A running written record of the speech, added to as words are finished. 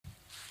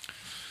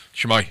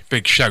Shemai,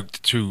 big shout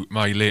to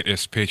my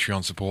latest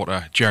Patreon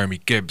supporter,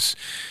 Jeremy Gibbs.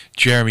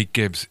 Jeremy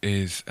Gibbs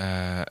is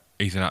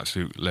he's an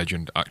absolute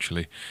legend.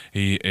 Actually,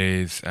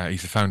 he's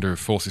the founder of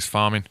Forces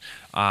Farming,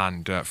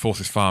 and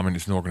Forces Farming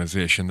is an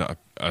organisation that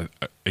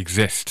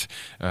exists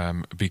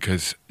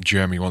because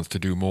Jeremy wants to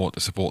do more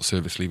to support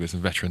service leavers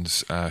and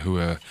veterans who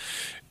are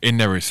in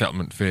their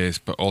resettlement phase,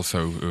 but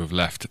also who have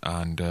left,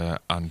 and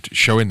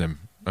showing them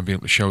and being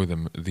able to show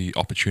them the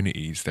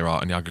opportunities there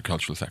are in the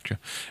agricultural sector.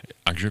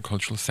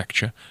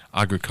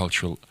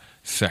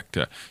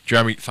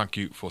 Jeremy, thank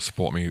you for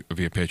supporting me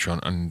via Patreon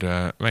and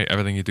mate,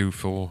 everything you do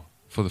for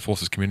the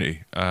Forces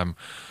community.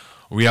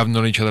 We haven't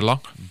known each other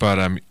long, but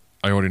I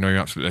already know you're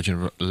an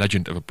absolute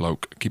legend of a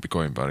bloke. Keep it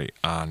going, buddy.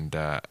 And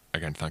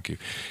again, thank you.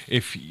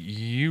 If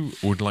you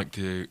would like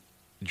to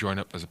join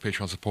up as a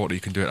Patreon supporter, you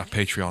can do it at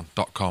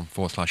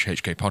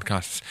patreon.com/HK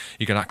Podcasts.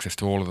 You get access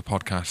to all of the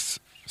podcasts.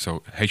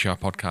 So HR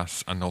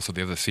podcasts and also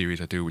the other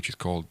series I do, which is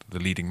called the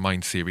Leading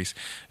Mind series.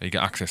 You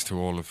get access to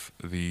all of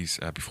these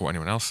before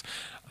anyone else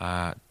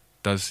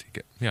does.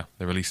 They're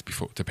released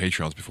to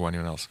Patreons before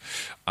anyone else,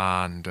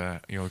 and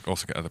you'll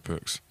also get other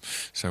perks.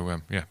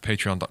 So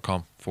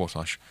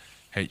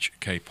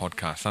patreon.com/HK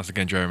Podcasts. Thanks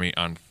again, Jeremy,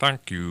 and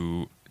thank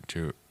you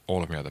to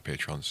all of my other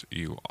patrons.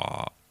 You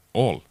are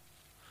all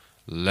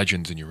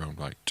legends in your own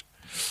right.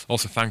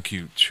 Also, thank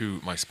you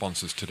to my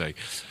sponsors today.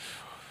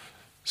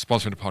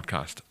 Sponsoring the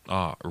podcast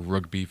are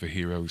Rugby for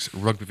Heroes.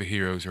 Rugby for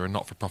Heroes are a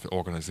not-for-profit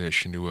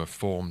organisation who were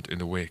formed in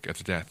the wake of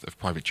the death of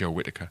Private Joe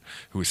Whittaker,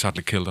 who was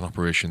sadly killed in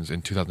operations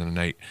in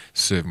 2008,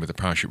 serving with the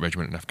Parachute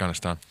Regiment in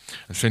Afghanistan.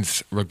 And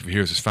since Rugby for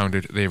Heroes was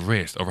founded, they've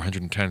raised over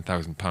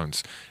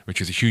 £110,000,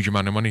 which is a huge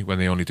amount of money when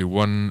they only do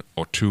 1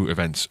 or 2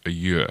 events a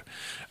year.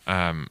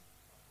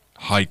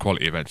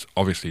 High-quality events,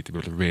 obviously, to be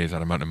able to raise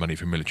that amount of money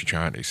for military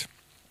charities.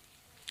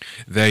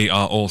 They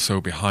are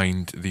also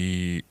behind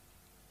the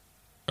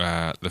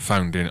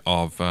founding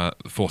of the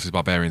Forces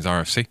Barbarians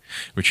RFC,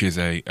 which is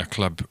a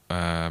club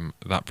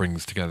that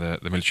brings together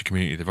the military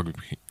community, the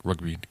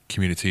rugby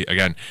community,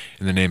 again,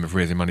 in the name of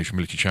raising money for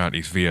military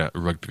charities via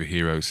Rugby for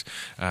Heroes.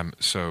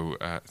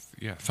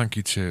 Thank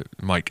you to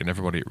Mike and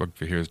everybody at Rugby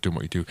for Heroes doing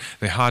what you do.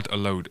 They had a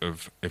load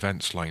of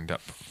events lined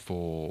up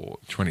for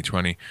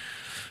 2020.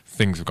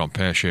 Things have gone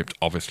pear-shaped.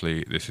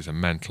 Obviously, this is a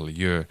mental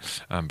year,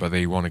 but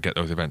they want to get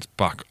those events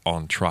back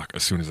on track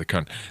as soon as they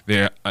can.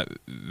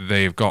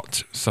 They've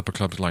got supper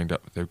clubs lined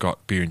up. They've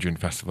got beer and gin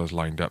festivals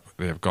lined up.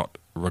 They've got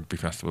rugby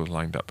festivals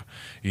lined up.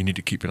 You need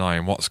to keep an eye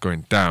on what's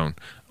going down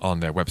on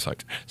their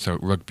website. So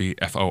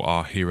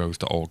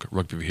rugbyforheroes.org,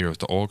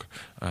 rugbyforheroes.org.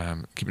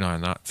 Keep an eye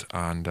on that.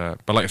 And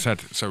but like I said,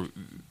 so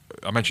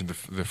I mentioned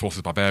the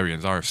Forces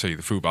Barbarians, RFC,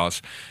 the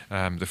FUBARs.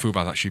 The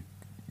FUBARs actually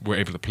were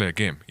able to play a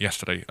game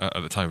yesterday.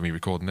 At the time of me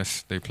recording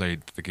this, they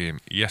played the game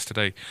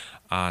yesterday,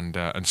 and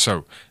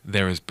so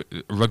there is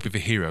Rugby for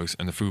Heroes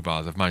and the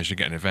FUBARs have managed to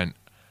get an event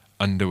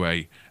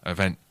underway,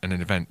 an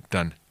event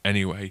done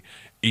anyway,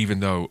 even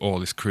though all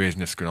this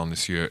craziness going on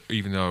this year,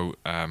 even though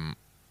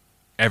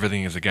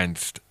everything is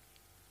against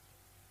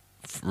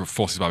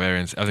Forces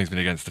Barbarians, everything's been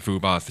against the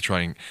FUBARs to try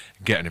and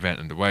get an event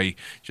underway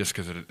just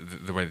because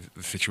of the way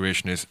the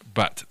situation is,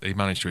 but they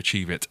managed to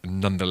achieve it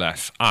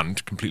nonetheless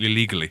and completely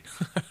legally.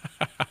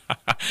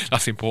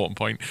 That's the important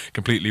point.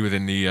 Completely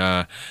within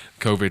the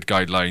COVID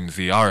guidelines,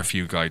 the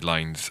RFU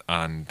guidelines,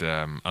 and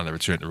the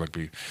Return to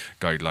Rugby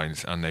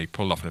guidelines, and they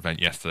pulled off an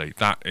event yesterday.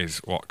 That is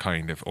what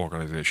kind of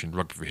organisation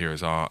Rugby for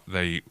Heroes are.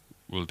 They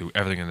will do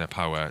everything in their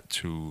power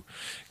to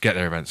get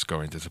their events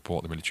going to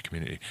support the military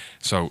community.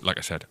 So, like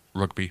I said,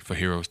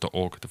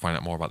 rugbyforheroes.org to find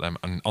out more about them.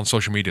 And on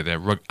social media,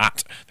 they're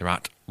at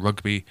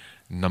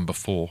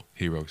rugby4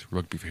 heroes,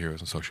 Rugby for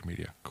Heroes on social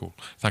media. Cool.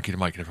 Thank you to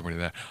Mike and everybody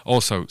there.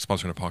 Also,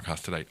 sponsoring the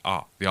podcast today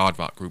are the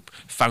Aardvark Group,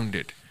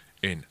 founded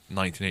in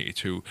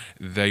 1982.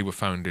 They were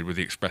founded with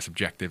the express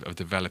objective of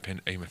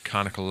developing a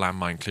mechanical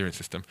landmine clearance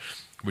system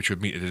which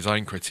would meet the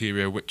design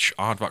criteria which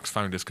Aardvark's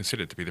founders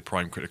considered to be the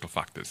prime critical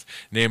factors,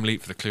 namely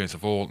for the clearance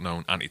of all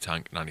known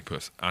anti-tank and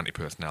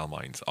anti-personnel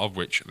mines, of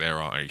which there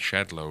are a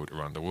shed load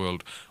around the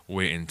world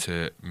waiting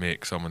to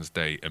make someone's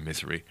day a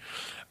misery.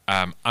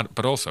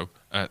 But also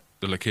the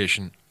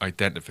location,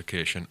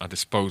 identification and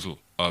disposal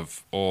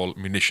of all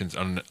munitions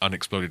and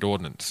unexploded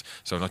ordnance.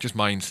 So not just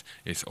mines,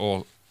 it's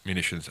all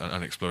munitions and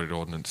unexploded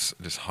ordnance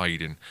just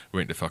hiding,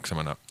 waiting to fuck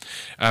someone up.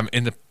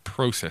 In the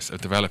process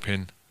of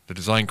developing the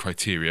design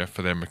criteria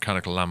for their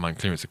mechanical landmine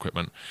clearance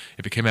equipment,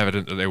 it became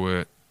evident that there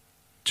were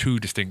 2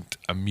 distinct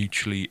and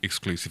mutually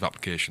exclusive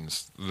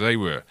applications. They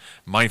were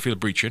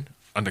minefield breaching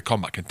under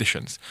combat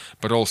conditions,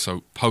 but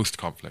also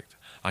post-conflict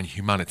and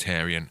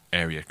humanitarian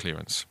area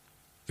clearance.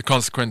 The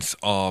consequence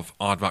of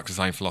Aardvark's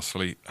design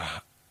philosophy,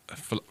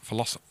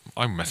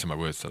 I'm messing my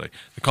words today.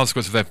 The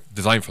consequence of their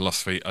design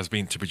philosophy has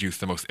been to produce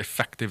the most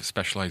effective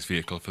specialised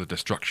vehicle for the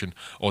destruction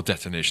or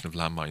detonation of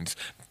landmines,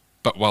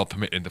 but while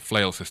permitting the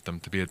flail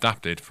system to be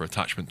adapted for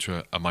attachment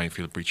to a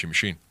minefield breaching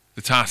machine.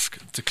 The task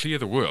to clear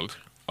the world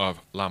of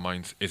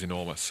landmines is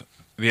enormous.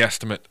 The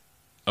estimate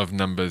of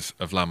numbers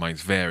of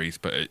landmines varies,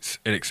 but it's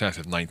in excess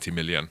of 90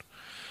 million.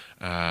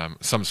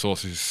 Some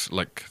sources,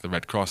 like the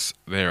Red Cross,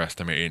 they're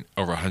estimating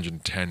over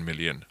 110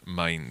 million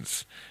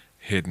mines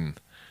hidden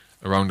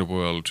around the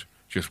world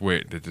just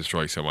waiting to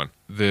destroy someone.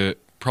 The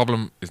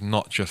problem is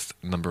not just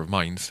the number of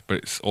mines, but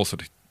it's also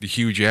the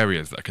huge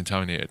areas that are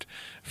contaminated.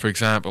 For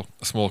example,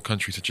 a small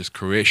country such as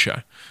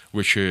Croatia,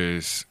 which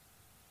is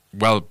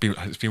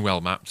it's been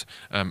well mapped.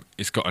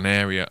 It's got an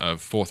area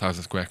of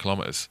 4,000 square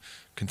kilometres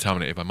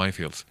contaminated by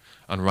minefields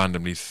and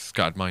randomly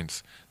scattered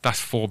mines. That's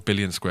 4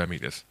 billion square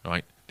metres,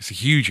 right? It's a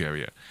huge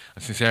area.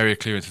 And since area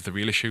clearance is the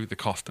real issue, the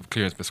cost of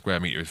clearance per square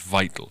metre is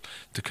vital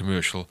to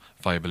commercial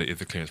viability of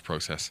the clearance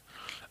process.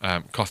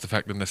 Cost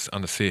effectiveness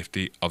and the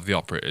safety of the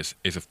operators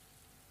is of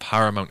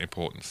paramount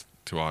importance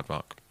to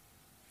Aardvark.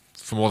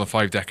 For more than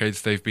 5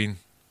 decades, they've been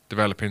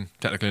developing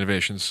technical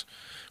innovations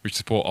which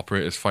support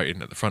operators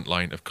fighting at the front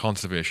line of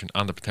conservation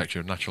and the protection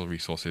of natural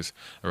resources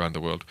around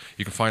the world.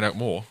 You can find out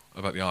more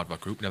about the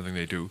Aardvark Group and everything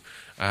they do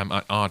at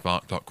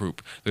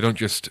aardvark.group. They don't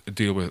just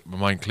deal with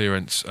mine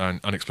clearance and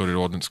unexploded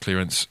ordnance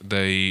clearance.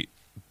 They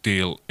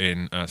deal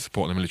in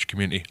supporting the military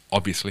community,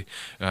 obviously,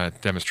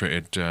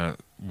 demonstrated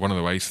one of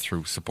the ways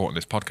through supporting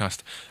this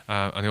podcast,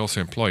 and they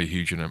also employ a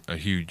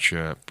huge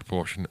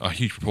proportion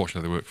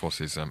of the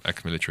workforce is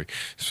ex-military.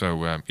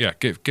 So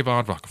give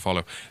Aardvark a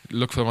follow.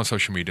 Look for them on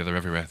social media; they're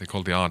everywhere. They're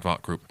called the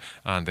Aardvark Group,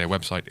 and their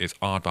website is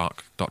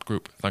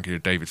aardvark.group. Thank you to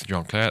David St.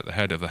 John Clare, the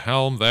head of the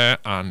helm there,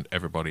 and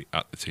everybody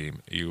at the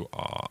team. You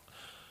are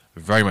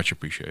very much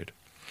appreciated.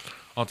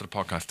 On to the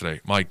podcast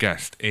today. My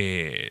guest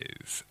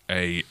is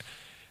a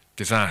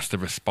disaster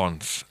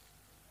response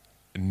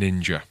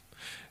ninja.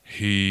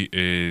 He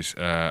is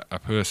a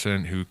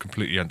person who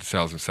completely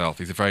undersells himself.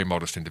 He's a very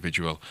modest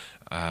individual,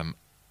 and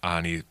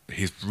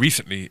he's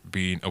recently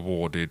been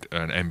awarded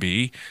an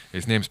MBE.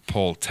 His name's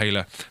Paul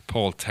Taylor.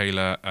 Paul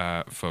Taylor,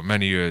 for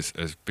many years,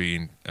 has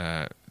been,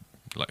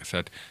 like I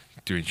said,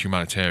 doing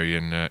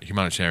humanitarian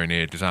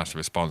aid, disaster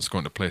response,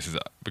 going to places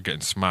that are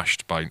getting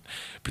smashed by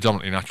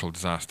predominantly natural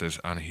disasters,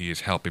 and he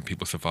is helping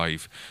people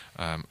survive,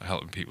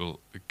 helping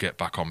people get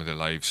back on with their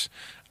lives,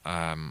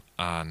 and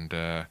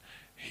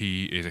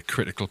he is a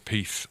critical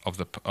piece of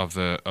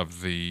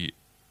the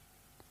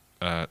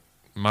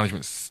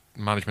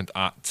management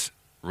at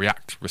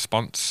React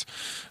Response,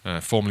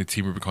 formerly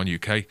Team Rubicon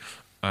UK.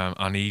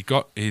 And he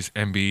got his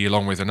MBE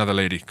along with another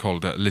lady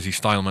called Lizzie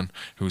Stileman,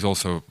 who's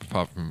also a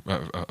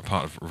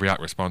part of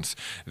React Response.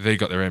 They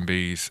got their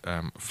MBEs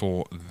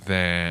for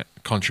their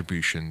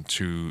contribution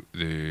to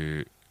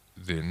the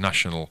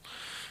national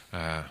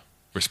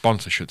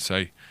response, I should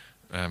say,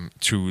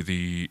 to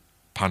the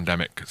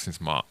pandemic since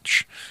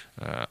March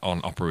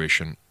on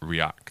Operation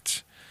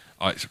React.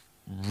 It's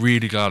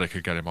really glad I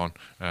could get him on.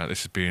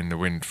 This has been in the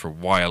wind for a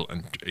while,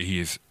 and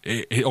he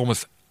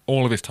almost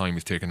all of his time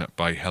is taken up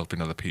by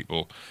helping other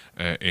people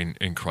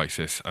in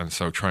crisis, and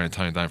so trying to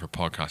tie him down for a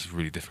podcast is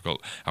really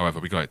difficult. However,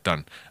 we got it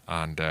done,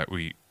 and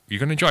you're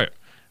going to enjoy it.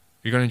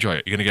 You're going to enjoy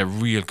it. You're going to get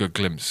a real good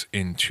glimpse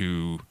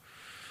into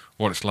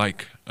what it's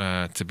like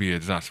to be a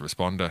disaster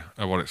responder,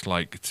 and what it's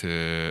like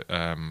to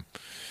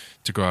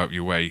go out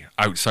your way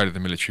outside of the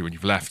military when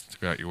you've left, to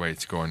go out your way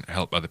to go and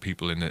help other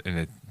people in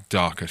the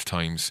darkest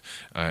times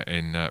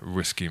in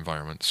risky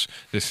environments.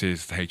 This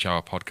is the HR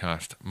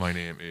podcast. My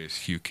name is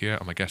Hugh Keir,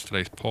 and my guest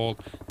today is Paul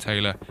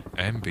Taylor,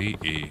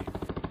 MBE.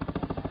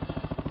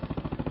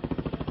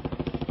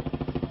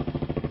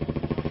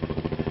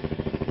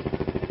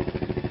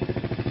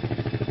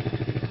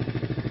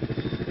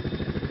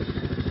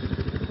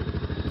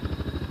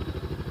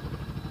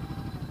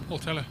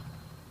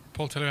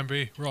 Paul Taylor,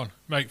 MBE. We're on.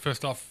 Mate,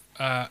 first off,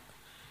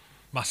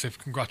 massive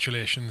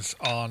congratulations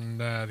on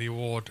the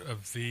award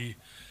of the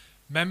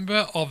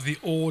Member of the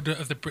Order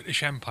of the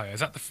British Empire.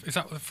 Is that the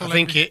full? I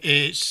think it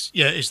is.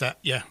 Yeah, is that?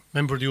 Yeah,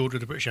 Member of the Order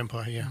of the British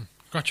Empire. Yeah.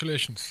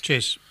 Congratulations.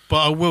 Cheers.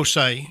 But I will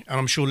say, and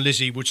I'm sure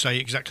Lizzie would say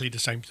exactly the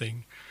same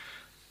thing,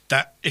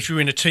 that if you're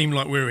in a team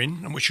like we're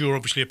in, and which you're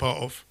obviously a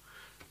part of,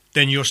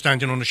 then you're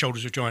standing on the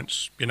shoulders of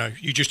giants. You know,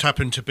 you just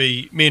happen to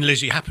be. Me and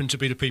Lizzie happen to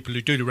be the people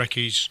who do the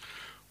recce's.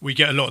 We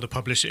get a lot of the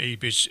publicity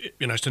because,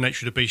 you know, it's the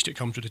nature of the beast. It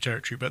comes with the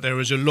territory. But there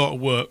is a lot of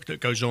work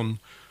that goes on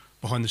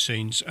behind the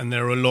scenes, and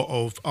there are a lot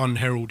of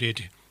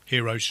unheralded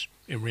heroes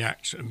in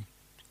React. And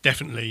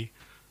definitely,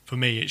 for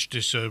me, it's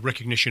just a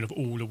recognition of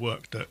all the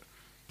work that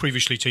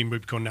previously Team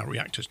Rubicon, now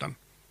React, has done.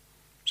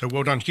 So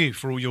well done, Hugh,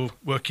 for all your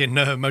work in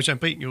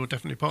Mozambique. You're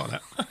definitely part of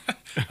that.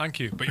 Thank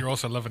you, but you're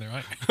also loving it,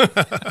 right?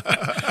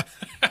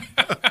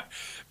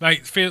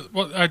 Mate,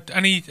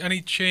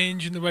 any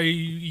change in the way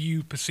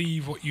you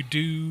perceive what you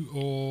do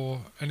or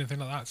anything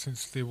like that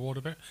since the award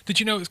of it? Did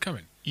you know it was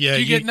coming? Yeah.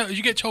 Did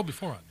you get told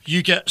beforehand?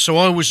 So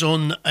I was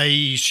on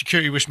a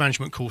security risk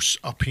management course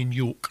up in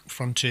York,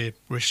 Frontier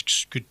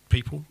Risks, good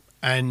people,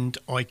 and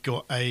I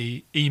got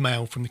a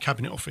email from the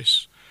Cabinet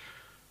Office,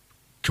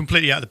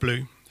 completely out of the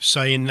blue,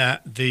 saying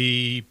that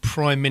the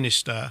Prime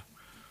Minister,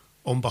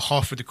 on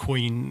behalf of the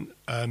Queen,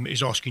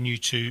 is asking you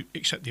to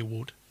accept the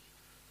award.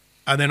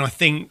 And then I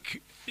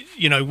think,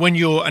 you know, when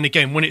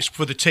it's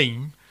for the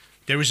team,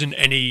 there isn't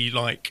any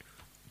like,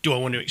 do I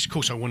want to? Of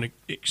course, I want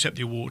to accept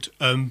the award.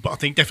 But I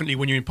think definitely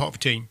when you're in part of a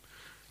team,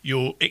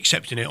 you're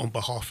accepting it on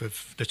behalf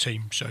of the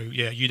team. So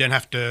yeah, you then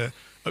have to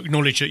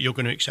acknowledge that you're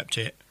going to accept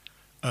it,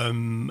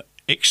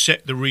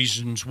 accept the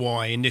reasons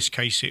why. In this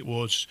case, it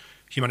was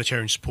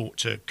humanitarian support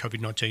to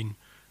COVID-19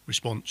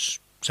 response.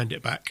 Send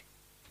it back.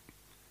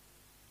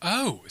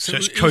 Oh, so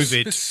it's it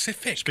COVID. was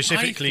specific.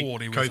 Specifically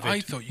COVID. I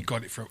thought you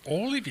got it for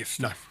all of your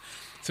stuff.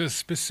 No. So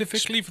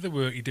specifically for the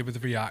work you did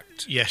with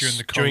React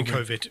during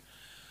COVID.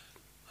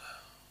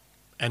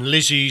 And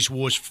Lizzie's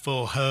was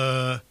for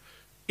her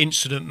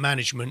incident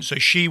management. So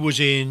she was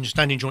in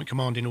Standing Joint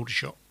Command in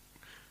Aldershot,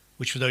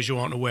 which for those who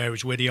aren't aware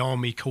is where the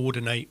Army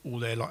coordinate all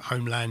their like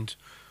homeland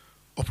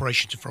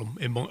operations from.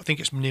 I think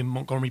it's near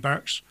Montgomery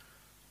Barracks.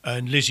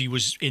 And Lizzie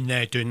was in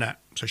there doing that.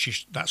 So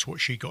that's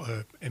what she got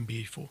her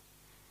MBE for.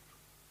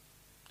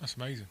 That's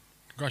amazing.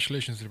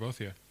 Congratulations to both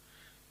of you.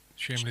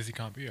 Shame Lizzie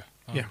can't be here.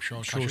 Yeah, I'm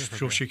sure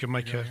she can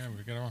make a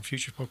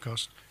future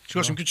podcast. She's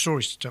got some good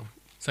stories to tell.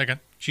 Say again?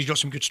 She's got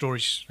some good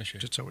stories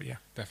to tell, yeah.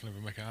 Definitely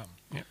will make it happen.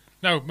 Yeah.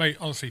 No, mate,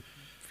 honestly,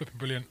 flipping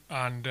brilliant.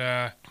 And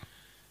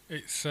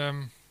it's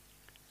to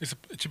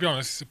be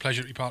honest, it's a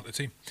pleasure to be part of the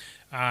team.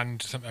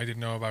 And something I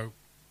didn't know about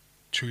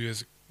 2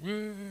 years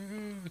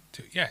 2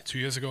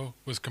 years ago,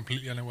 was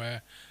completely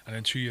unaware, and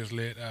then 2 years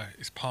later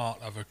is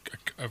part of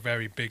a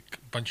very big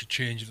bunch of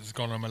changes that's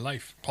gone on in my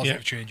life,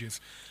 positive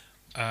changes,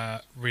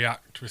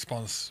 React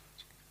response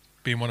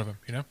being one of them,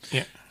 you know?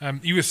 Yeah.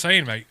 You were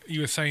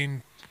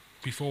saying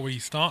before we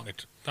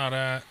started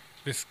that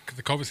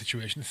the COVID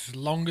situation, this is the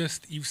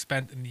longest you've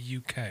spent in the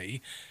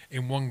UK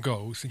in one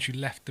go since you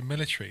left the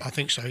military. I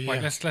think so, yeah.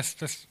 Right,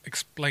 let's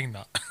explain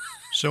that.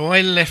 So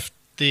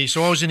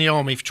I was in the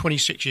Army for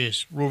 26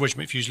 years, Royal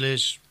Regiment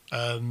Fusiliers.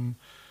 I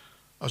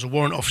was a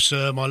warrant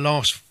officer. My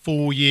last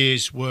 4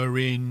 years were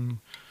in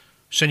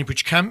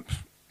Sennybridge Camp.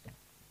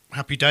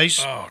 Happy days.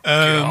 Oh,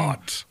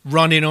 God.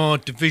 Running our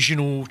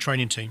divisional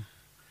training team,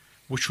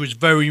 which was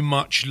very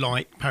much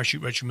like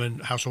Parachute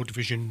Regiment, Household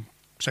Division,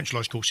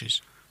 centralised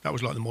courses. That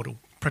was like the model.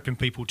 Prepping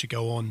people to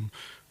go on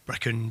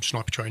Brecon,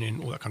 sniper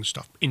training, all that kind of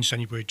stuff, in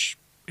Sennybridge,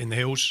 in the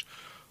hills.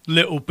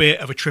 Little bit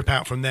of a trip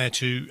out from there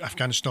to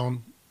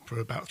Afghanistan for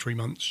about 3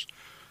 months.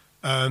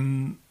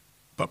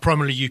 But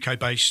primarily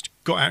UK-based.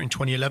 Got out in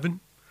 2011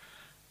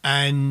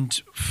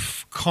 and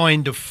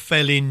kind of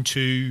fell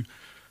into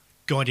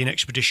guiding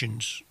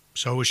expeditions.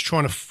 So I was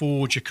trying to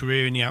forge a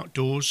career in the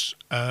outdoors.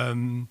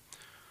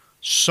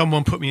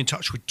 Someone put me in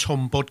touch with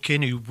Tom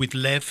Bodkin, who with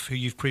Lev, who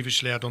you've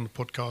previously had on the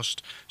podcast,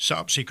 set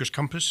up Seekers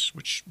Compass,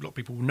 which a lot of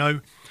people will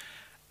know.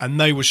 And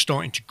they were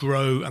starting to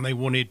grow and they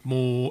wanted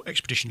more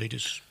expedition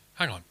leaders.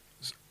 Hang on.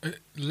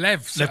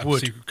 Lev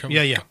Wood.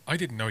 Yeah. I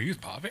didn't know he was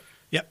part of it.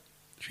 Yep.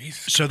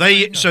 Jesus. So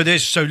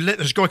there's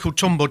a guy called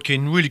Tom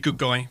Bodkin, really good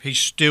guy.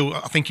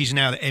 I think he's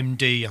now the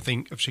MD,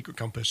 of Secret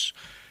Compass.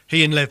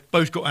 He and Lev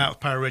both got out of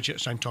Paramilitary at the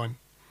same time,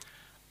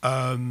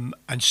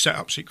 and set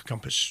up Secret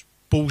Compass.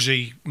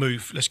 Ballsy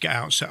move. Let's get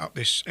out and set up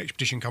this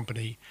expedition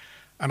company.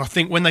 And I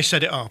think when they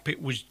set it up,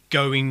 it was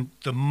going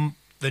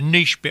the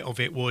niche bit of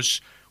it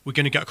was we're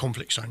going to go to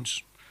conflict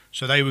zones.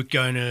 So they were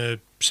going to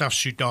South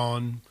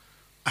Sudan,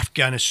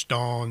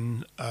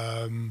 Afghanistan,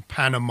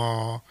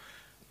 Panama,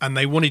 and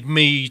they wanted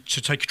me to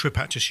take a trip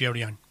out to Sierra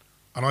Leone.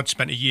 And I'd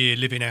spent a year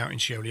living out in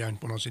Sierra Leone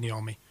when I was in the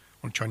Army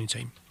on a training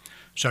team.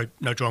 So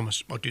no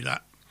dramas, I'd do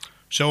that.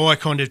 So I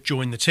kind of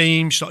joined the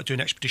team, started doing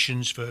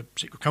expeditions for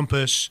Secret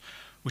Compass,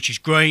 which is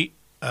great.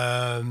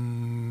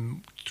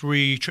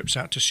 3 trips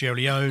out to Sierra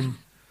Leone,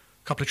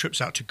 a couple of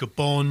trips out to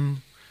Gabon,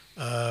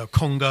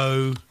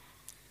 Congo,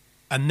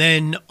 and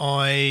then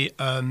I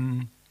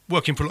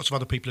working for lots of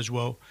other people as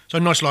well. So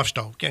a nice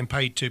lifestyle, getting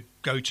paid to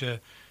go to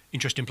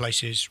interesting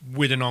places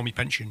with an army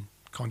pension,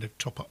 kind of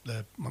top up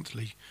the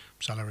monthly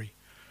salary.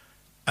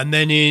 And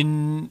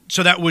then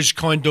so that was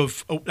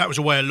that was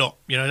away a lot.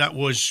 You know, that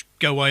was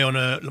go away on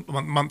a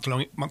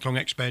month-long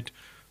exped,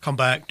 come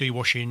back, do your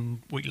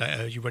washing, week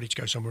later, you're ready to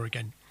go somewhere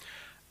again.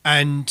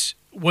 And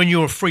when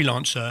you're a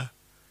freelancer,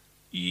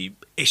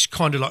 it's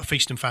kind of like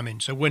feast and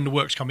famine. So when the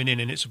work's coming in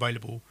and it's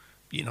available,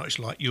 you know, it's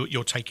like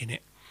you're taking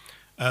it.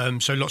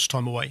 So lots of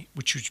time away,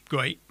 which was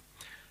great.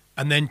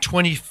 And then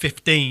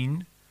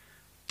 2015,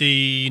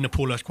 the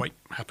Nepal earthquake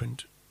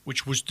happened,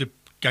 which was the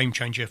game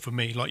changer for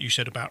me, like you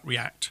said about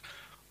React.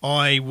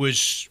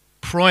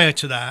 Prior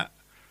to that,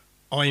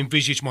 I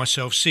envisaged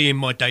myself seeing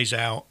my days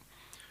out,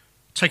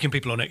 taking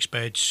people on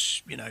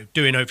expeds, you know,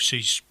 doing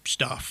overseas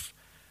stuff.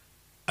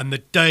 And the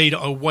day that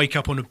I wake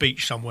up on a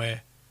beach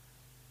somewhere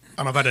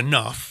and I've had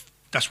enough,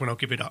 that's when I'll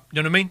give it up.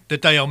 You know what I mean? The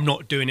day I'm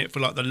not doing it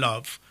for like the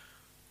love,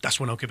 that's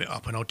when I'll give it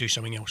up and I'll do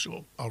something else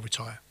or I'll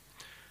retire.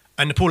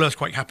 And the Nepal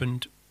earthquake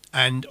happened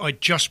and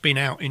I'd just been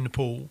out in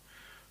Nepal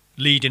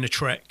leading a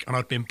trek and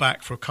I'd been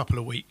back for a couple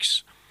of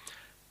weeks.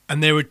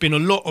 And there had been a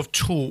lot of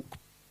talk,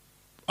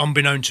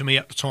 unbeknown to me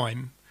at the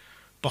time,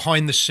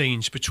 behind the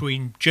scenes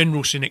between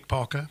General Sir Nick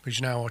Parker, who's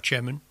now our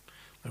chairman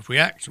of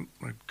React,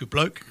 a good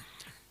bloke,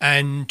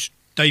 and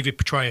David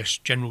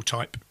Petraeus, general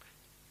type,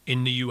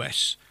 in the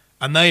US.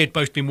 And they had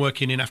both been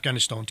working in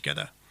Afghanistan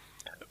together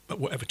at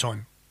whatever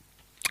time.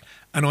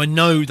 And I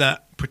know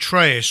that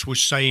Petraeus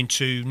was saying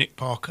to Nick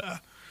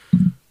Parker,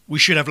 we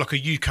should have like a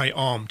UK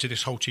arm to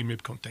this whole Team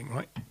Rubicon thing,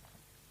 right?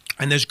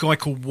 And there's a guy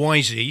called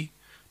Wisey,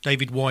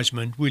 David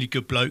Wiseman, really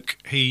good bloke.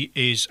 He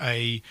is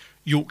a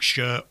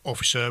Yorkshire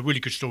officer, really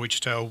good story to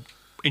tell,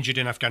 injured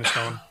in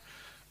Afghanistan.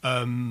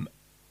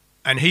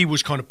 And he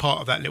was kind of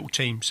part of that little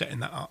team setting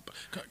that up.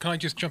 Can I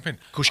just jump in?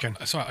 Of course you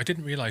can. Sorry, I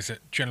didn't realise that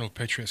General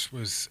Petraeus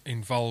was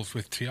involved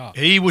with TR.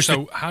 He was.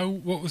 So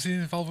what was his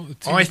involvement with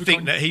TR? I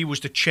think that he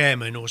was the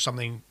chairman or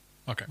something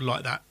Okay.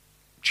 like that.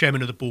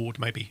 Chairman of the board,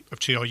 maybe, of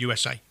TR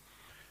USA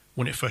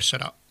when it first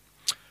set up.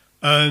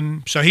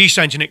 So he's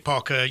saying to Nick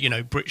Parker, you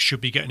know, Brits should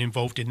be getting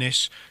involved in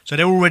this. So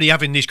they're already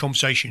having these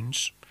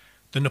conversations.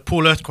 The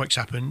Nepal earthquakes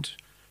happened.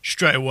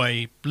 Straight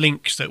away,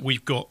 links that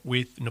we've got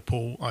with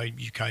Nepal,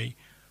 UK,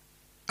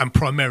 and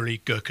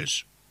primarily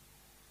Gurkhas.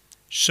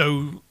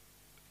 So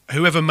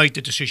whoever made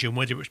the decision,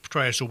 whether it was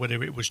Petraeus or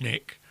whether it was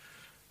Nick,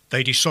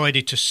 they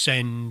decided to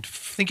send, I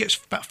think it's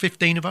about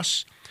 15 of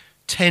us.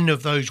 10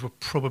 of those were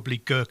probably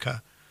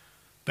Gurkha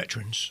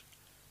veterans.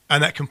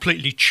 And that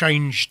completely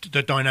changed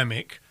the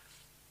dynamic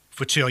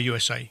for TR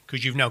USA,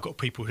 because you've now got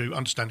people who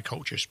understand the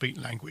culture, speak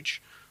the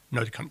language,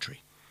 know the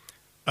country.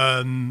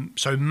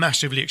 So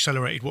massively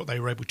accelerated what they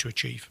were able to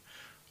achieve.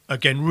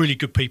 Again, really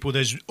good people.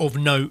 There's of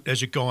note,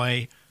 there's a guy,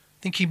 I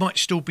think he might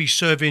still be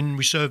serving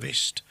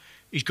reservist.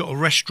 He's got a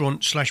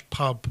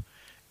restaurant/pub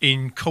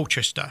in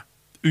Colchester,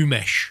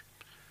 Umesh.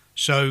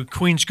 So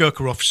Queen's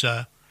Gurkha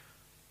officer,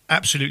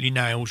 absolutely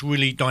nails,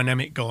 really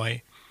dynamic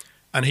guy.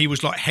 And he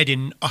was like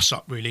heading us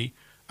up really,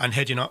 and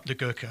heading up the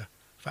Gurkha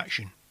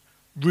faction.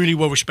 Really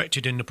well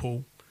respected in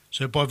Nepal.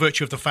 So by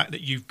virtue of the fact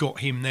that you've got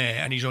him there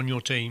and he's on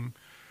your team,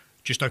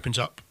 just opens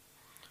up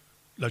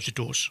loads of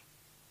doors.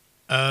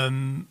 But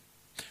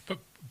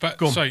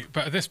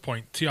at this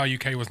point, TR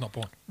UK was not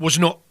born. Was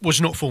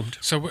not formed.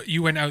 So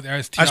you went out there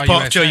as TR as part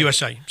USA. of TR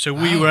USA. So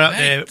we were out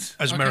there as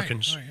Okay.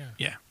 Americans. Right,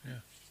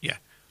 Yeah.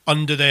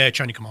 Under their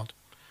chain of command,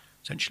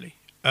 essentially.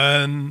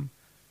 And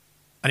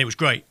it was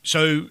great.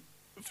 So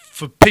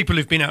for people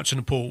who've been out to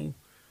Nepal,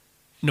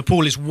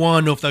 Nepal is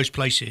one of those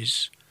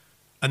places,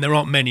 and there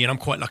aren't many, and I'm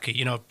quite lucky.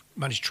 You know, I've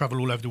managed to travel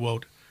all over the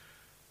world.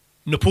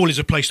 Nepal is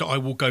a place that I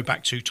will go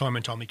back to time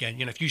and time again.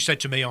 You know, if you said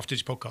to me after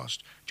this podcast,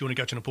 do you want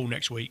to go to Nepal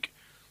next week?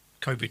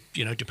 COVID,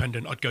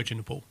 dependent, I'd go to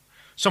Nepal.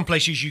 Some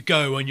places you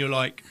go and you're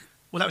like,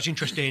 well, that was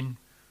interesting,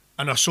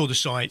 and I saw the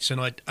sights,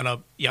 and I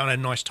had a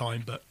nice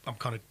time, but I'm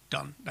kind of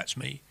done. That's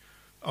me.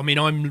 I mean,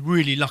 I'm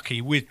really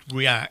lucky with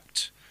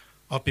React.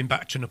 I've been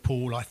back to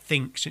Nepal, I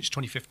think, since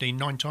 2015,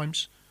 9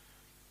 times,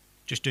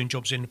 just doing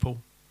jobs in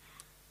Nepal.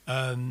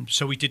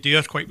 So we did the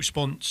earthquake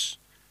response,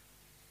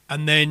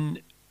 and then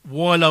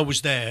while I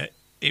was there,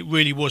 it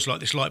really was like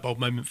this light bulb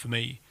moment for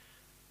me.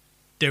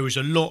 There is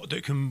a lot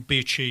that can be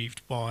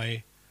achieved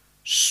by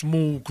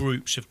small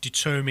groups of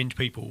determined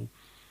people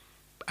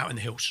out in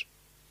the hills,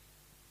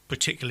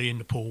 particularly in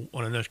Nepal,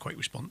 on an earthquake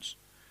response.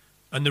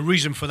 And the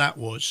reason for that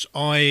was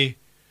a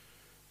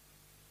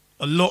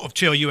lot of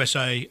TR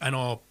USA and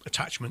our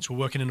attachments were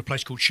working in a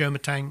place called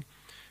Shermatang,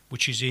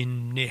 which is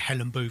near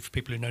Helambu, for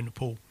people who know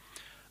Nepal.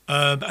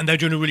 And they're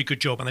doing a really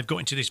good job, and they've got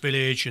into this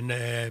village, and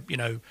they're,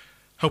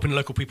 helping the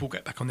local people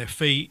get back on their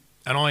feet.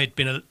 And I had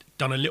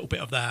done a little bit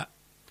of that,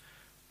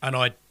 and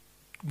I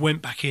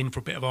went back in for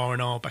a bit of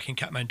R&R back in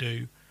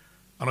Kathmandu,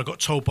 and I got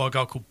told by a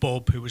guy called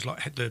Bob, who was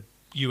like the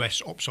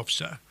US ops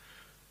officer,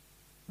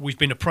 we've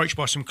been approached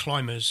by some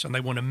climbers, and they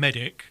want a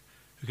medic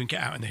who can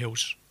get out in the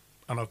hills,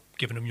 and I've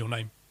given them your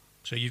name.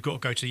 So you've got to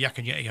go to the Yak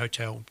and Yeti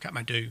Hotel,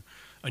 Kathmandu,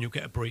 and you'll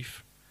get a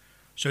brief.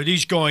 So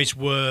these guys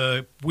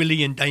were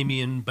Willie and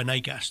Damien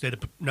Benegas. They're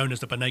known as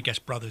the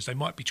Benegas brothers. They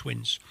might be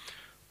twins,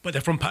 but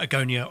they're from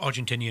Patagonia,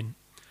 Argentinian,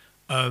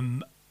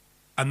 and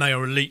they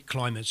are elite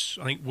climbers.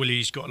 I think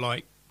Willie's got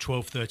like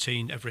 12,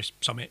 13 Everest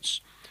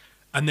summits,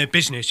 and their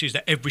business is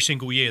that every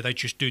single year they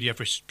just do the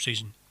Everest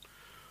season.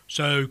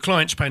 So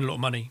clients paying a lot of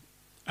money,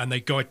 and they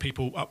guide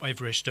people up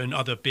Everest and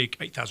other big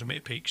 8,000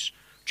 metre peaks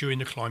during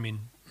the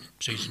climbing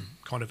season,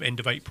 kind of end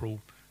of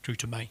April through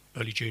to May,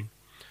 early June.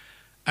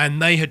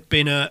 And they had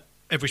been at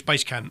Everest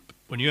Base Camp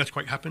when the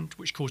earthquake happened,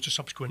 which caused a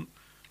subsequent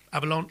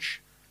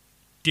avalanche,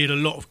 did a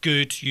lot of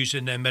good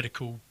using their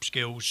medical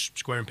skills,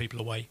 squaring people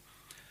away.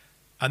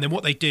 And then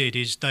what they did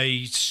is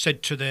they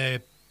said to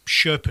their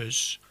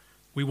Sherpas,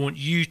 we want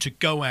you to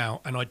go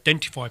out and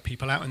identify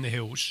people out in the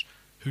hills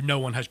who no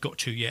one has got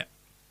to yet.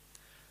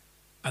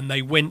 And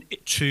they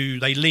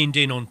leaned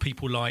in on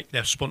people like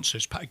their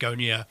sponsors,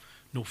 Patagonia,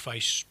 North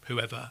Face,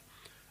 whoever,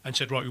 and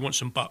said, right, we want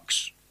some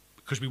bucks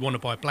because we want to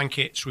buy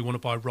blankets, we want to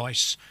buy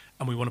rice,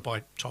 and we want to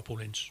buy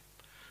tarpaulins.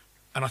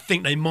 And I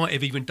think they might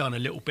have even done a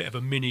little bit of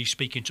a mini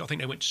speaking to, I think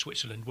they went to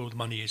Switzerland, where all the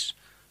money is,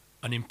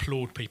 and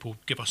implored people,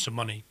 give us some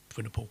money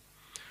for Nepal.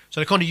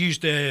 So they kind of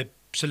used their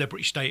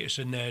celebrity status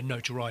and their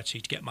notoriety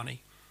to get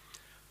money.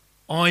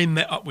 I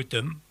met up with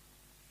them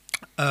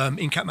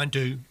in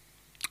Kathmandu.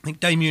 I think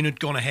Damien had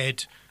gone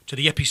ahead to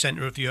the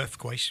epicenter of the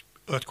earthquake,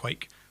 a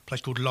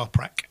place called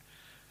Laprak,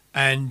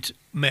 and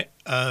met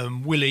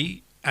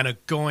Willie and a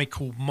guy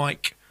called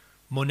Mike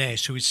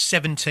Monez, who is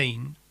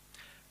 17,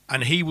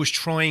 and he was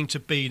trying to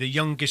be the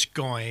youngest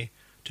guy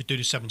to do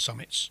the 7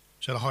 summits.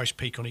 so the highest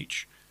peak on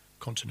each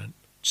continent.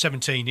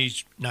 17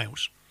 is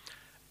Nails.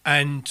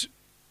 And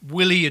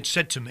Willie had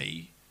said to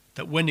me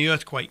that when the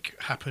earthquake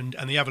happened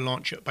and the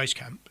avalanche at base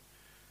camp,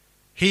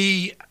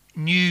 he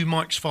knew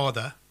Mike's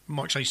father,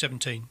 Mike's age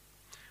 17, and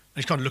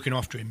he's kind of looking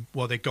after him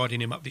while they're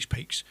guiding him up these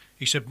peaks.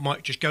 He said,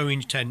 Mike, just go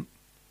in your tent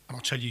and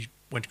I'll tell you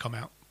when to come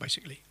out,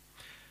 basically.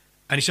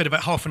 And he said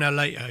about half an hour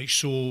later, he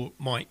saw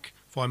Mike,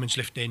 fireman's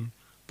lifting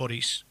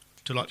bodies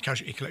to like the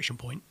casualty collection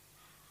point.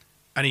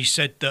 And he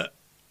said that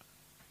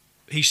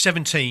he's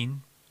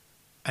 17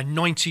 and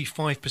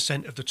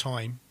 95% of the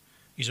time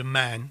he's a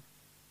man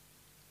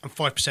and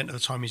 5% of the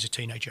time he's a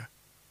teenager.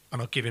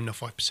 And I'll give him the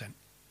 5%.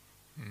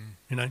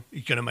 You know,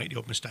 he's going to make the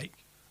odd mistake.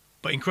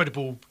 But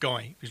incredible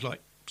guy who's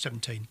like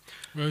 17.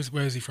 Where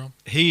is he from?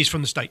 He's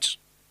from the States.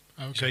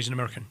 Oh, okay. So he's an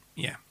American,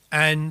 yeah.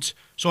 And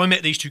so I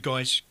met these two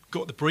guys,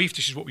 got the brief,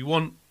 this is what we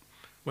want,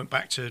 went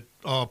back to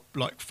our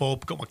like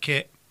fob, got my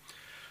kit,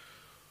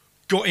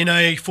 got in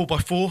a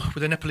 4x4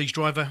 with a Nepalese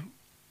driver,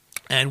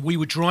 and we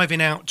were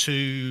driving out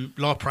to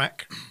La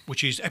Prague,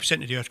 which is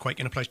epicenter of the earthquake,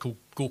 in a place called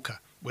Gorkha,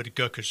 where the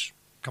Gurkhas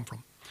come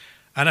from.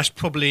 And that's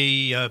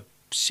probably a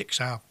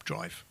 6-hour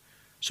drive.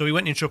 So we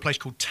went into a place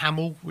called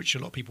Tamil, which a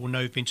lot of people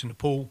know have been to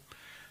Nepal.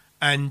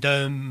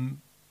 And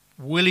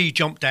Willie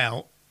jumped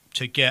out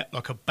to get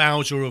like a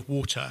bowser of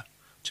water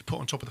to put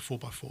on top of the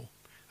 4x4.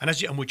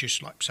 And we're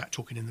just like sat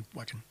talking in the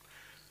wagon.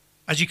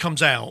 As he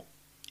comes out,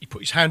 he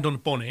put his hand on the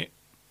bonnet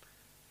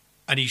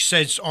and he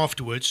says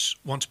afterwards,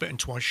 once bitten,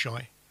 twice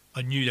shy,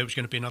 I knew there was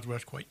going to be another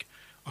earthquake.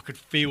 I could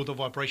feel the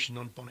vibration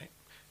on the bonnet.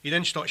 He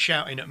then starts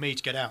shouting at me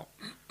to get out.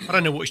 I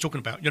don't know what he's talking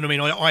about. You know what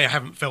I mean? I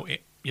haven't felt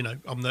it. You know,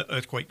 I'm the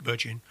earthquake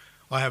virgin.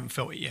 I haven't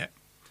felt it yet.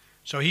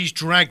 So he's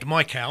dragged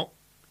Mike out.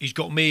 He's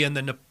got me and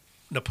the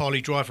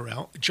Nepali driver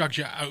out. Dragged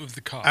you out of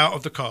the car. Out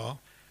of the car.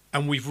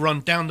 And we've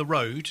run down the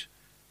road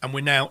and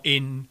we're now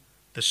in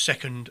the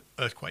second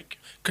earthquake.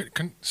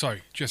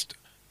 Sorry, just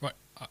what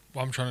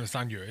I'm trying to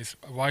understand you is,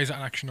 why is that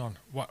an action on?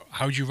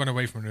 How do you run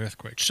away from an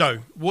earthquake? So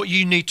what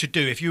you need to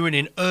do, if you're in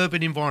an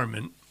urban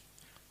environment,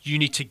 you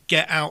need to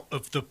get out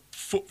of the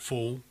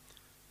footfall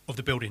of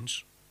the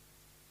buildings,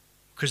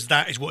 because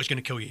that is what is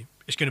going to kill you.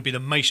 It's going to be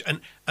the mace.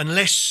 And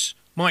unless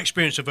my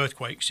experience of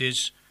earthquakes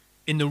is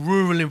in the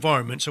rural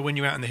environment, so when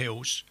you're out in the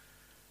hills,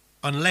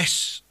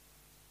 unless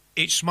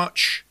it's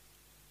much,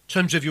 in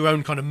terms of your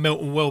own kind of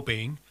mental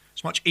well-being,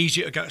 it's much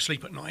easier to go to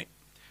sleep at night,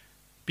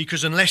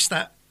 because unless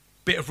that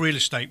bit of real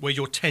estate where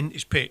your tent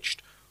is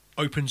pitched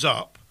opens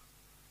up,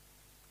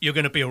 you're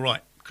going to be all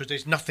right, because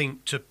there's nothing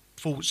to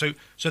fall. So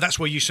that's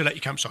where you select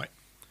your campsite.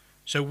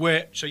 So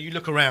you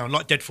look around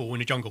like deadfall in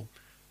the jungle.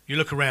 You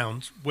look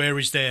around, where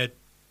is there?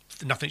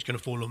 Nothing's going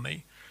to fall on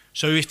me.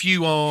 So if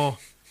you are,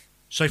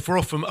 so for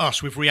often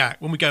us with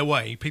React, when we go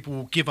away, people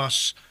will give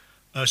us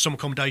some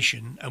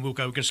accommodation and we're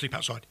going to sleep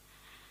outside.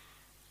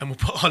 And we'll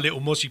put our little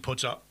mozzie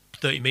pods up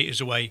 30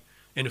 metres away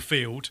in a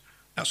field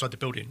outside the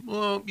building.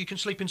 Well, you can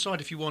sleep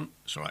inside if you want.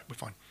 It's all right, we're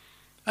fine.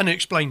 And then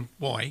explain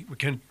why we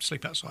can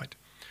sleep outside.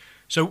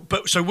 So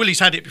Willie's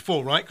had it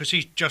before, right? Because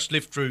he's just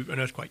lived through an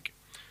earthquake.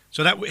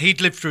 So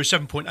he'd lived through a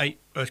 7.8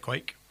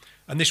 earthquake,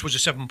 and this was a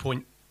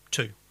 7.2.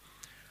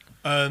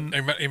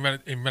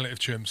 In relative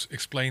terms,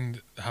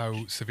 explain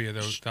how severe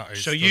that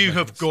is. So you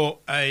have got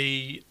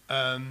a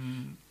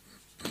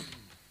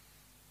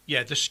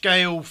the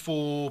scale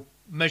for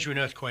measuring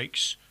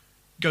earthquakes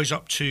goes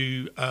up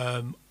to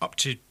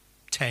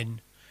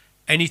 10.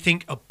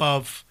 Anything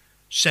above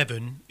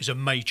 7 is a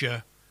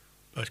major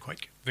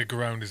earthquake. The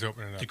ground is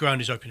opening up. The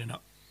ground is opening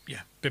up.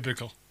 Yeah,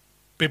 Biblical,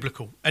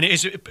 and it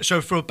is.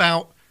 So for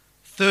about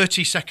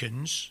 30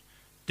 seconds,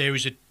 there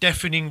is a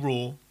deafening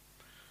roar.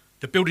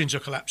 The buildings are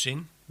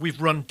collapsing.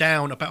 We've run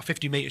down about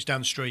 50 metres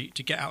down the street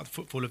to get out of the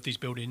footfall of these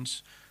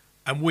buildings.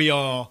 And we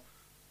are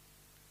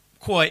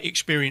quite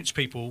experienced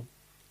people.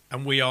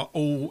 And we are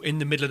all in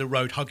the middle of the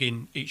road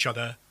hugging each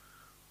other,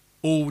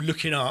 all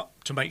looking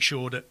up to make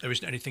sure that there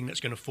isn't anything that's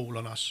going to fall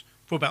on us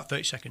for about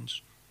 30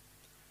 seconds.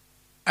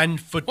 And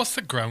what's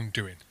the ground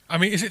doing? I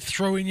mean, is it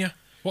throwing you?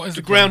 What is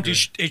the ground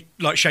is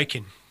like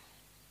shaking.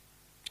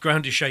 The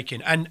ground is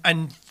shaking. And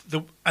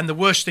the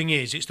worst thing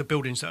is it's the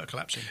buildings that are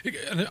collapsing.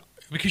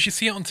 Because you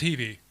see it on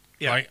TV,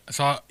 yeah. Right?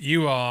 So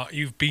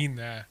you've been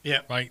there,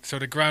 yeah. Right? So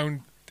the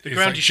ground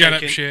is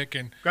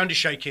shaking. Ground is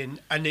shaking,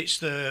 and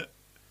it's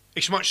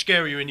much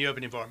scarier in the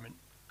urban environment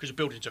because the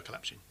buildings are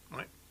collapsing,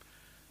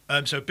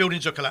 right? So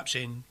buildings are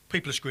collapsing,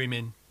 people are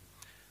screaming,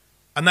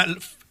 and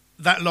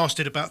that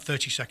lasted about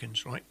 30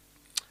 seconds, right?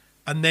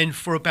 And then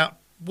for about,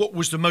 what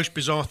was the most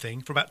bizarre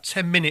thing, for about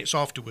 10 minutes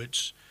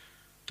afterwards,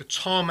 the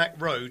tarmac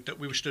road that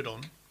we were stood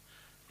on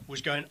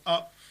was going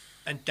up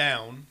and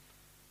down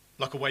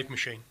like a wave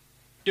machine.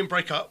 Didn't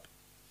break up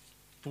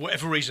for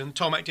whatever reason.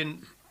 Tarmac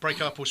didn't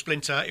break up or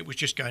splinter. It was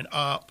just going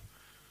up.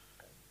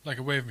 Like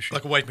a wave machine?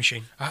 Like a wave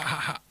machine.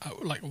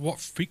 Like what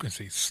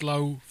frequency?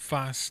 Slow,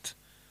 fast?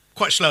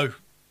 Quite slow.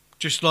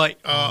 Just like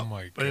oh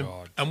my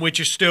God. And we're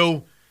just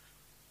still...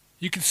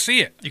 You can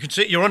see it. You can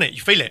see it. You're on it.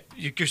 You feel it.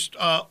 You're just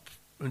up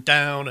and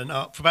down and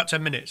up for about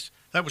 10 minutes.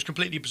 That was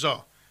completely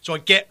bizarre. So I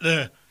get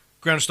the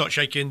ground will start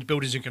shaking, the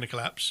buildings are going to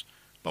collapse.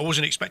 But I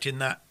wasn't expecting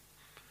that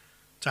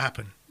to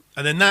happen.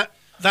 And then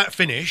that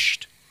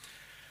finished,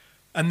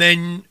 and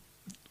then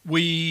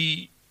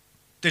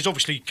there's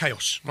obviously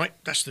chaos, right?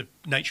 That's the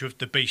nature of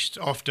the beast.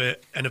 After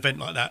an event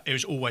like that, it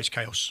was always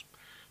chaos.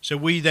 So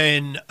we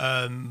then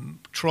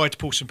tried to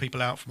pull some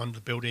people out from under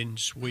the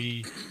buildings.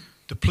 The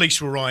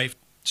police arrived,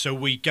 so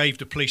we gave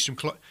the police so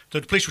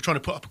the police were trying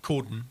to put up a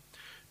cordon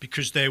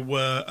because there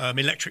were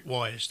electric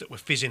wires that were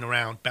fizzing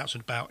around,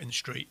 bouncing about in the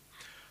street.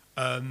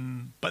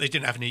 But they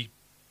didn't have any,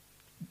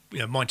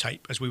 mine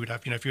tape as we would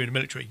have, if you're in the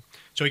military.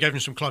 So we gave them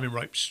some climbing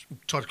ropes,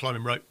 tied a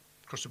climbing rope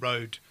across the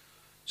road,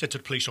 said to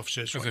the police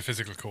officers, As a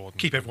physical cordon.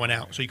 Keep everyone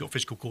out. So you got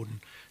physical cordon.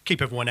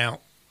 Keep everyone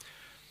out.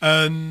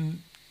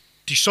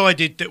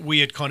 Decided that we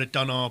had kind of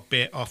done our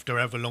bit after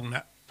however long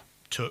that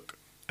took.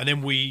 And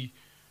then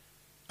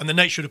and the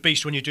nature of the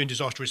beast when you're doing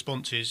disaster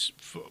responses,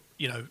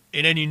 in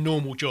any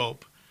normal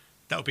job,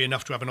 that would be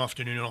enough to have an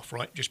afternoon off,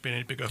 right? Just being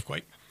in a big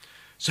earthquake.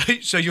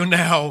 So you're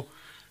now,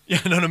 you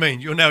know what I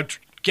mean? You're now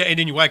getting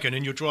in your wagon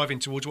and you're driving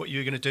towards what you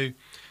were going to do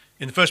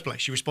in the first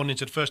place. You're responding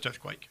to the first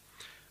earthquake.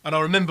 And I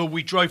remember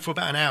we drove for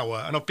about an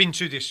hour, and I've been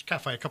to this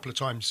cafe a couple of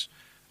times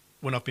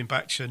when I've been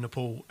back to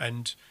Nepal,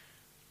 and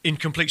in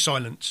complete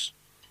silence.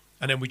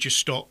 And then we just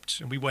stopped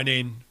and we went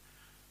in,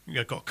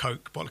 got a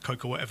Coke, bottle of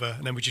Coke or whatever,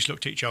 and then we just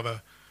looked at each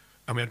other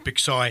and we had a big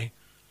sigh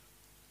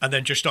and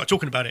then just started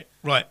talking about it.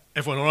 Right,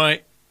 everyone all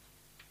right?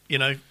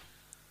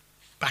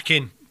 Back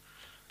in,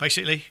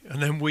 basically.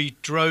 And then we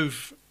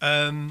drove,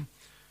 then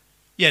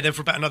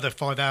for about another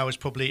 5 hours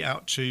probably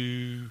out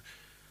to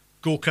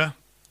Gorkha,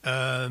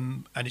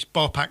 and it's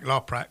Barpak,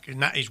 Larpak,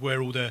 and that is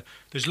where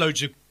there's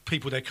loads of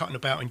people there cutting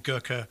about in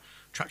Gurkha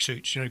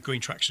tracksuits, green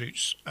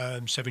tracksuits,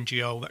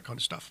 7GL, that kind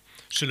of stuff.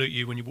 Salute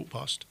you when you walk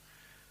past.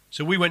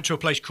 So we went to a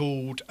place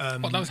called...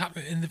 that was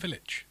happening in the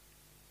village?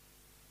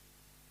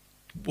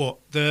 What?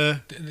 In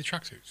the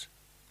tracksuits?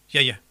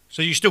 Yeah.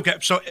 So you still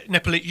get... So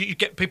Nepalese, you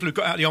get people who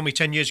got out of the army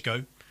 10 years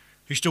ago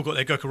who still got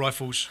their Gurkha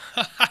rifles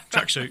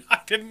tracksuit. I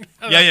didn't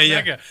know.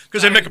 Yeah.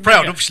 Because they're mega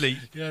proud, obviously.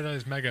 Yeah, that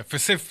is mega. For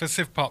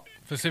Civ Pop,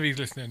 for Civi's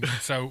listening,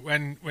 so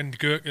when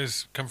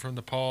Gurkhas come from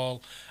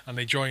Nepal and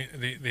they join,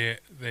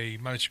 they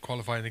manage to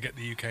qualify and they get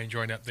the UK and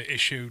join up,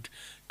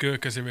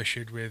 Gurkhas are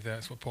issued with,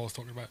 that's what Paul's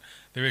talking about,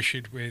 they're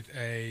issued with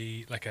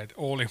an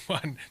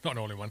all-in-one, not an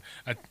all-in-one,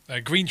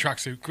 a green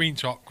tracksuit, green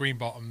top, green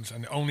bottoms,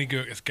 and only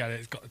Gurkhas get it.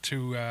 It's got the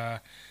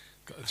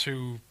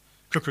two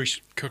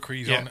Kukris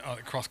on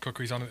cross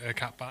Kukris on it, a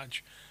cap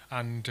badge,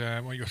 and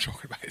what you're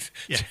talking about is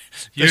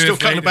they're still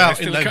cutting about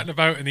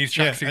in these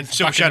tracksuits and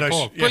silk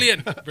shadows.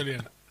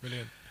 Brilliant.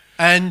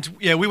 And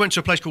we went to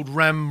a place called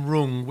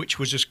Ramrung, which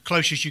was as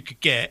close as you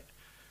could get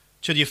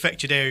to the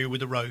affected area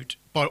with the road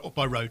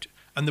by road.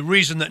 And the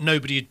reason that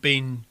nobody had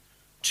been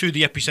to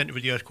the epicenter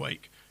of the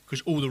earthquake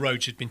because all the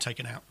roads had been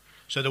taken out.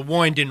 So the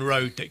winding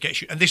road that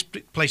gets you, and this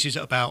place is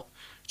at about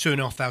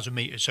 2,500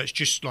 meters, so it's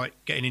just like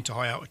getting into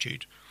high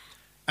altitude.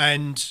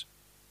 And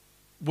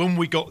when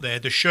we got there,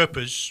 the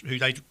Sherpas, who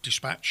they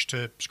dispatched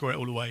to score it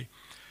all away,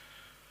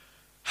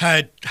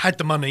 had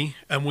the money,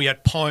 and we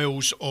had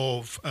piles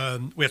of,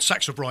 we had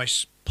sacks of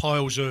rice,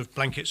 piles of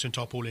blankets and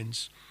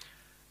tarpaulins.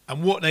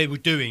 And what they were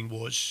doing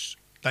was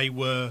they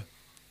were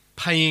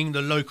paying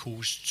the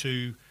locals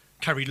to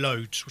carry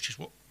loads, which is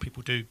what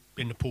people do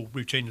in Nepal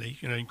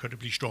routinely,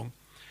 incredibly strong.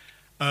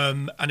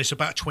 And it's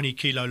about a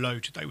 20-kilo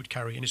load that they would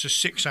carry, and it's a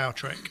 6-hour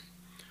trek.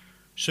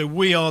 So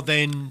we are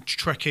then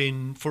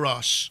trekking, for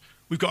us,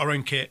 we've got our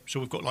own kit, so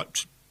we've got like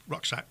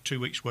rucksack, 2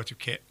 weeks worth of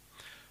kit.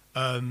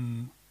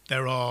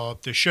 There are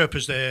the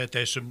Sherpas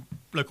there's some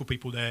local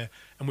people there,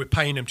 and we're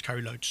paying them to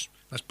carry loads.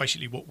 That's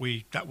basically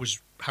that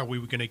was how we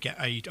were going to get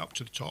aid up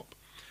to the top.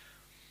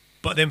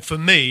 But then for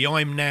me,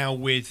 I'm now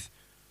with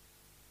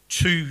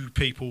 2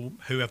 people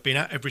who have been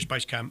at Everest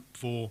Base Camp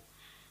for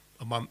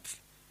a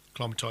month,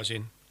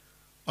 acclimatising.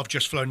 I've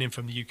just flown in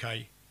from the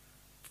UK.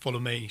 Follow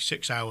me,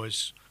 6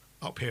 hours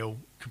uphill,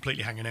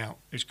 completely hanging out.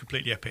 It's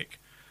completely epic.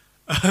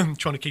 Trying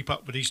to keep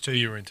up with these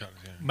 2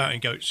 mountain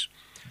goats.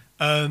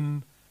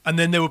 And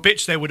then there were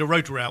bits there where the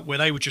road were out where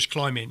they were just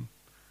climbing,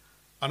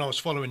 and I was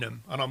following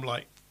them, and I'm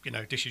like,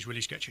 this is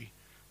really sketchy.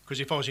 Because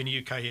if I was in the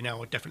UK here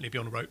now, I'd definitely be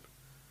on a rope.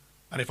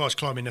 And if I was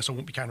climbing this, I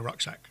wouldn't be carrying a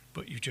rucksack.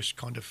 But you just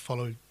kind of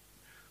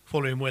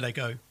following where they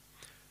go.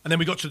 And then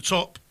we got to the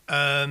top,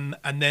 and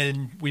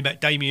then we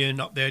met Damien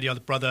up there, the other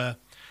brother,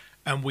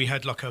 and we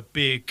had like a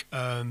big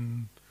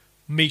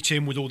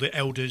meeting with all the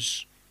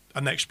elders,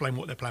 and they explained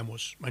what their plan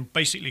was. And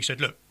basically said,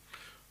 look,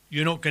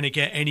 you're not going to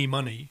get any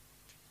money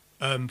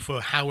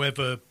for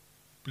however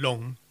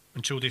long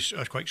until this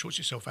earthquake sorts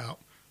itself out.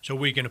 So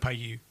we're going to pay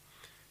you.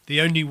 The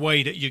only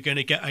way that you're going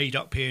to get aid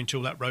up here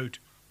until that road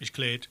is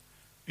cleared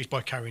is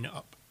by carrying it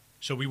up.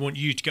 So we want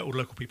you to get all the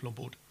local people on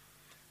board.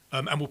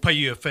 And we'll pay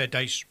you a fair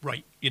day's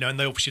rate, and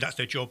they obviously that's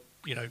their job,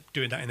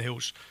 doing that in the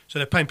hills. So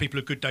they're paying people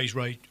a good day's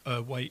rate,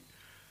 wait.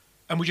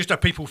 And we just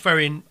have people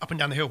ferrying up and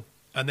down the hill.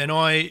 And then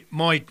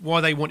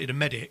why they wanted a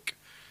medic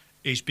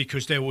is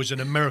because there was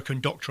an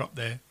American doctor up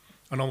there,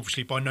 and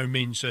obviously by no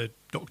means a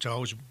doctor, I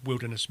was a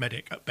wilderness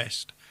medic at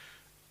best.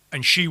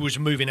 and she was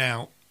moving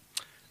out,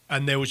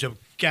 and there was a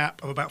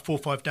gap of about 4 or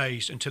 5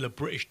 days until a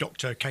British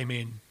doctor came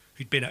in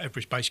who'd been at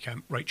Everest Base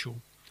Camp,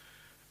 Rachel,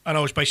 and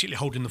I was basically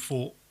holding the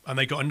fort, and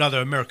they got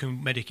another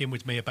American medic in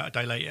with me about a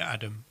day later,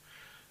 Adam,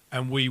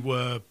 and we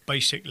were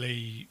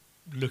basically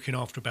looking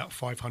after about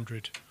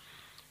 500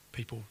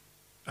 people.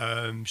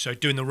 So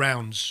doing the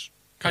rounds.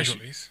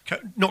 Casualties?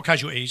 Not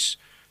casualties.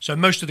 So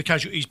most of the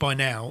casualties by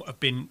now have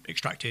been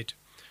extracted.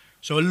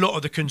 So a lot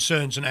of the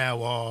concerns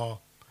now are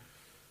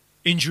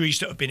injuries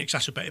that have been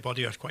exacerbated by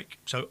the earthquake.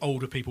 So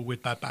older people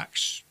with bad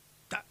backs,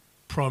 that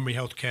primary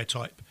healthcare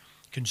type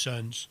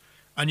concerns.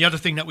 And the other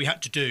thing that we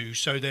had to do,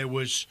 so there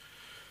was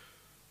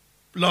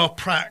La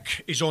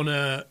Prac is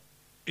a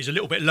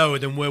little bit lower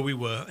than where we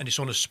were, and it's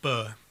on a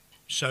spur.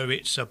 So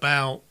it's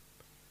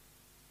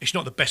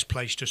not the best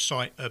place to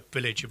site a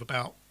village of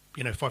about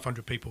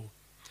 500 people.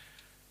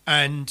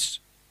 And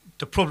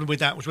the problem with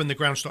that was when the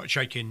ground started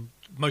shaking,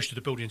 most of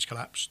the buildings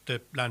collapsed,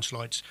 the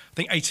landslides. I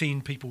think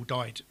 18 people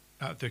died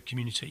out of the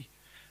community.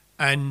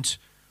 And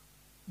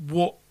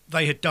what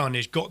they had done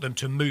is got them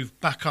to move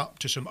back up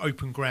to some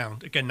open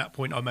ground. Again, that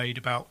point I made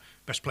about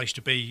best place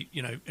to be,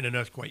 in an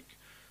earthquake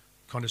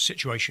kind of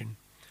situation.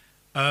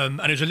 And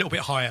it was a little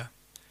bit higher.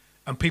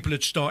 And people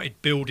had started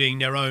building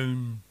their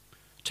own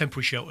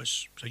temporary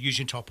shelters, so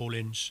using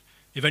tarpaulins.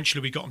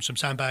 Eventually we got them some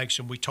sandbags,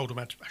 and we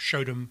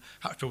showed them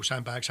how to fill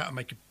sandbags, how to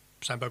make a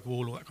sandbag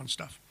wall, all that kind of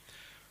stuff.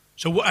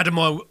 So what Adam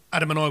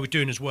and I were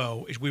doing as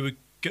well is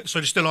so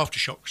there's still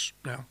aftershocks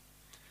now.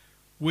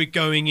 We're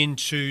going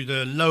into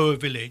the lower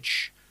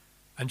village,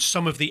 and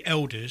some of the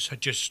elders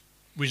had just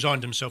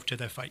resigned themselves to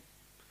their fate.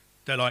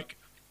 They're like,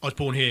 I was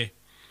born here.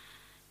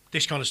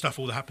 This kind of stuff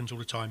all that happens all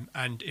the time,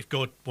 and if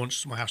God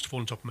wants my house to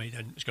fall on top of me,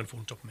 then it's going to fall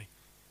on top of me.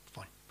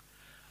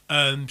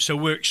 Fine. So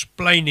we're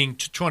trying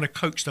to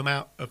coax them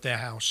out of their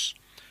house,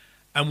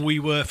 and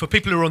for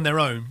people who are on their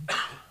own,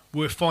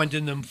 we're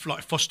finding them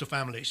like foster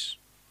families.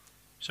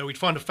 So we'd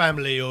find a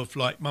family of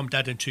like mum,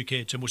 dad, and 2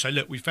 kids, and we'll say,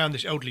 look, we found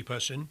this elderly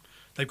person.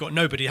 They've got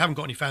nobody, haven't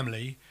got any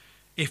family.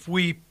 If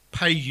we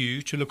pay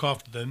you to look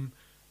after them,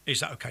 is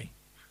that okay?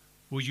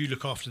 Will you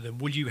look after them?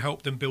 Will you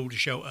help them build a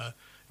shelter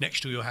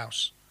next to your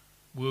house?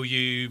 Will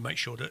you make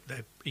sure that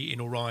they're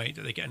eating all right,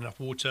 that they get enough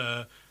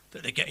water,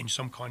 that they're getting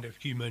some kind of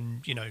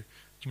human,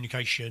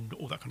 communication,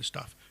 all that kind of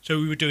stuff. So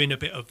we were doing a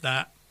bit of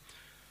that.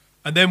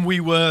 And then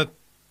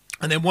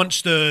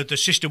once the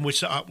system was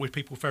set up with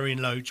people ferrying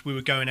loads, we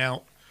were going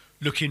out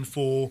looking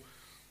for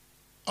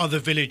other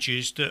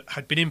villages that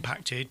had been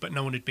impacted but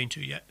no one had been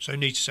to yet, so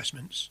needs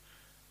assessments.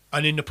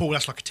 And in Nepal,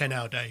 that's like a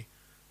 10-hour day.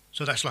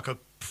 So that's like a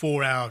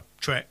 4-hour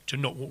trek to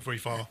not walk very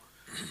far.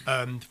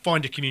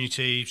 Find a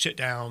community, sit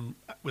down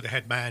with a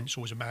head man, it's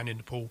always a man in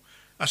Nepal,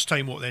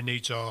 ascertain what their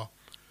needs are,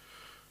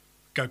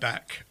 go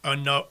back.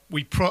 And I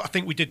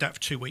think we did that for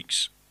 2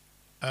 weeks.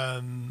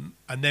 And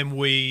then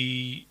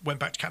we went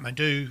back to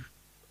Kathmandu,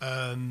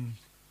 a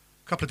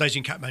couple of days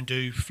in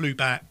Kathmandu, flew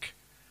back,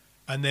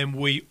 and then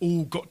we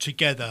all got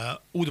together,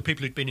 all the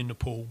people who'd been in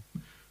Nepal,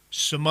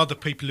 some other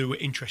people who were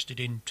interested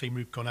in Team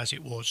Rubicon as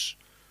it was,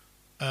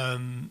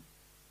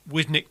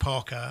 with Nick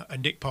Parker,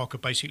 and Nick Parker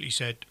basically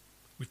said,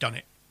 we've done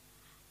it.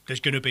 There's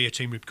going to be a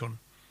Team Rubicon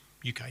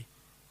UK.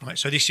 Right,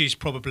 so this is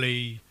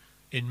probably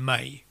in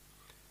May,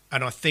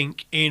 and I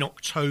think in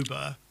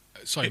October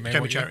it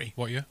became a charity.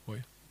 What year?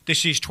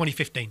 This is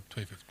 2015.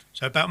 2015.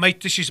 So about May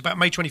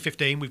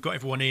 2015. We've got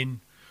everyone in.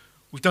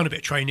 We've done a bit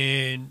of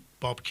training,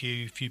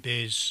 barbecue, a few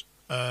beers,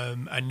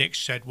 and Nick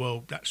said,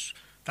 "Well, that's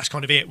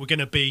kind of it.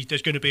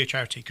 There's going to be a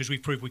charity because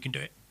we've proved we can do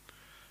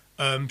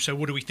it. So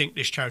what do we think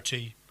this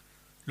charity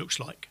looks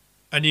like?"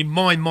 And in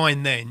my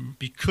mind, then,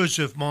 because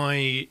of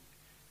my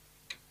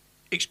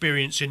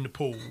experience in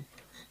Nepal,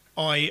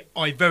 I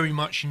very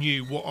much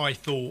knew what I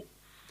thought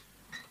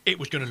it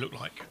was going to look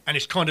like, and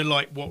it's kind of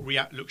like what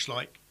React looks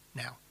like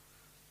now.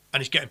 And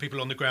it's getting people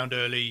on the ground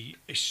early.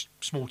 It's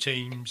small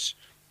teams,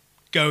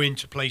 go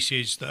into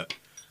places that,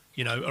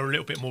 are a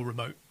little bit more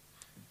remote.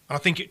 And I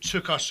think it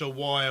took us a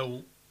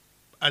while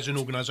as an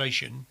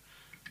organisation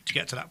to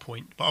get to that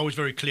point. But I was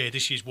very clear,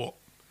 this is what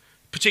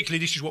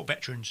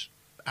veterans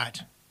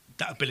add,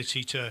 that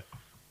ability to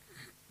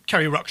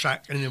carry a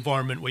rucksack in an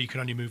environment where you can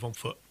only move on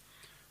foot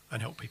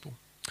and help people.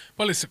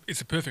 Well, it's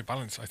a perfect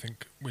balance, I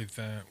think, with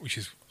which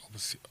is I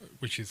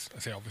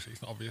say obviously,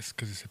 it's not obvious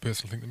because it's a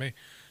personal thing to me.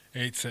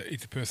 It's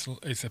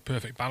a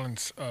perfect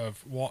balance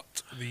of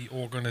what the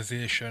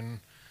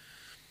organisation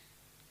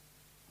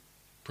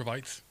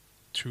provides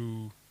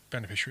to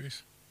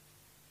beneficiaries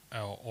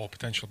or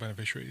potential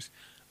beneficiaries,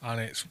 and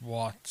it's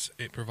what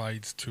it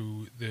provides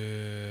to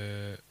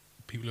the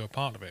people who are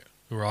part of it,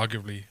 who are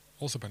arguably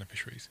also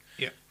beneficiaries.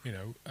 Yeah.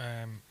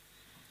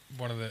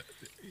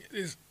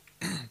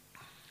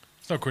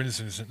 It's no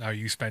coincidence that now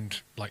you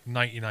spend like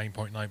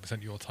 99.9%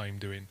 of your time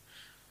doing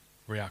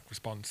React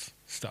response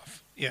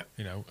stuff. Yeah.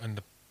 And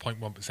the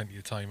 0.1% of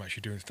your time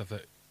actually doing stuff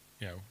that,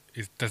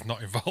 does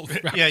not involve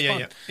React yeah,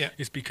 response. Yeah.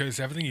 It's because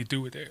everything you do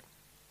with it,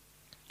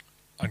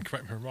 and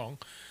correct me if I'm wrong,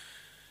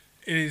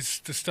 is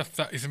the stuff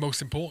that is the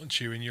most important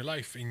to you in your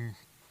life, in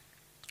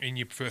in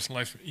your personal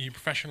life, your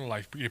professional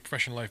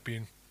life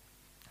being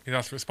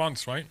that's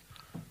response, right?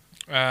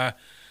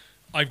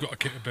 I've got a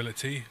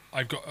capability.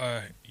 I've got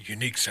a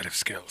unique set of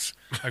skills.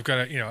 I've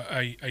got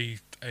a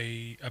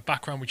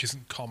background which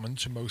isn't common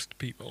to most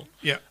people.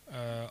 Yeah.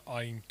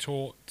 I'm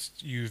taught.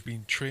 You've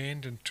been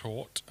trained and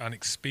taught and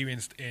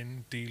experienced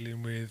in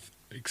dealing with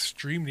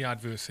extremely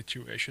adverse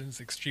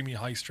situations, extremely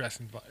high stress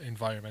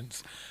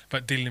environments,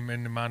 but dealing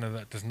in a manner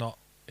that does not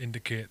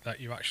indicate that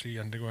you're actually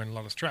undergoing a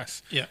lot of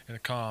stress. Yeah. In a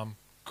calm,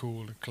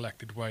 cool, and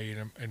collected way,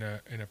 in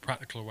a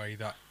practical way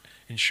that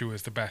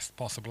ensures the best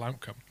possible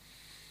outcome.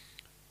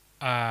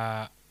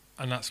 And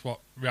that's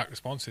what React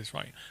Response is,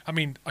 right? I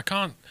mean, I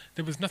can't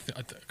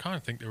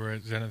think there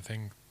was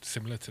anything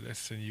similar to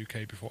this in the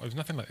UK before. There was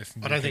nothing like this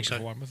in the UK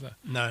before, was there?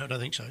 No, I don't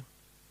think so.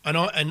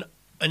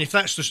 And if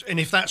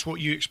that's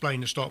what you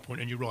explain the start point,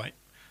 and you're right,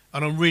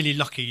 and I'm really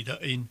lucky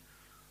that in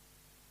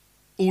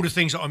all the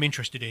things that I'm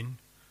interested in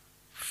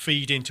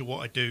feed into what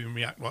I do in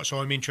React, right? So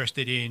I'm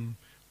interested in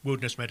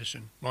wilderness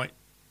medicine, right?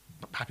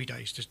 Happy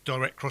days, just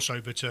direct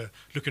crossover to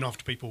looking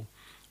after people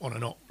on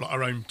and off, like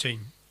our own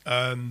team.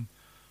 I'm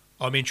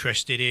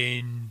interested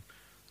in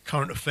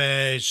current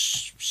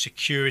affairs,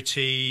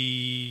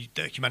 security,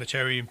 the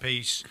humanitarian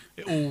piece.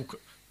 It all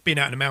being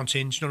out in the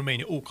mountains, you know what I mean?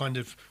 It all kind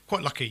of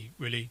quite lucky,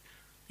 really.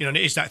 You know, and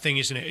it is that thing,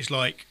 isn't it? It's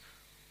like,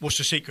 what's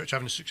the secret to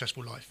having a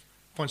successful life?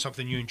 Find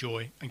something you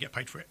enjoy and get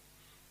paid for it.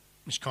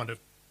 It's kind of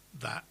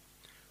that.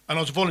 And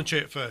I was a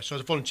volunteer at first. So I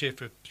was a volunteer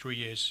for 3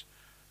 years,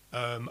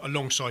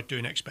 alongside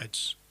doing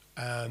expeds.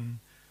 And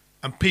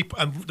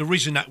the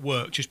reason that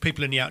worked is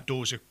people in the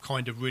outdoors are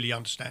kind of really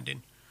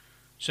understanding.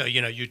 So,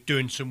 you know, you're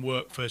doing some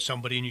work for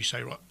somebody and you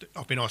say, right,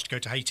 I've been asked to go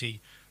to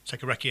Haiti,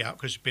 take a recce out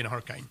because there's been a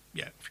hurricane.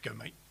 Yeah, off you go,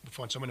 mate. We'll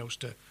find someone else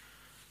to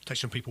take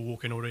some people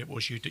walking, or it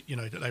was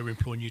that they were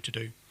employing you to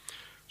do.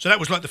 So that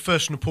was like the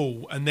first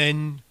Nepal. And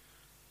then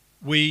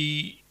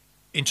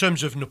in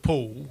terms of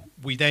Nepal,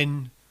 we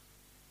then,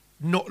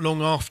 not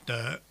long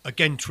after,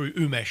 again through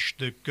Umesh,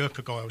 the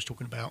Gurkha guy I was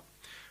talking about,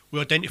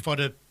 we identified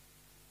a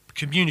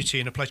community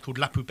in a place called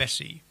Lapu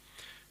Besi,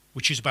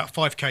 which is about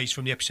 5 k's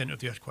from the epicenter of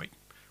the earthquake,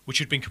 which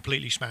had been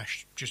completely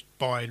smashed just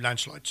by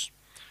landslides.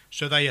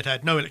 So they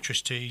had no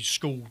electricity,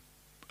 school,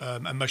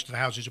 and most of the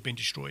houses had been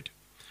destroyed.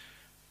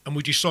 And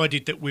we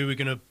decided that we were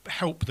going to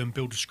help them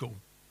build a school.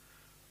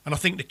 And I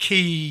think the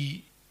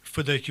key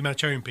for the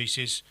humanitarian piece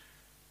is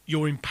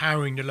you're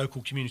empowering the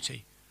local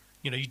community.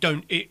 You know,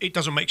 it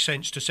doesn't make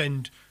sense to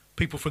send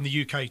people from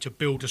the UK to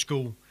build a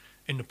school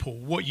in Nepal.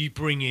 What you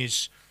bring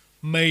is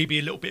maybe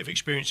a little bit of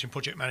experience in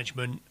project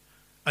management,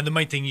 and the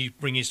main thing you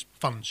bring is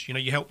funds. You know,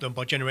 you help them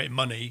by generating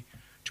money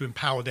to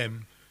empower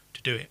them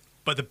to do it.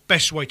 But the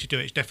best way to do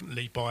it is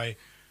definitely by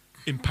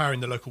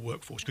empowering the local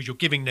workforce, because you're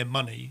giving them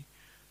money.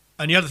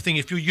 And the other thing,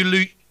 if you're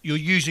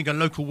using a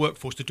local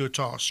workforce to do a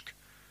task,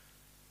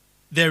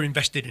 they're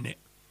invested in it.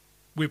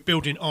 We're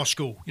building our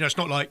school. You know, it's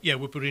not like, yeah,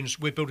 we're building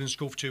a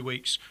school for 2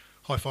 weeks,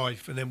 high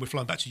five, and then we're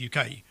flying back to the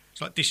UK.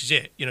 It's like, this is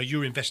it. You know,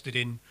 you're invested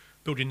in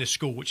building this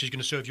school, which is going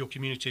to serve your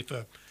community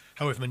for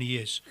however many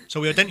years.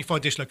 So we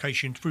identified this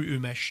location through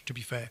Umesh, to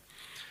be fair.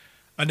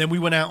 And then we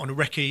went out on a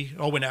recce.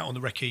 I went out on the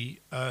recce.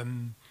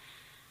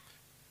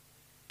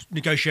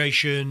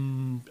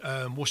 Negotiation,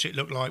 what's it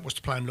look like? What's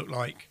the plan look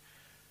like?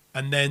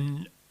 And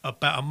then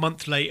about a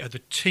month later, the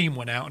team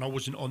went out, and I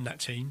wasn't on that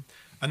team.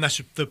 And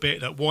that's the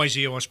bit that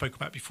YZO I spoke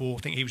about before.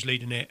 I think he was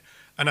leading it.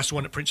 And that's the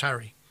one that Prince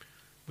Harry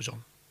was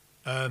on.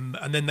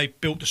 And then they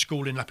built the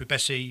school in Lapu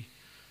Besi.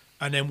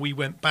 And then we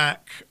went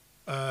back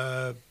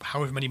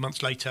however many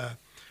months later,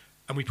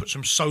 and we put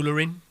some solar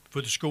in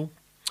for the school.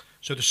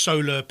 So the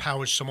solar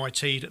powers some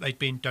IT that they'd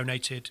been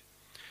donated.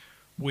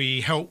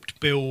 We helped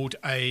build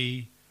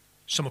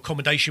some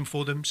accommodation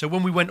for them. So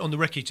when we went on the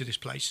recce to this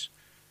place,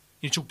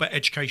 you talk about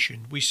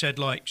education. We said,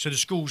 like, so the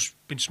school's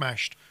been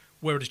smashed.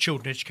 Where are the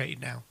children educated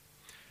now?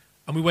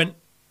 And we went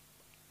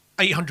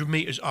 800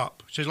 metres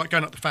up. So it's like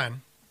going up the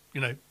fan,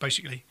 you know,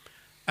 basically.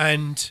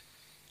 And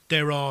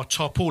there are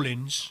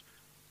tarpaulins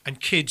and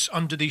kids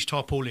under these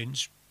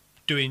tarpaulins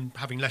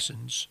having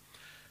lessons.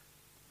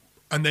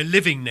 And they're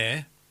living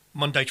there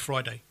Monday to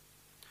Friday.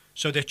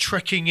 So they're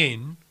trekking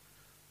in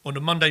on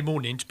a Monday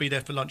morning to be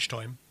there for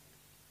lunchtime.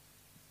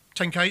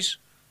 10 k's,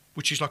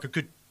 which is like a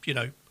good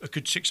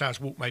 6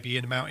 hours walk maybe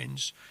in the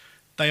mountains.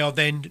 They are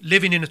then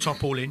living in a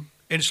tarpaulin,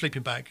 in a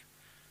sleeping bag,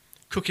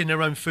 cooking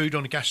their own food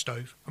on a gas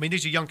stove. I mean,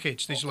 these are young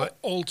kids. These are like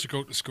all to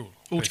go to school.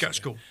 All basically. To go to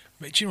school.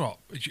 But do you know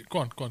what? Go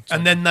on. Sorry.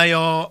 And then they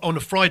are, on a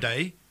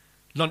Friday,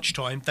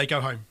 lunchtime, they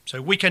go home.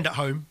 So weekend at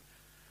home.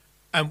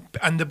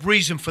 And the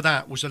reason for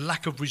that was a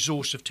lack of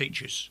resource of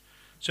teachers.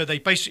 So they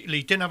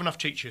basically didn't have enough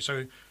teachers.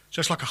 So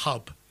it's like a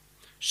hub.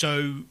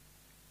 So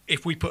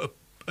if we put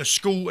a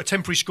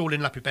temporary school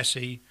in Lapu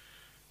Besi,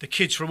 the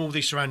kids from all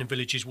these surrounding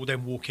villages will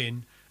then walk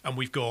in, and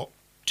we've got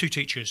 2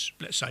 teachers,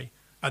 let's say,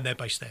 and they're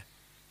based there.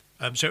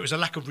 So it was a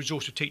lack of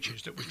resource of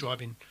teachers that was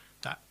driving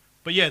that.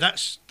 But yeah,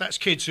 that's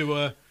kids who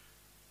are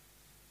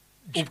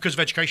all because of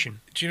education.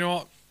 Do you know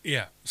what?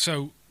 Yeah.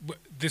 So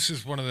this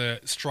is one of the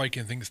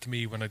striking things to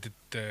me when I did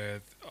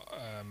the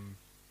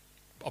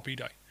Oppie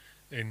Day.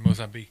 in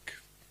Mozambique.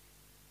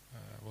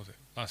 Was it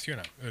last year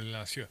now? Early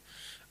last year.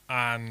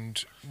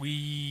 And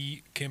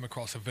we came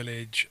across a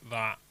village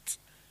that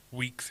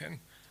weeks in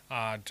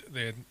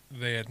they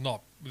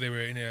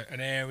were in an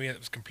area that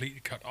was completely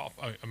cut off.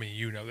 I mean,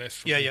 you know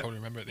this. You probably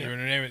remember it. They were in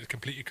an area that was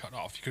completely cut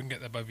off. You couldn't get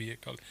there by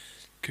vehicle.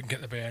 Couldn't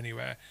get there by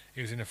anywhere.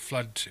 It was in a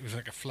flood. It was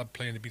like a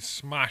floodplain. It had been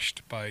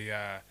smashed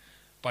by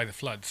the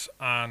floods,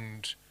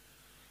 and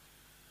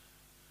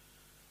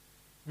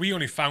we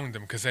only found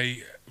them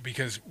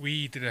because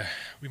we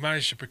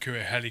managed to procure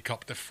a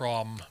helicopter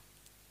from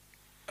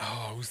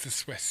who's the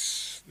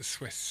Swiss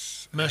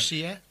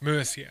Mercier.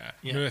 Mercier.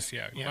 We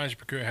managed to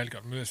procure a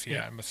helicopter from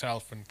Mercier, and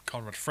myself and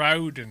Conrad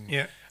Froud and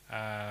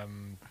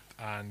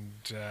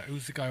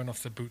who's the guy on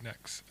off the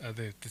bootnecks,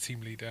 the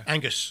team leader?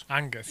 Angus,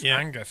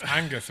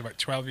 about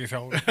 12 years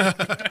old.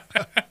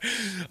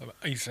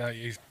 he's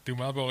doing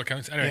well by all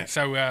accounts. Anyway,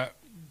 so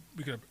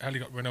we got a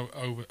helicopter run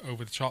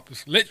over the top,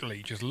 just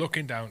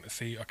looking down to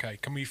see, okay,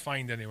 can we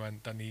find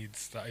anyone that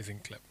is in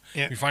clip?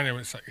 Yeah. We find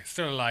anyone that's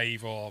still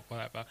alive or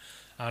whatever.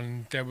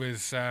 And there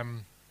was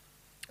an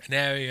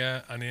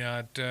area, and they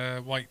had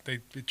they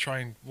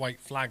trying white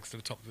flags to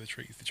the top of the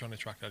trees. They're trying to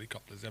attract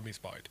helicopters. They'll be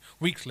spotted.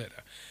 Weeks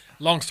later,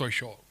 long story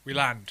short, we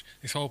land.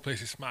 This whole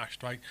place is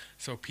smashed, right?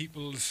 So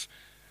people's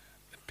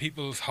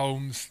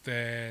homes,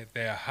 their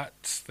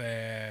huts,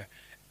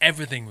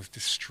 everything was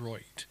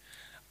destroyed.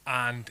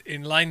 And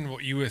in line with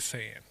what you were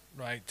saying,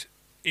 right?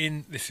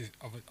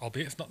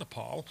 Albeit it's not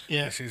Nepal,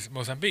 this is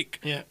Mozambique.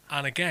 Yeah.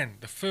 And again,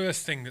 the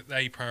first thing that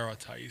they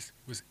prioritised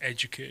was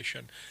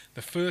education.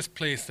 The first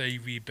place they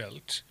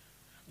rebuilt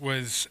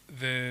was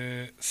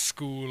the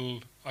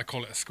school. I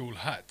call it a school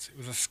hut.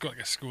 It was like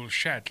a school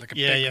shed, like a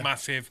big,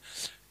 massive,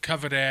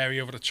 covered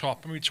area over the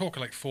top. And we're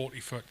talking like 40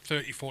 foot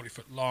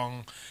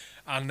long.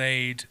 And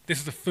this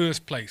is the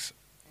first place,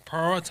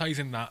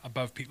 prioritising that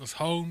above people's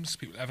homes,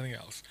 everything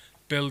else.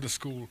 Build a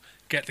school,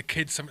 get the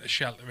kids something to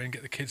shelter in,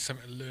 get the kids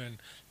something to learn.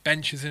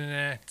 Benches in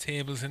there,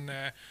 tables in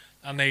there,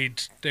 and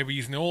they were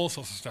using all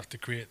sorts of stuff to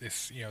create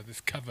this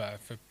cover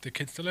for the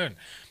kids to learn.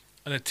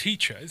 And the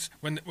teachers,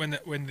 when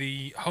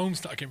the homes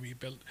started getting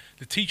rebuilt,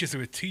 the teachers who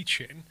were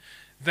teaching,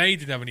 they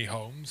didn't have any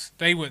homes.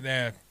 They weren't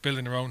there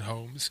building their own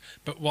homes,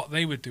 but what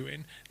they were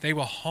doing, they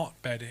were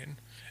hotbedding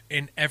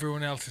in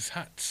everyone else's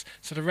huts.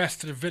 So the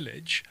rest of the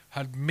village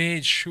had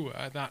made sure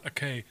that,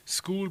 okay,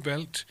 school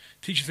built,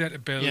 teachers had to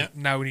build,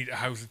 now we need to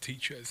house the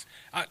teachers.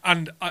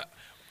 And I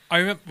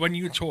remember when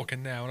you were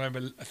talking now, and I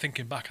remember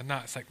thinking back on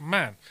that, it's like,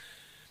 man,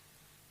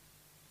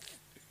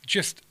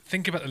 just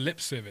think about the lip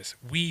service.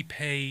 We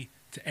pay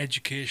to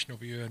education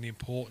over here and the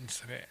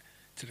importance of it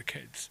to the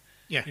kids.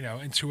 Yeah.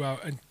 And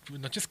and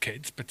not just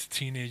kids, but to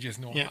teenagers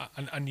and all that.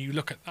 And you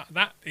look at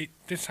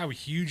this is how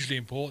hugely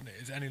important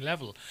it is at any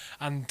level.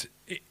 And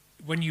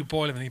when you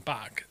boil everything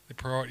back, the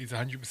priority is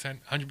 100%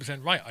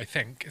 right, I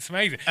think. It's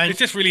amazing. And it's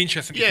just really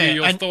interesting to hear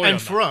your story on that.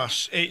 And for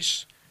us,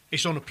 it's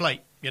on a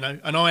plate,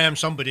 and I am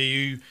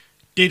somebody who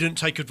didn't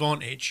take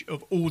advantage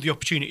of all the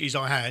opportunities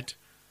I had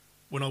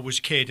when I was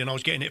a kid and I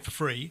was getting it for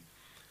free,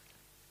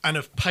 and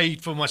have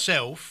paid for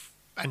myself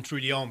and through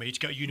the army to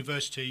go to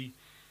university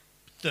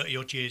 30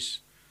 odd years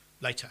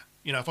later.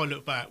 If I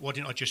look back, why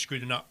didn't I just screw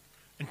them up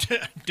and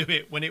do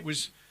it when it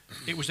was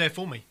there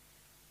for me?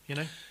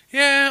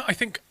 Yeah, I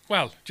think,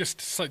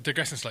 just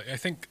digressing slightly, I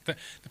think that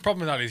the problem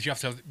with that is you have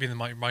to be in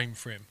the mind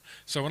frame.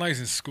 So when I was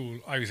in school,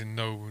 I was in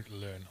no mood to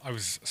learn. I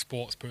was a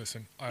sports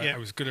person. I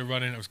was good at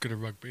running. I was good at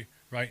rugby,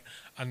 right?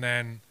 And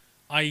then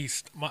I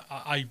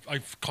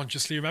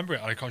consciously remember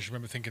it. I consciously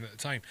remember thinking at the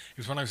time. It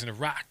was when I was in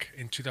Iraq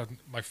in 2000,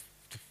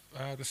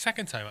 the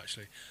second time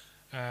actually.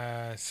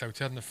 So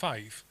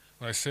 2005,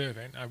 when I was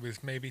serving, I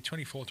was maybe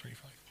 24,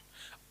 25.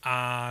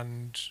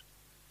 And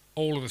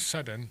all of a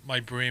sudden,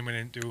 my brain went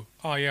into,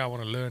 I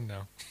want to learn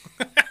now.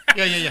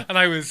 Yeah. And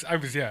I was,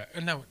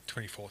 and now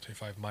 24,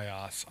 25, my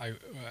ass.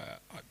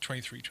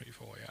 23,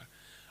 24, yeah.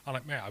 And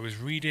I was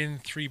reading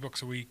 3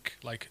 books a week,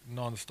 like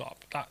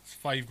non-stop. That's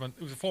 5 months.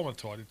 It was a 4-month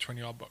tour. I did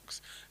 20 odd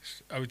books.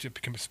 I would just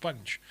become a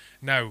sponge.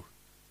 Now,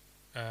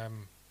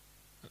 I'm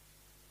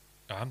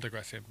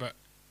digressing, but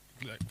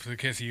for the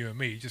case of you and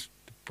me, just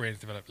the brains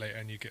develop later,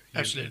 and you get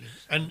absolutely.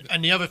 And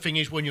the other thing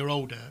is, when you're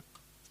older,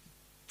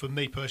 for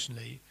me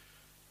personally,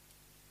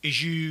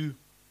 is you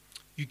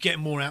get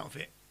more out of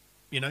it.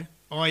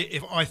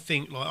 If I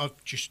think, like,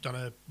 I've just done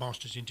a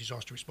master's in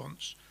disaster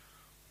response,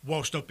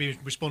 whilst I've been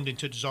responding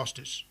to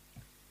disasters.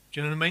 Do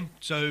you know what I mean?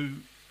 So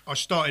I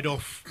started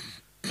off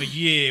a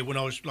year when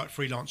I was like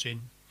freelancing.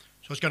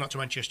 So I was going up to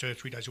Manchester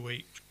 3 days a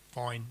week.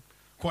 Fine.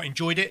 Quite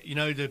enjoyed it,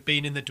 the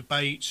being in the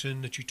debates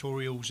and the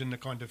tutorials and the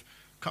kind of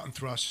cut and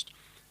thrust.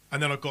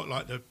 And then I got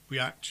like the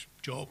React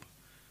job.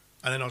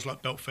 And then I was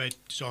like belt-fed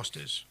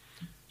disasters.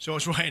 So I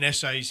was writing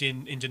essays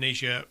in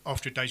Indonesia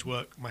after a day's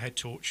work, my head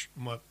torch,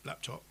 my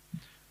laptop,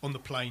 on the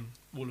plane,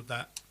 all of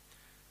that.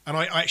 And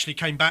I actually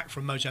came back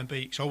from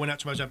Mozambique. So I went out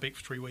to Mozambique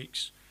for 3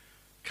 weeks,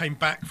 came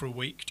back for a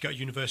week to go to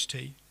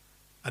university,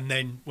 and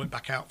then went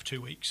back out for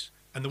 2 weeks.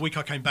 And the week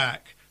I came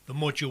back, the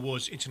module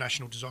was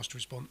international disaster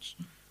response.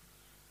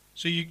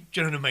 So do you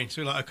know what I mean?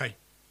 So like, okay,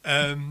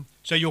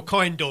 So you're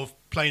kind of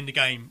playing the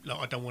game. Like,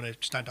 I don't want to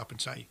stand up and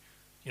say,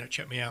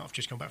 check me out, I've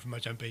just come back from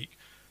Mozambique.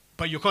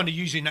 But you're kind of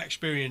using that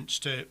experience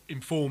to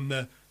inform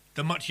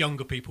the much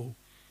younger people.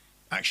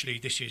 Actually,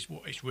 this is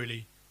what it's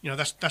really,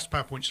 that's a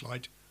PowerPoint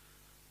slide.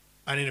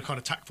 And in a kind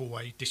of tactful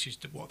way, this is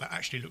what that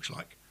actually looks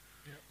like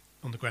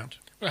on the ground.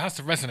 Well, it has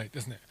to resonate,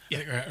 doesn't it?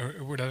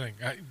 Yeah. What I think.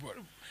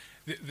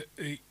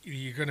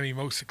 You're going to be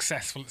most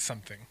successful at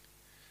something,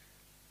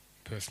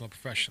 personal or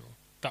professional,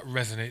 that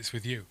resonates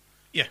with you.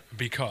 Yeah.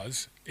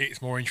 Because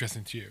it's more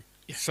interesting to you.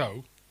 Yeah.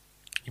 So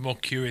you're more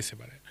curious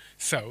about it.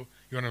 So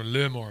you want to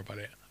learn more about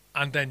it.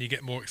 And then you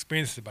get more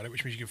experiences about it,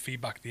 which means you can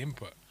feed back the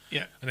input.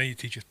 Yeah. And then you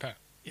teach us pet.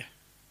 Yeah.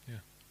 Yeah.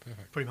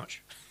 Perfect. Pretty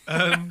much.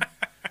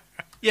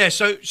 Yeah,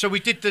 so we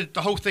did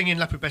the whole thing in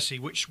Lapu Bessi,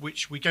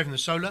 which we gave them the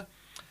solar.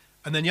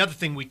 And then the other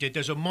thing we did,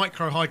 there's a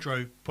micro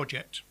hydro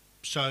project.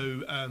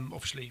 So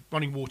obviously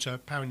running water,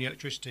 powering the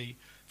electricity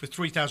for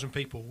 3,000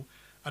 people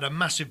at a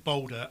massive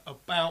boulder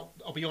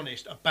I'll be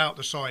honest, about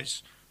the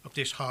size of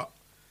this hut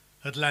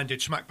had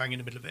landed smack bang in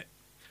the middle of it.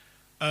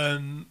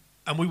 And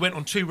we went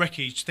on 2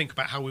 recce's to think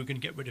about how we were going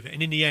to get rid of it.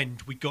 And in the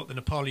end, we got the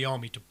Nepali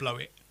army to blow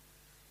it.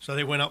 So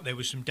they went up there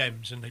with some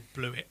Dems and they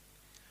blew it.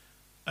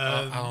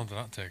 How long did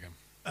that take them?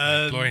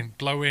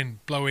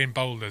 Blowing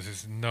boulders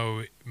is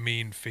no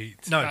mean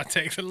feat. No, that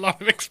takes a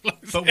lot of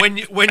explosives. But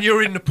when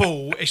you're in the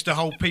pool, it's the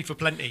whole P for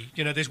plenty.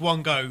 There's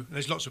one go,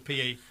 there's lots of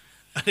PE,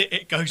 and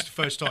it goes the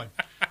first time.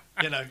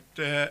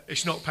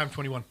 It's not PAM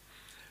 21.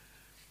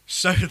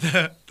 So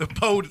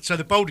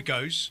the boulder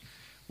goes,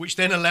 which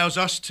then allows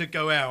us to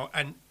go out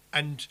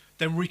and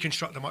then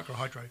reconstruct the micro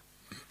hydro.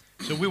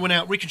 So we went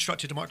out,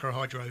 reconstructed the micro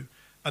hydro,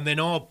 and then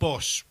our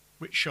boss,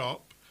 Rich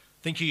Sharp,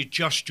 I think he had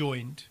just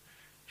joined.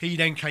 He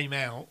then came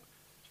out,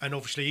 and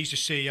obviously he's the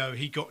CEO.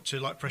 He got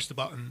to press the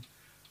button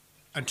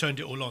and turned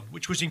it all on,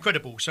 which was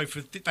incredible. So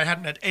they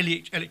hadn't had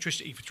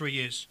electricity for 3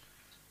 years,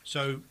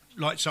 so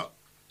lights up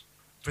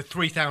for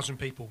 3,000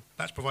 people.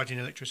 That's providing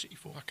electricity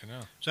for. Fucking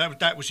hell. So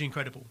that was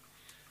incredible.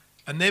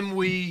 And then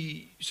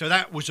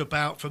that was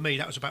about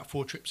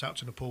 4 trips out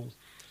to Nepal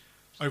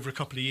over a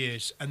couple of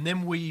years, and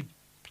then we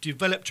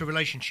developed a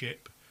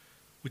relationship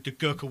with the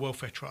Gurkha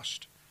Welfare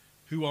Trust,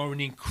 who are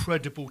an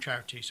incredible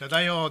charity. So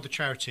they are the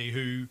charity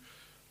who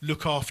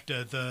look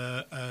after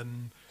the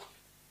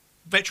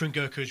veteran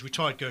Gurkhas,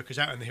 retired Gurkhas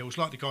out in the hills,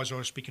 like the guys I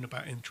was speaking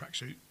about in the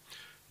tracksuit.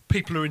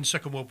 People who are in the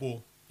Second World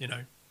War,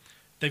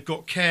 They've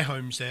got care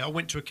homes there. I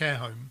went to a care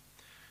home.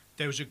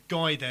 There was a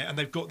guy there, and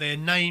they've got their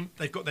name.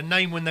 They've got the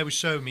name when they were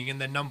serving and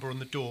their number on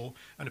the door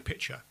and a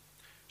picture.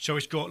 So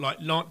it's got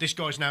this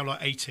guy's now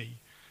 80.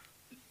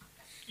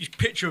 His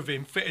picture of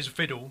him, fit as a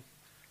fiddle,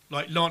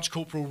 like Lance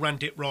Corporal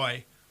Randit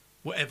Rai,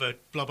 whatever,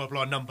 blah, blah,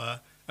 blah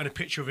number, and a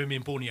picture of him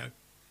in Borneo.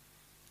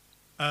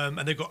 And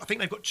I think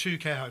they've got 2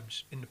 care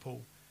homes in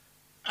Nepal.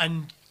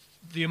 And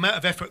the amount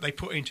of effort they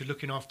put into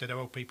looking after their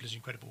old people is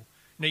incredible.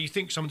 Now, you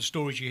think some of the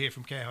stories you hear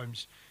from care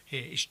homes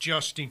here, it's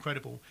just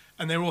incredible.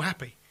 And they're all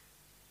happy.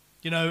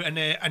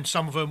 And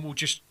some of them will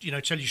just,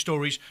 tell you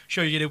stories,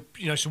 show you,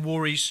 some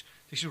worries.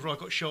 This is where I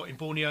got shot in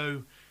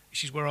Borneo.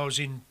 This is where I was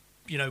in,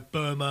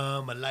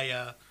 Burma,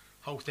 Malaya,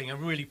 whole thing.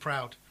 I'm really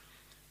proud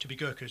to be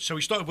Gurkhas. So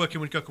we started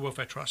working with Gurkha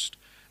Welfare Trust,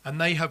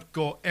 and they have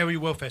got area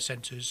welfare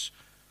centres,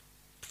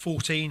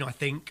 14 I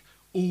think,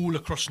 all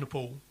across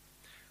Nepal.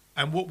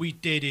 And what we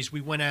did is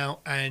we went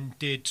out and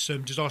did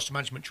some disaster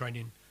management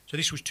training. So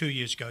this was 2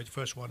 years ago, the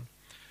first one.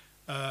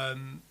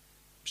 Some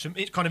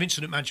kind of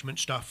incident management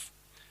stuff.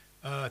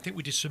 I think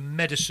we did some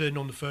medicine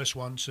on the first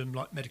one, some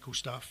medical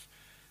stuff.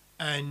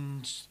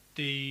 And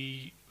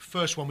the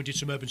first one we did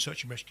some urban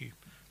search and rescue,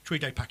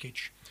 3-day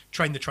package,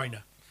 train the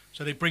trainer.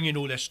 So they bring in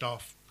all their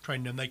staff,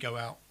 train them, they go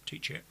out,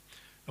 teach it.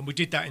 And we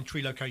did that in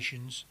 3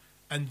 locations.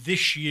 And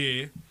this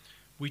year,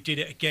 we did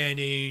it again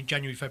in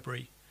January,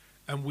 February.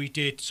 And we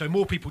did, so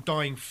more people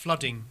dying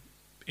flooding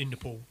in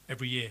Nepal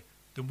every year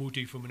than we'll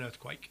do from an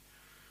earthquake.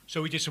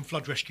 So we did some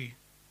flood rescue.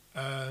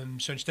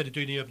 So instead of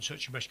doing the urban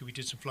search and rescue, we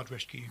did some flood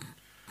rescue.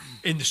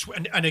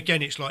 And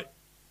again, it's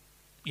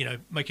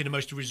making the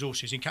most of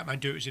resources. In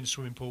Kathmandu, it was in the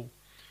swimming pool.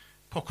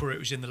 Pokhara, it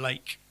was in the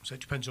lake. So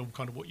it depends on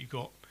kind of what you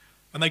got.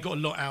 And they got a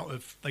lot out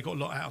of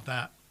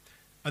that.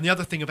 And the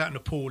other thing about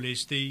Nepal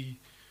is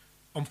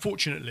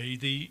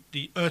unfortunately,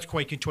 the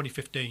earthquake in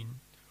 2015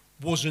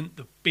 wasn't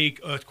the big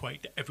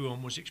earthquake that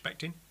everyone was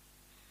expecting.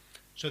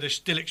 So they're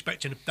still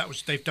expecting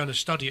they've done a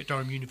study at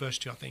Durham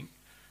University, I think,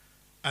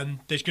 and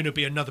there's going to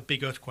be another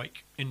big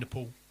earthquake in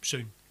Nepal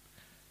soon.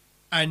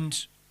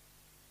 And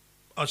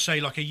I'd say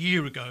a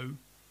year ago,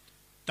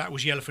 that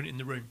was the elephant in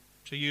the room.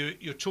 So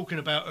you're talking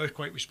about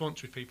earthquake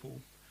response with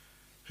people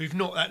who've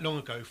not that long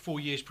ago, 4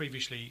 years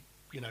previously,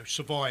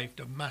 survived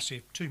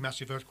 2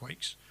 massive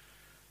earthquakes.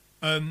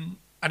 And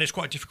it's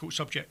quite a difficult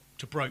subject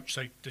to broach,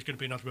 so there's going to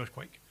be another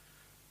earthquake.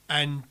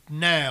 And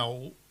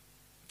now,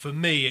 for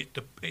me,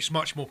 it's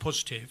much more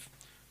positive.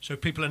 So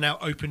people are now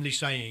openly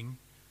saying,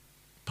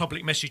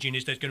 public messaging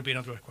is there's going to be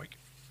another earthquake.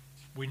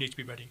 We need to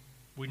be ready.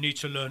 We need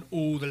to learn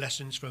all the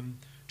lessons from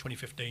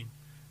 2015,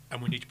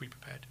 and we need to be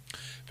prepared.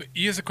 But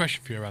here's a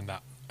question for you around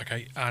that.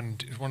 Okay,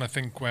 and it's when I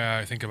think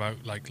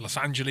about like Los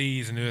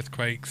Angeles and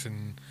earthquakes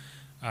and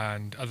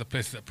other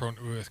places that are prone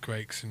to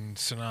earthquakes and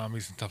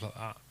tsunamis and stuff like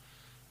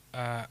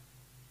that.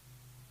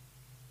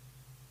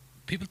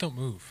 People don't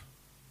move.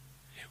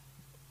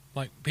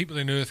 Like people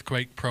in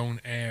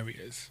earthquake-prone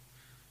areas,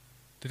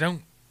 they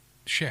don't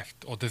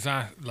shift, or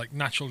like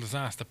natural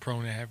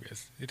disaster-prone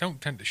areas. They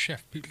don't tend to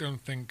shift. People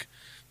don't think,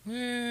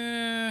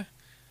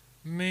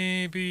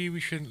 maybe we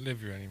shouldn't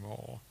live here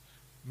anymore.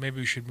 Maybe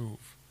we should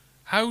move.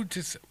 How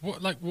does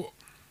what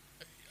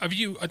have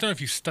you? I don't know if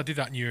you studied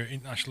that in your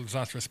international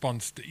disaster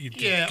response that you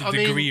did the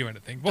degree or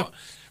anything.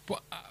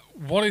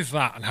 What is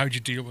that, and how do you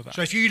deal with that?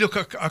 So if you look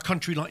at a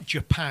country like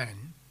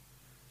Japan,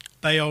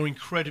 they are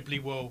incredibly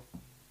well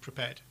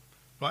prepared,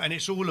 right? And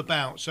it's all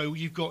about, so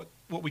you've got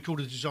what we call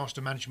a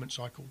disaster management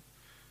cycle.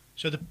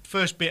 So the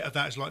first bit of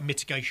that is like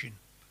mitigation,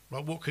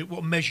 right?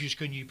 What measures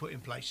can you put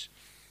in place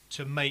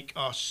to make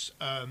us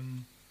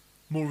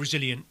more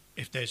resilient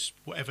if there's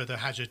whatever the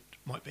hazard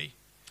might be?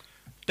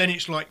 Then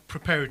it's like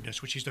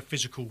preparedness, which is the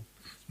physical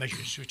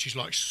measures, which is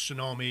like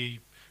tsunami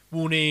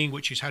warning,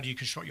 which is how do you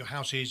construct your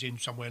houses in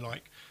somewhere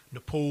like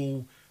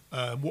Nepal?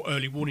 What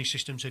early warning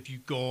systems have you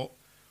got?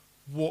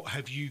 What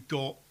have you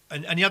got?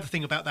 And the other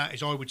thing about that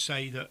is I would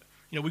say that,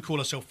 we call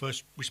ourselves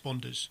first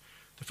responders.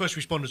 The first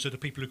responders are the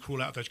people who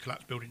crawl out of those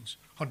collapsed buildings,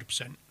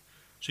 100%.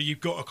 So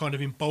you've got to kind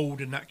of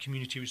embolden that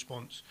community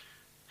response.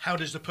 How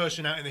does the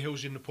person out in the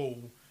hills in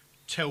Nepal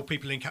tell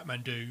people in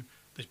Kathmandu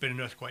there's been an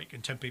earthquake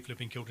and 10 people have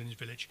been killed in his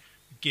village?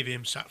 Give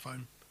him sat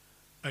phone,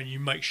 and you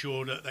make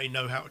sure that they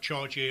know how to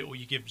charge it, or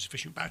you give them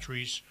sufficient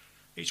batteries,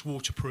 it's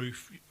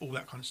waterproof, all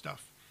that kind of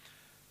stuff.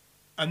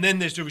 And then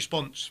there's the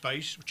response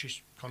phase, which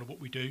is kind of what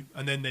we do,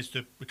 and then there's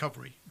the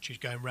recovery, which is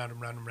going round and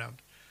round and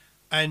round.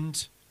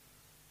 And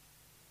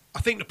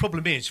I think the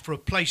problem is, for a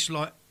place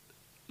like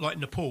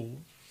Nepal,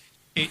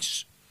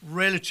 it's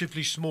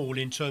relatively small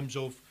in terms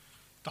of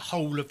the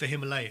whole of the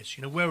Himalayas.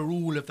 Where are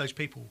all of those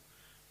people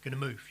going to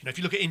move? If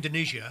you look at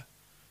Indonesia,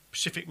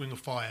 Pacific Ring of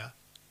Fire,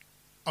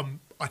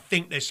 I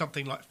think there's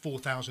something like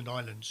 4,000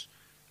 islands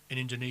in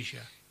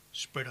Indonesia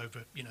spread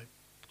over,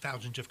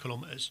 thousands of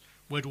kilometres.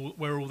 Where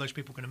are all those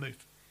people going to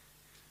move?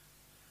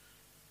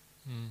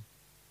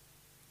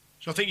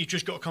 So I think you've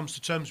just got to come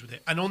to terms with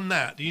it. And on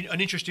that,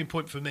 an interesting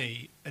point for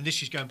me, and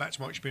this is going back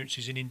to my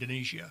experiences in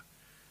Indonesia,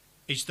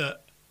 is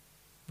that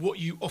what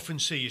you often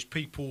see is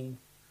people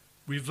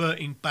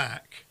reverting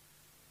back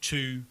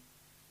to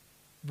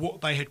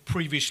what they had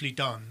previously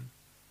done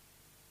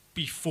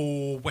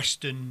before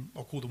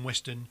I'll call them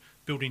Western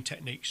building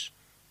techniques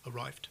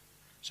arrived.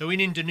 So in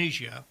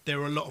Indonesia, there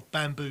are a lot of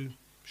bamboo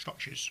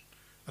structures,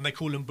 and they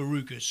call them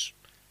barugas.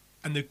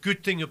 And the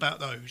good thing about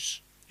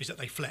those is that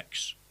they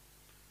flex.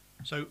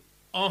 So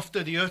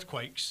after the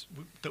earthquakes,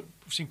 we've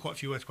seen quite a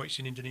few earthquakes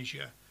in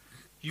Indonesia,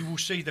 you will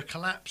see the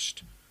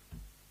collapsed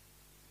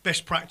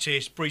best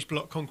practice breeze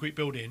block concrete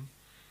building,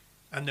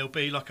 and there'll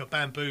be like a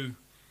bamboo,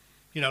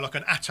 like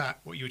an atap,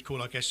 what you would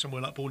call, I guess,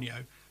 somewhere like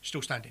Borneo,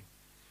 still standing.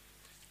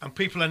 And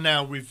people are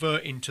now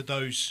reverting to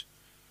those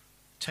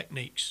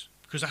techniques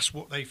because that's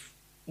what they've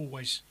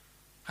always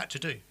had to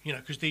do,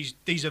 because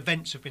these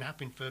events have been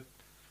happening for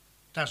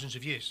thousands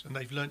of years and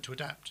they've learned to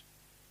adapt.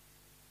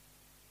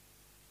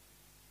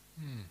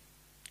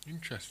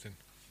 Interesting.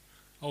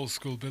 Old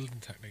school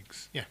building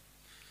techniques. Yeah.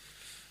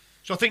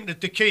 So I think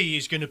that the key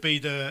is going to be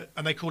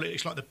and they call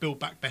it's like the build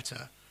back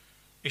better.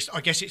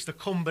 I guess it's the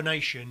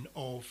combination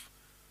of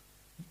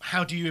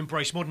how do you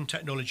embrace modern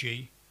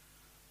technology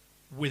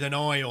with an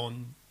eye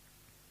on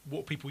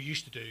what people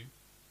used to do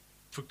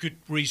for good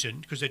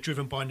reason, because they're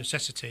driven by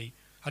necessity.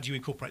 How do you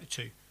incorporate the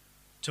two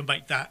to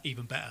make that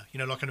even better?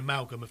 Like an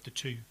amalgam of the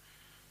two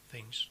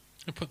things.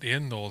 And put the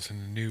in-laws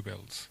in the new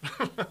builds.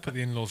 Put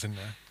the in-laws in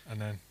there,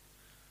 and then.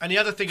 And the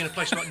other thing in a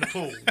place like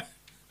Nepal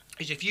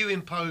is if you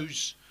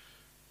impose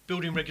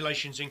building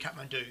regulations in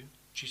Kathmandu,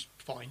 which is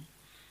fine,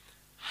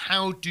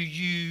 how do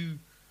you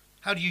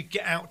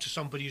get out to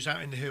somebody who's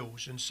out in the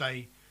hills and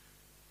say,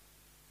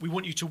 we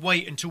want you to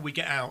wait until we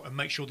get out and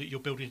make sure that your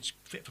building's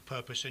fit for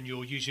purpose and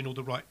you're using all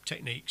the right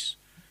techniques?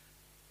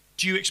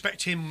 Do you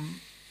expect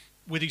him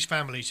with his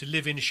family to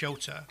live in a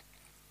shelter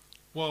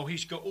while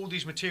he's got all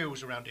these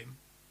materials around him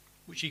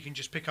which he can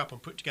just pick up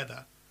and put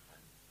together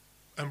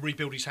and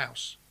rebuild his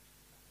house?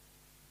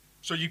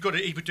 So you've got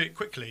to either do it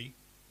quickly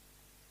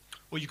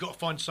or you've got to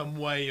find some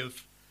way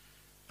of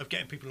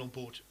getting people on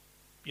board.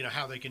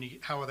 How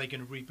are they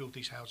going to rebuild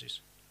these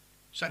houses?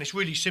 So, and it's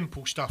really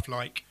simple stuff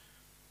like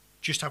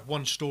just have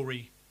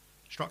one-story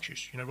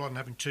structures, rather than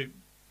having two,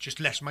 just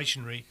less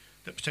masonry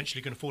that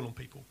potentially going to fall on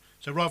people.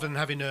 So rather than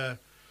having a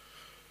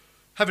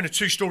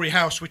two-story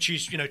house which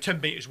is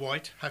 10 metres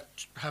wide,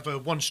 have a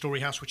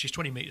one-story house which is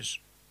 20 metres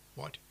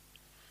wide.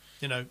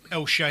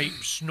 L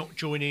shapes, not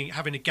joining,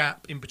 having a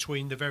gap in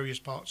between the various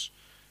parts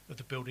of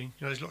the building.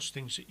 There's lots of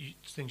things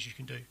you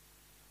can do.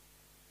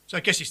 So I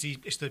guess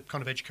it's the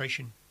kind of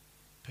education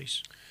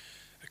piece.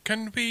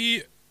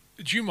 Do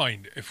you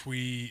mind if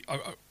we?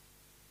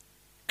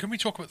 Can we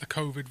talk about the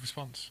COVID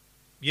response?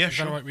 Yeah, Is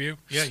sure. that all right with you?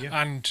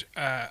 Yeah. And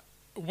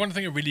one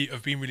thing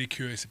I've been really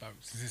curious about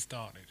since it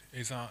started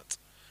is that.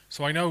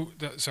 So I know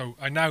that. So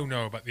I now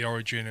know about the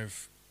origin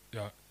of,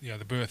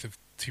 the birth of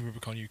Team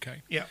Rubicon UK.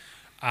 Yeah.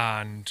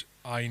 And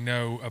I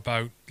know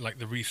about like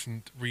the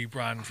recent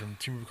rebrand from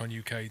Team Rubicon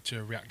UK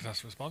to React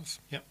Disaster Response.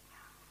 Yep.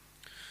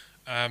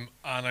 And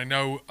I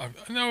know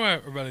a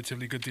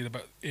relatively good deal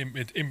about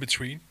in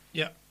between.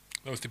 Yeah.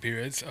 Those two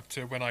periods up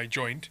to when I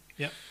joined.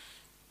 Yeah.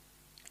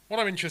 What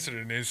I'm interested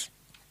in is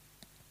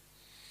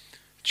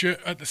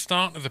at the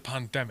start of the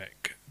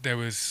pandemic, there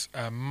was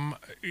a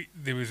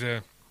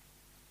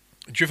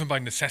driven by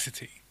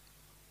necessity.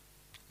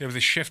 There was a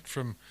shift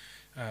for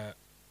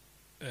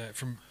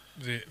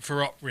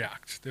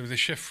React. There was a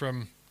shift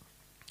from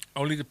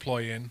only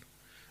deploying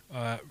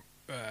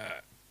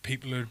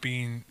people who had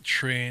been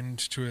trained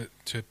to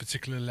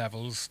particular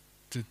levels,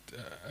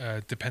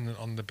 dependent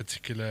on the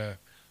particular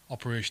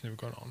operation that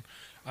were going on.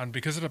 And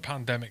because of the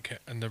pandemic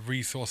and the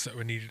resource that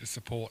were needed to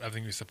support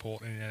everything we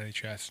support in the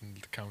NHS and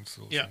the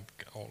councils and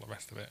all the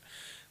rest of it,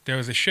 there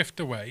was a shift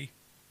away,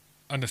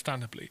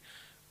 understandably,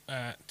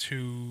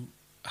 to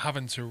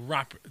having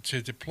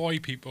to deploy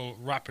people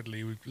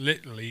rapidly. We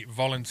literally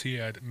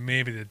volunteered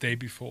maybe the day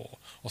before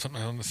or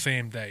something on the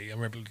same day, and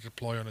were able to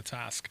deploy on a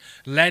task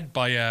led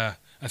by a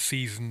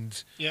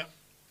seasoned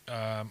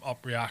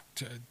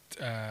React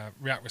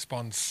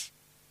Response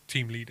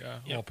team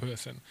leader or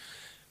person.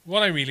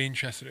 What I'm really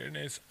interested in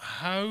is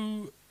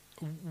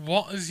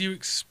what is your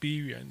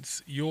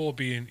experience,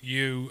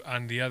 you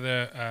and the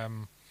other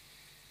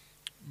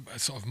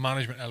sort of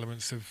management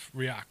elements of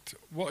React?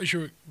 What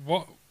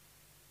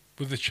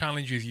were the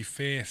challenges you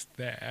faced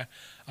there,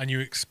 and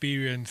your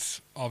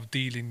experience of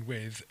dealing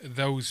with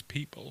those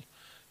people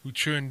who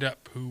turned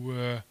up who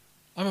were,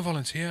 I'm a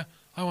volunteer,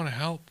 I want to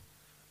help,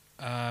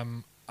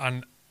 and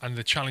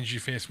the challenge you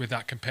faced with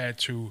that compared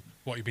to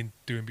what you've been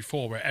doing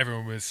before, where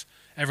everyone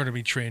had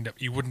been trained up.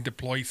 You wouldn't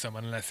deploy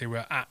someone unless they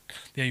were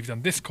you've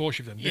done this course,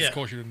 you've done this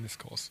course, you've done this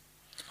course.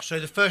 So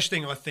the first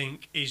thing I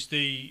think is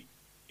the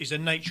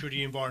nature of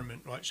the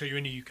environment, right? So you're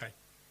in the UK.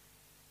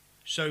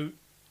 So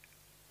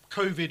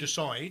COVID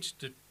aside,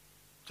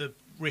 the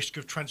risk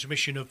of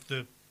transmission of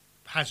the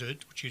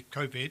hazard, which is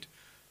COVID,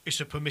 it's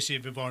a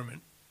permissive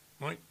environment,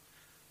 right?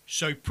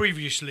 So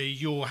previously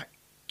you're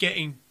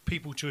getting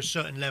people to a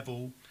certain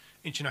level,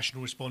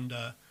 international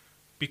responder,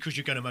 because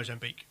you're going to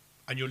Mozambique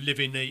and you're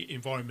living the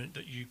environment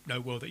that you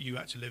know well that you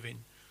had to live in.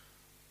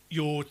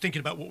 You're thinking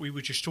about what we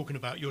were just talking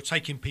about. You're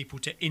taking people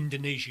to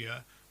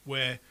Indonesia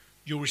where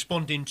you're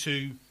responding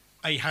to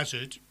a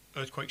hazard,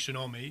 earthquake,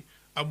 tsunami,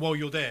 and while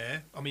you're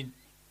there, I mean,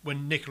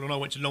 when Nicola and I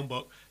went to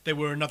Lombok, there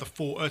were another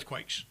 4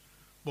 earthquakes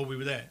while we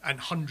were there, and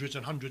hundreds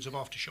of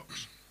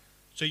aftershocks.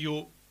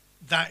 So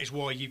that is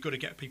why you've got to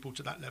get people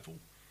to that level.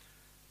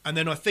 And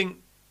then I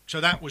think, so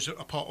that was a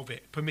part of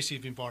it,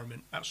 permissive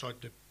environment outside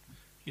the,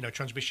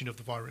 transmission of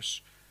the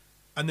virus.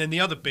 And then the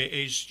other bit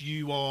is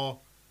you are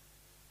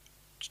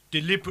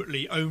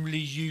deliberately only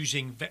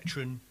using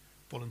veteran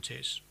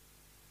volunteers.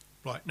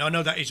 Right. Now, I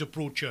know that is a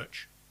broad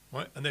church,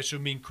 right? And there's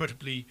some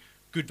incredibly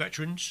good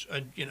veterans,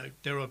 and,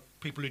 there are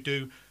people who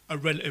do a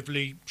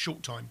relatively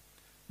short time.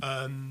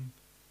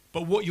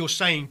 But what you're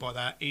saying by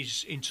that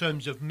is, in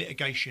terms of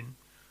mitigation,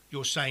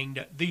 you're saying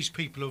that these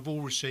people have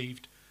all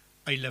received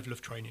a level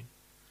of training.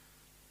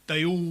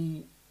 They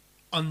all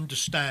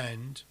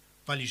understand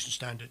values and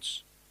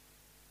standards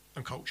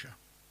and culture.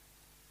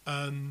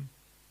 And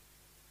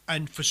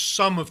for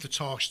some of the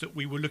tasks that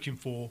we were looking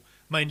for,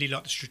 mainly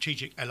like the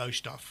strategic LO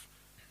stuff,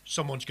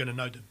 someone's going to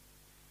know them,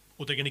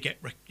 or they're going to get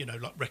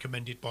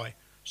recommended by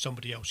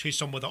somebody else. Here's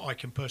someone that I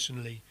can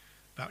personally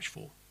vouch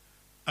for.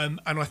 And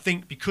I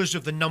think because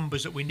of the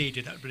numbers that we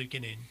needed at the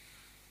beginning,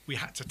 we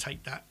had to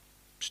take that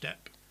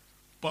step.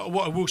 But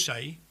what I will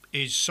say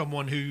is,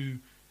 someone who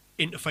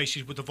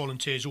interfaces with the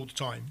volunteers all the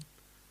time,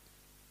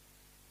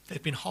 there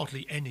have been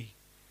hardly any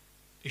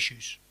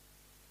issues.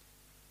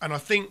 And I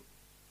think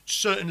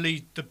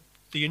certainly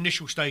the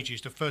initial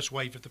stages, the first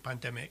wave of the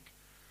pandemic,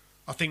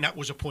 I think that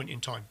was a point in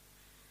time.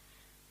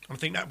 I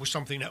think that was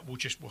something that will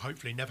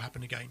hopefully never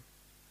happen again.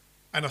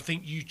 And I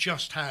think you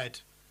just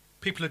had,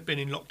 people had been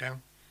in lockdown,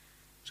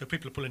 so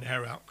people are pulling their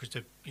hair out because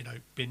they've,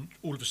 been,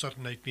 all of a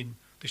sudden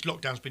this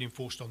lockdown's been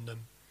enforced on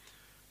them.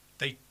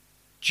 They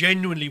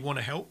genuinely want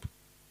to help.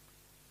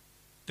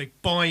 They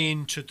buy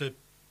into the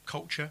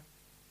culture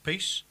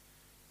piece.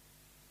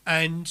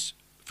 And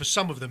for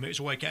some of them, it's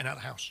a way of getting out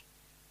of the house.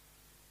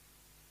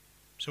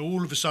 So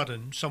all of a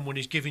sudden, someone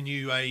is giving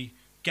you a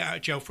get out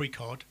of jail free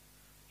card.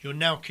 You're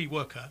now a key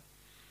worker.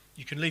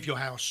 You can leave your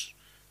house,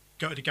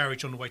 go to the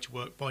garage on the way to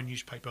work, buy a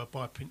newspaper,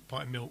 buy a pint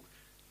of milk,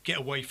 get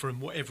away from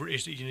whatever it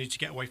is that you need to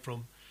get away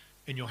from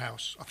in your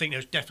house. I think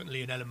there's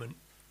definitely an element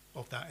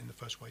of that in the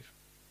first wave.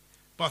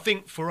 But I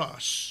think for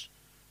us,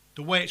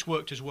 the way it's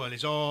worked as well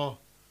is our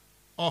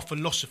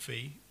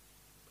philosophy,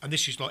 and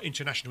this is like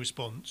international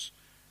response,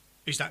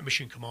 is that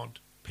mission command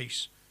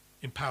piece,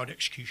 empowered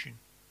execution.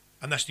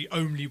 And that's the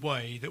only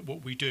way that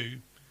what we do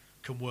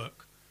can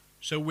work.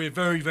 So we're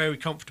very, very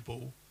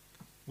comfortable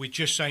with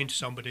just saying to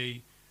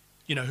somebody,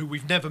 who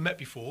we've never met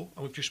before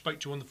and we've just spoke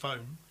to on the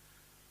phone,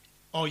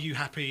 are you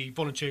happy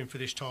volunteering for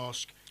this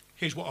task?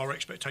 Here's what our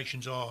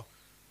expectations are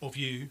of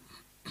you.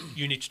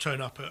 You need to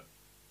turn up at,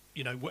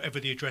 whatever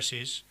the address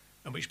is,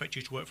 and we expect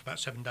you to work for about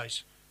 7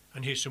 days.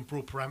 And here's some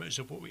broad parameters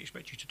of what we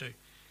expect you to do.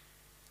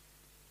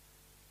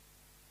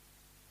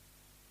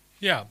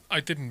 Yeah, I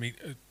didn't mean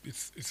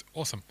it's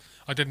awesome.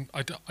 I don't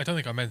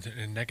think I meant it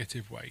in a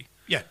negative way.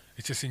 Yeah,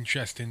 It's just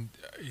interesting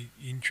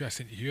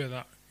to hear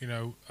that,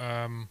 and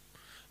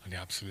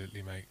yeah,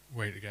 absolutely, mate.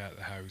 Way to get out of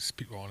the house.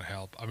 People want to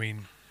help. I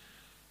mean,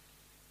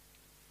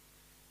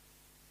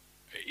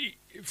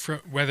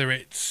 whether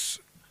it's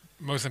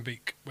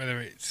Mozambique, whether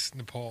it's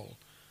Nepal,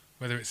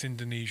 whether it's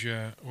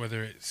Indonesia,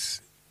 whether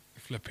it's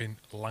flipping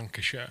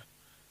Lancashire,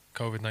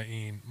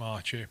 COVID-19,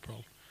 March,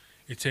 April,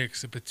 it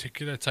takes a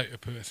particular type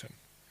of person.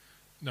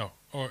 No,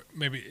 or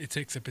maybe it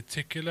takes a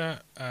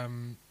particular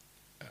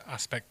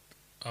aspect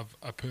of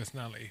a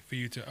personality for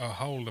you to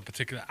hold a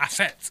particular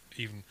asset,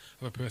 even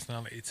of a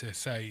personality, to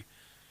say,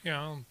 yeah,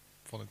 I'll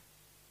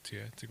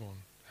volunteer to go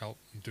and help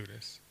and do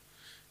this.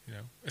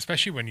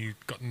 Especially when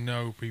you've got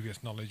no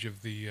previous knowledge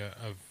of the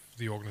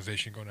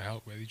organisation you're going to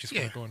help with, you just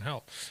want to go and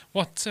help.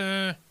 What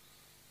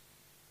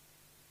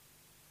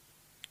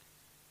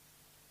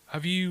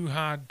have you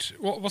had?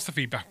 What's the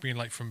feedback been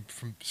like from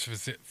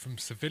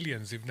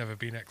civilians who've never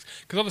been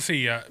because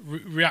obviously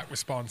React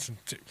Response and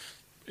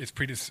it's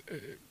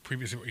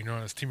previously what you know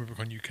as Team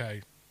Rubicon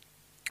UK,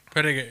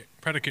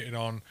 predicated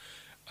on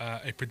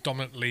a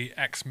predominantly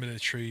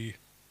ex-military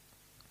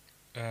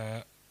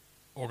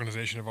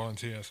organisation of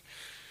volunteers.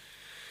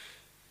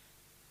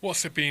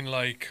 What's it been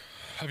like?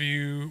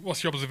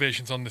 What's your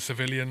observations on the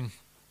civilian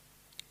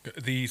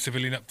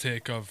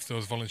uptake of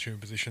those volunteering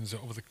positions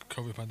over the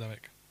COVID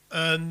pandemic?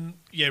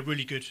 Yeah,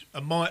 really good.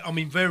 And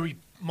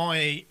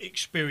my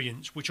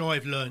experience, which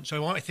I've learned.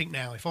 So I think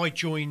now, if I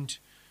joined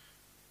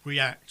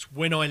React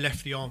when I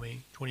left the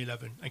army,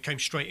 2011, and came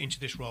straight into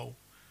this role,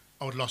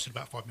 I would have lasted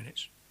about 5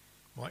 minutes,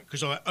 right?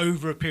 Because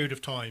over a period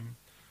of time,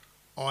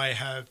 I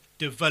have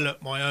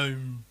developed my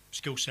own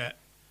skill set,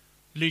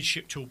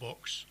 leadership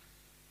toolbox,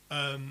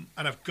 and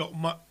I've got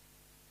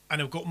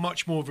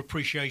much more of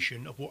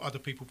appreciation of what other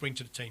people bring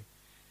to the team.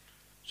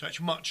 So it's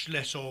much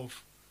less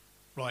of,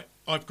 right,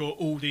 I've got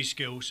all these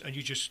skills and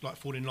you just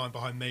fall in line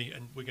behind me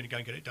and we're going to go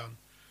and get it done.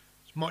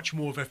 It's much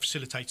more of a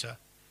facilitator,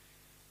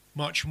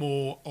 much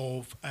more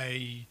of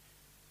a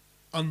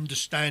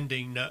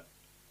understanding that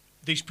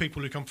these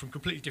people who come from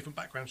completely different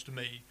backgrounds to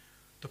me,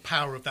 the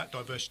power of that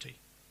diversity.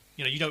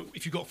 You don't,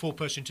 if you've got a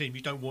 4-person team,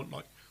 you don't want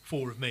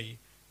 4 of me,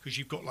 because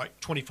you've got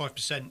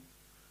 25%.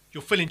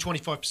 You're filling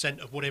 25%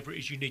 of whatever it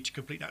is you need to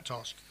complete that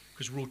task,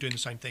 because we're all doing the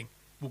same thing.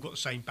 We've all got the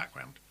same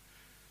background.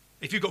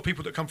 If you've got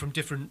people that come from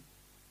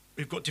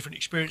who've got different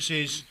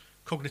experiences,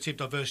 cognitive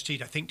diversity,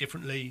 they think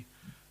differently,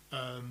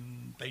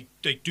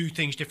 they do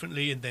things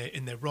differently in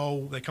their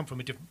role, they come from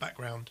a different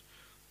background,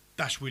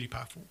 that's really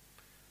powerful.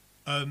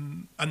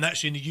 And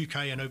that's in the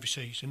UK and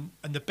overseas. And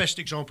the best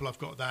example I've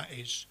got of that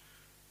is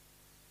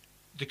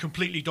the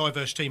completely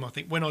diverse team. I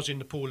think when I was in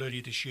Nepal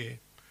earlier this year,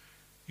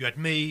 you had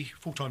me,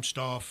 full-time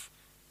staff,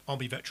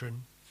 Army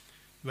veteran.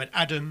 You had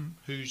Adam,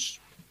 who's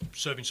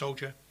serving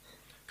soldier,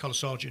 colour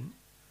sergeant.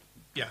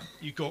 Yeah,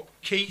 you got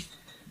Keith,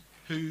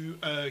 who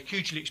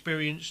hugely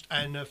experienced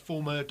and a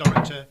former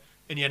director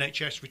in the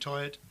NHS,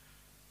 retired.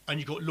 And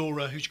you got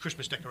Laura, who's a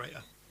Christmas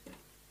decorator.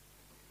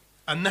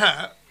 And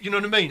that, you know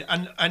what I mean?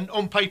 And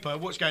on paper,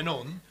 what's going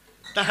on,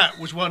 that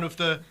was one of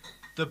the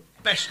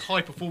best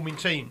high-performing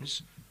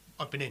teams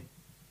I've been in,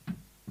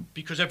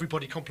 because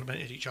everybody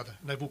complemented each other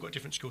and they've all got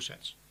different skill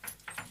sets.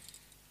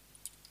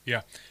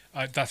 Yeah,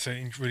 that's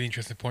a really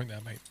interesting point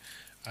there, mate.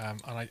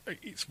 And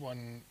it's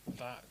one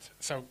that,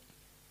 so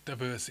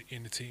diversity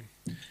in the team,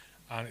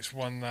 and it's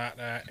one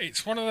that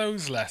it's one of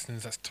those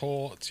lessons that's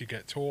taught. You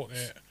get taught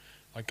it.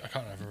 I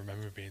can't ever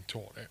remember being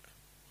taught it.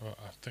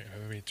 I think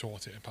I've ever been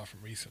taught it apart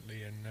from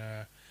recently in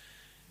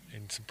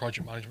some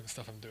project management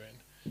stuff I'm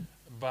doing.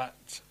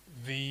 But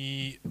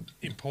the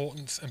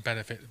importance and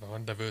benefit of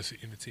having diversity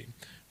in the team,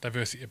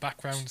 diversity of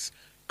backgrounds,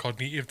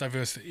 cognitive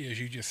diversity, as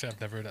you just said,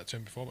 I've never heard that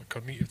term before, but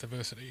cognitive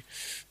diversity.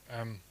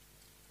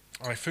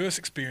 I first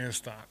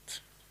experienced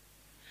that.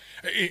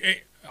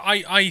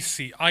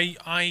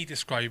 I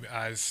describe it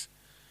as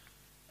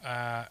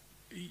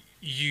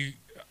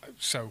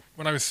So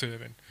when I was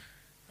serving,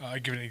 I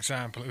give an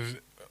example.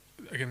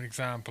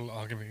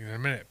 I'll give it in a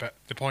minute. But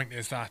the point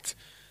is that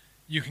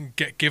you can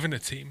get given a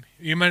team.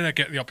 You may not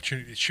get the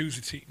opportunity to choose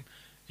a team.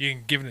 You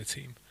can given a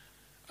team,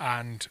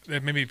 and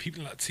there may be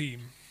people in that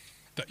team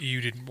that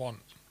you didn't want,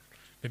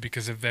 maybe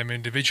because of them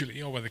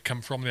individually or where they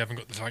come from. They haven't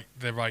got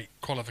the right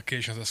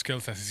qualifications or skill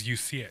sets as you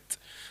see it.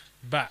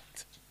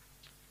 But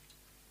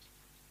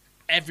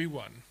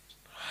everyone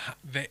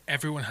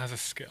has a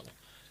skill.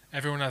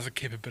 Everyone has a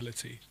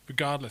capability,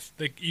 regardless.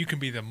 You can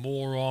be the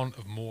moron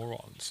of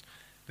morons.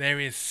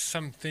 There is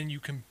something you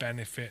can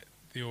benefit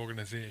the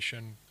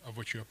organisation of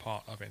which you're a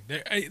part of in.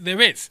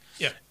 There is.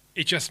 Yeah.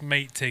 It just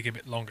may take a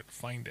bit longer to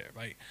find it,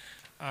 right?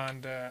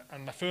 And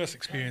the first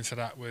experience of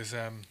that was,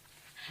 if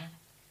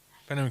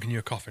anyone can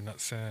hear coughing,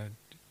 that's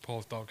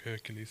Paul's dog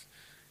Hercules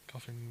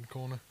Coughing in the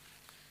corner.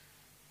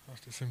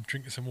 After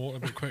drinking some water a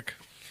bit quick.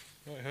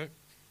 Right,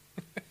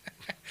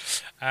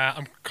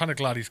 I'm kind of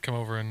glad he's come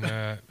over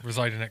and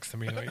resided next to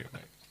me. Like,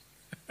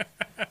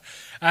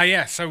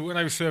 yeah, so when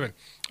I was serving,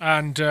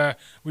 and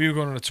we were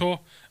going on a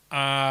tour,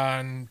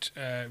 and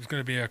it was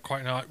going to be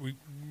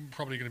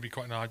probably going to be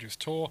quite an arduous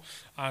tour,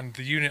 and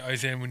the unit I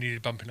was in, we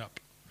needed bumping up.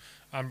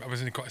 I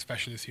was in quite a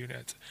specialist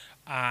unit,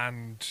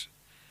 and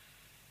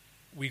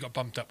we got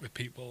bumped up with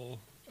people,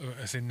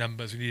 as in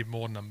numbers. We needed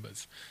more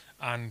numbers,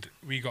 and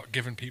we got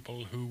given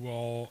people who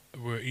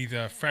were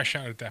either fresh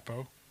out of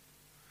depot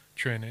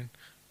training,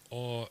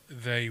 or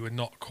they were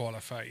not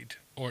qualified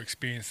or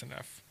experienced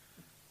enough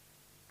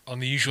on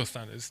the usual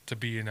standards to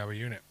be in our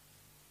unit.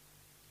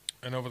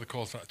 And over the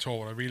course of that tour,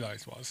 what I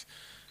realised was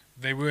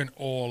they weren't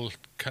all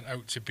cut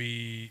out to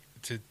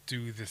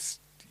do this.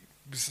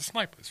 It was the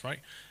snipers, right?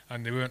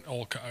 And they weren't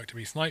all cut out to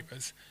be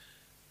snipers,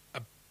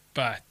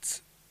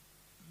 but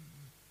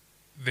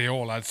they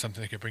all had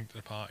something they could bring to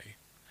the party.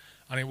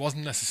 And it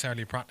wasn't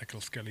necessarily a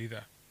practical skill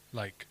either,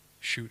 like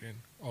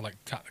shooting or like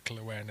tactical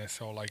awareness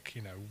or like,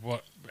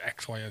 what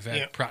X, Y, or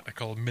Z,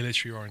 practical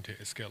military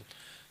oriented skill.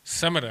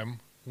 Some of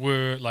them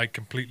were like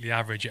completely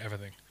average at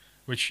everything,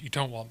 which you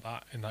don't want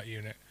that in that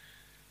unit.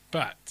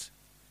 But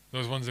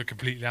those ones that are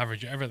completely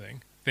average at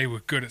everything, they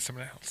were good at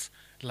something else.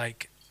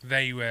 Like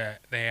they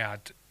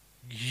had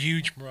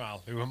huge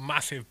morale. They were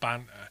massive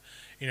banter.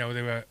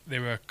 They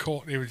were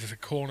just a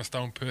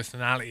cornerstone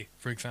personality,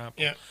 for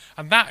example. Yeah.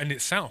 And that in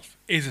itself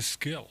is a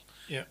skill.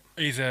 Yeah.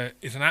 Is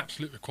an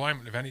absolute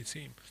requirement of any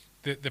team.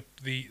 The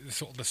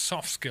sort of the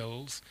soft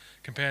skills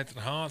compared to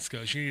the hard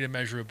skills, you need a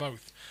measure of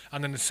both.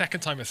 And then the second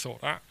time I saw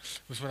that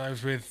was when I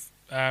was with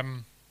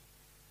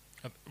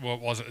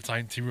what was at the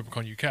time Team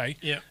Rubicon UK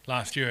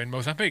last year in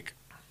Mozambique.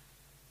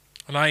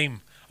 And at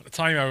the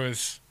time I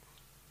was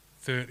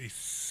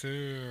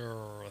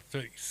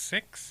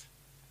 36.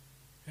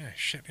 Yeah,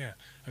 shit, yeah.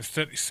 I was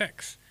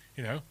 36,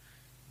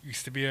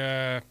 Used to be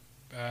a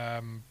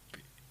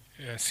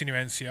senior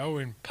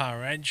NCO in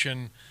Power Edge,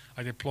 and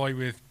I deployed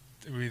with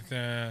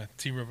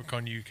Team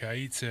Rubicon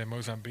UK to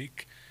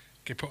Mozambique,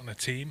 get put on a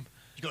team.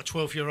 You got a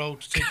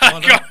 12-year-old team I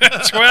commander? got a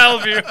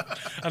 12-year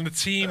and the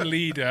team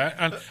leader,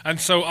 and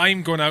so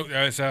I'm going out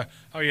there as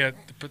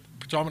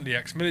predominantly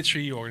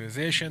ex-military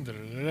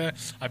organisation.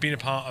 I've been a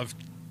part of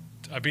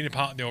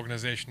the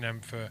organisation then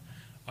for,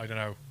 I don't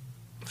know,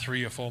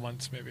 3 or 4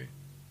 months maybe.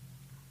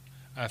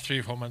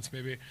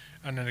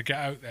 And then to get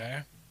out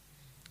there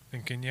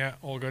thinking, yeah,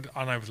 all good,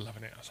 and I was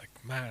loving it. I was like,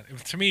 man,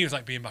 to me it was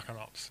like being back on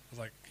ops. I was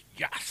like,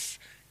 yes,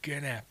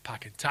 getting there,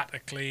 packing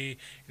tactically,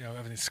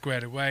 everything's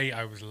squared away.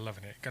 I was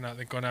loving it.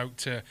 Going out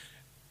to,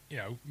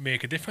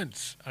 make a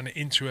difference and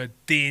into a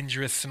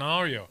dangerous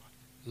scenario.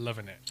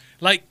 Loving it.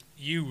 Like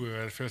you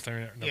were the first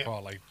time in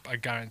Nepal, like I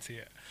guarantee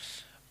it.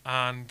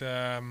 And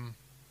I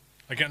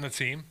get on the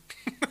team,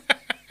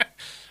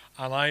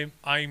 and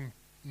I'm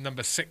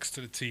number 6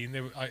 to the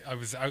team. I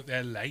was out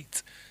there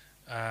late,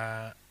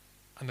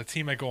 and the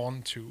team I go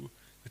on to,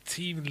 the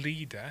team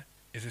leader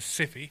is a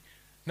civvy.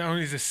 Not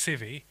only is a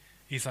civvy,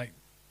 he's like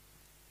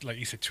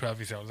you said, 12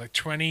 years old, like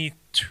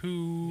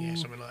 22. Yeah,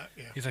 something like that.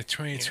 Yeah. He's like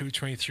 22,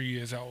 23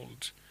 years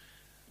old.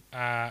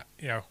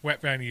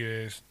 Wet brown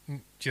ears,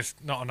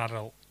 just not an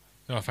adult.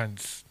 No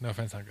offense,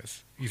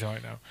 Angus. He's all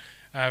right now.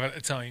 But at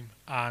the time,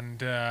 and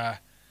the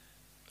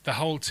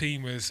whole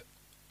team was.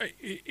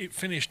 It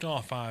finished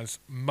off as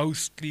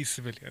mostly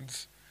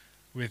civilians,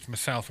 with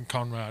myself and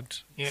Conrad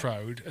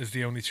Froud as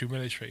the only 2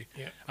 military.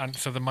 Yeah. And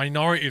so the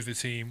minority of the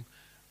team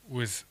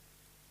was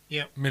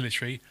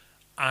military,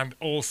 and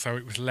also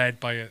it was led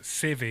by a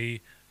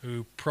civvy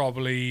who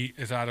probably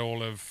has had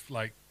all of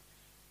like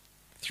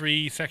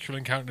 3 sexual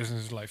encounters in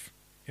his life.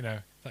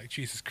 Like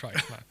Jesus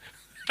Christ, man.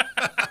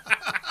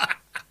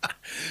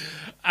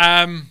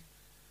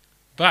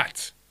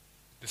 But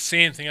the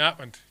same thing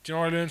happened. Do you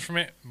know what I learned from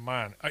it?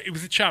 Man, it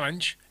was a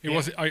challenge. It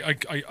was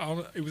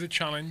a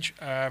challenge.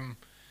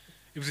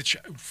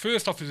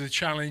 First off, it was a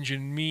challenge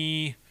in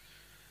me.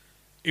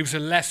 It was a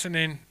lesson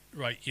in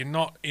right. You're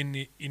not in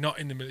the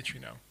military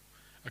now.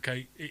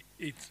 Okay.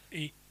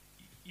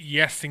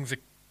 Yes,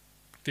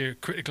 they're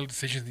critical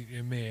decisions that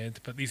you're made,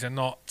 but these are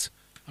not.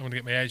 I'm going to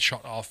get my head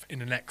shot off in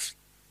the next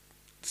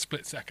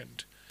split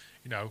second.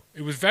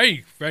 It was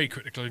very, very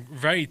critical,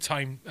 very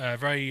time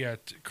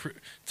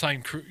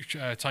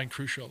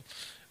crucial,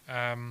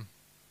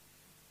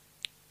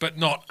 but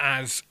not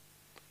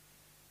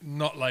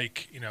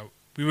like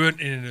we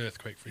weren't in an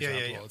earthquake, for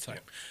example, all the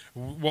time.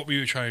 What we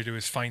were trying to do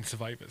is find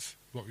survivors.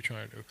 What we were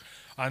trying to do,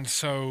 and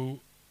so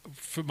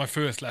for my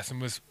first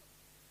lesson was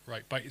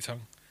right, bite your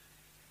tongue,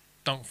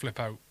 don't flip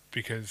out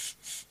because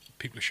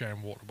people are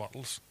sharing water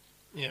bottles.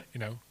 Yeah,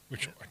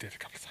 which I did a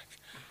couple of times.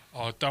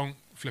 Or don't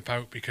flip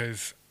out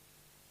because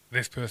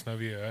this person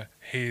over here,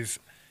 his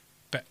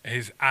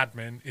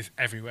admin is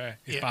everywhere.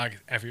 His bag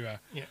is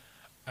everywhere. Yeah.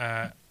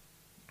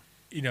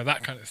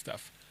 That kind of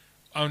stuff.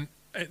 And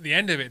at the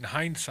end of it, in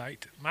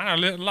hindsight, man, I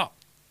learned a lot.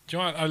 Do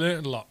you know what? I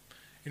learned a lot.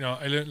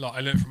 I learned a lot. I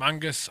learned from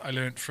Angus. I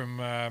learned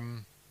from, I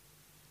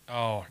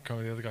can't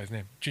remember the other guy's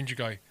name. Ginger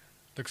guy.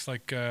 Looks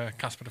like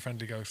Casper the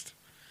Friendly Ghost.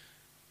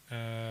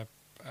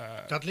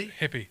 Dudley?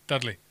 Hippie.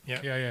 Dudley. Yeah.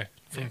 Yeah.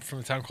 From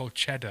a town called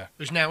Cheddar.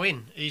 Who's now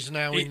in? He's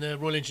now in the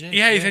Royal Engineers.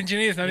 Yeah, he's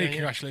engineers now. Yeah, yeah.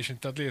 Congratulations,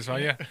 Dudley, as well.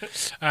 Yeah.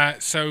 But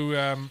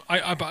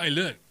I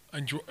learned.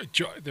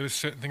 There was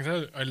certain things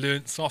I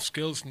learned soft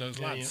skills from those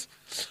lads.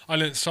 I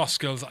learned soft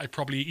skills that I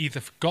probably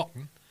either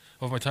forgotten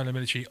over my time in the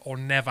military or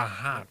never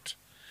had.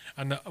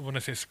 And when I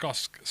say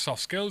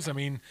soft skills, I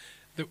mean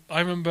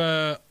I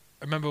remember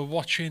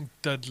watching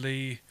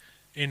Dudley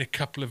in a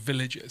couple of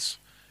villages.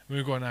 We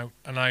were going out,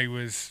 and I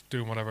was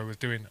doing whatever I was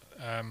doing,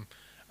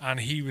 and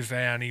he was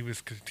there, and he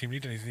was team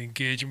leader, and he's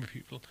engaging with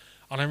people.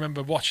 And I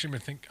remember watching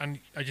him and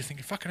I just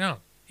think, fucking hell,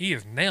 he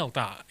has nailed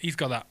that. He's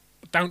got that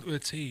down to a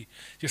T.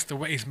 Just the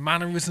way his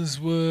mannerisms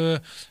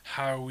were,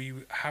 how he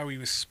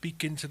was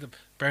speaking to them.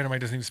 Bearing in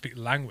mind, he doesn't even speak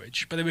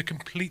language, but they were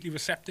completely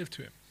receptive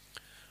to him.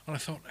 And I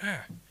thought,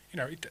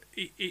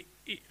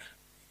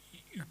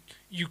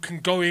 you can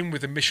go in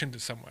with a mission to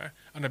somewhere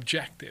and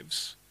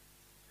objectives,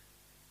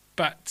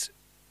 but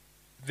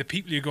the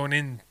people you're going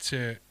in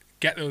to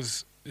get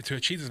to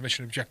achieve those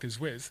mission objectives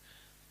with,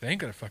 they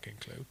ain't got a fucking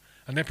clue,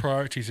 and their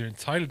priorities are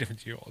entirely different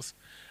to yours,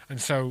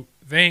 and so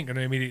they ain't going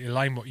to immediately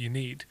align what you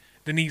need.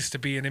 There needs to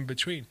be an in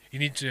between. You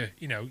need to,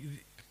 you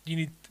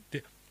need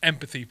the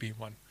empathy being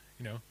one.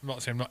 I'm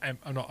not saying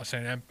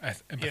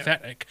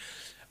empathetic.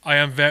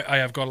 Yeah. I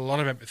have got a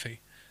lot of empathy,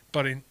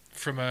 but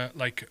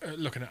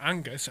looking at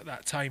Angus at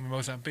that time in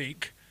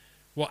Mozambique,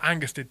 what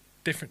Angus did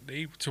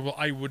differently to what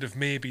I would have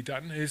maybe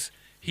done is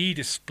he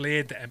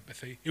displayed the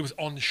empathy. It was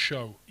on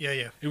show.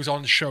 Yeah. It was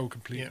on show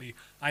completely. Yeah.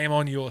 I am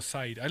on your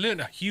side. I learned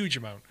a huge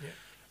amount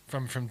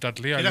from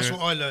Dudley. That's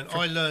what I learned.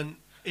 I learned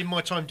in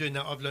my time doing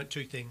that. I've learned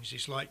two things.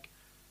 It's like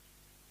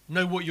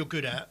know what you're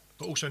good at,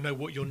 but also know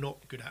what you're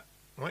not good at.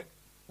 Right.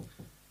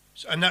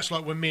 So, and that's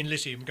like when me and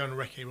Lizzie are going to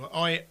recce.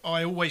 Right?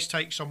 I always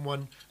take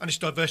someone, and it's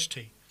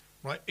diversity.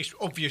 Right. It's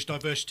obvious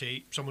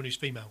diversity. Someone who's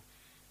female.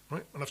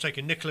 Right. And I've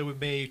taken Nicola with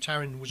me.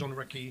 Taryn was on the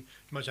recce,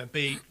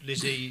 Mozambique.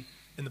 Lizzie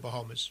in the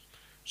Bahamas.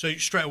 So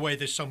straight away,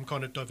 there's some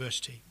kind of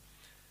diversity.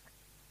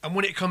 And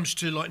when it comes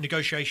to like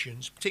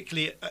negotiations,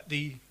 particularly at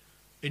the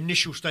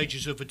initial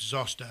stages of a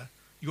disaster,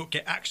 you've got to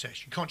get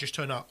access. You can't just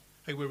turn up,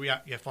 hey, where are we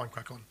at? Yeah, fine,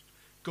 crack on.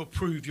 You've got to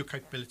prove your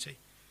capability.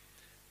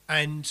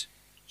 And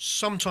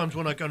sometimes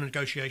when I go on a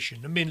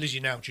negotiation, and me and Lizzie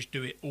now just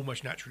do it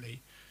almost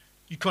naturally,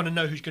 you kind of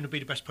know who's going to be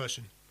the best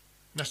person.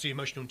 And that's the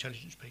emotional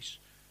intelligence piece.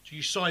 So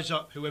you size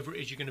up whoever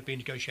it is you're going to be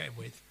negotiating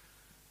with.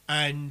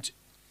 And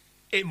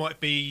it might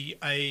be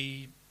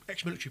a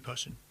ex-military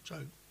person,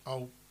 so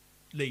I'll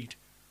lead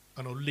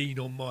and I'll lean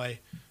on my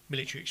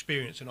military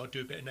experience and I'll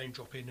do a bit of name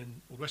dropping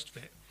and all the rest of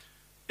it.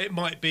 It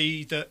might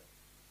be that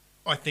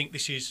I think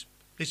this is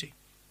Lizzie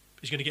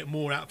is going to get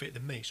more out of it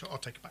than me, so I'll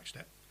take a back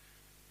step.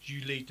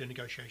 You lead the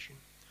negotiation.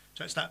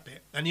 So it's that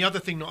bit. And the other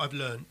thing that I've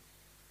learned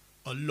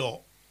a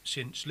lot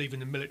since leaving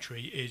the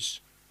military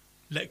is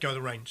let go of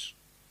the reins.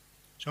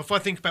 So if I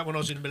think about when I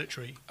was in the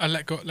military,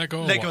 let go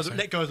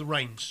of the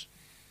reins.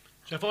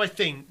 So if I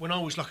think when I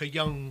was like a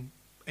young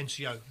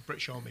NCO,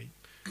 British Army,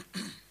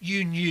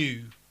 you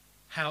knew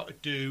how to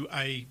do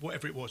a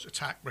whatever it was,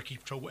 attack, recce,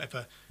 patrol,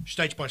 whatever,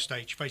 stage by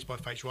stage, phase by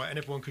phase, right? And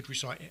everyone could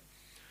recite it.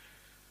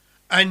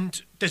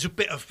 And there's a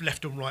bit of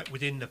left and right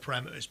within the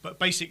parameters, but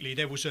basically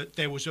there was a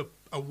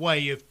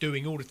way of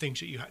doing all the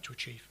things that you had to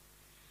achieve.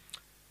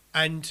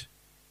 And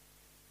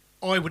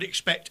I would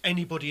expect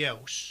anybody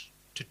else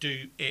to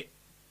do it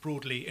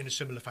broadly in a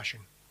similar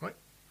fashion, right?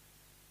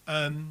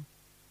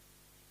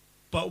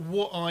 But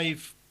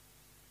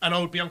and I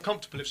would be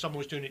uncomfortable if someone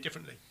was doing it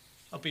differently.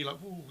 I'd be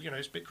like, "Ooh,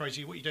 it's a bit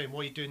crazy. What are you doing?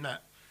 Why are you doing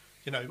that?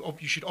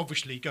 You should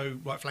obviously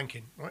go right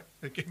flanking, right?"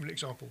 I'll give you an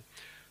example.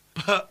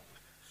 But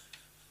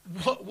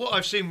what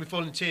I've seen with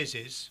volunteers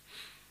is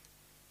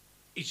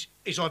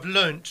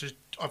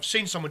I've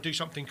seen someone do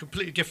something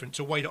completely different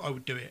to the way that I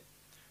would do it,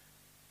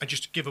 and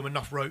just give them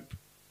enough rope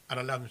and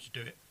allow them to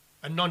do it.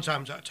 And 9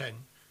 times out of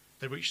 10,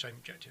 they reach the same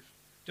objective.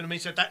 Do you know what I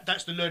mean? So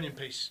that's the learning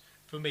piece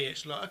for me.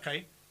 It's like,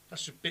 okay,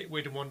 that's a bit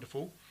weird and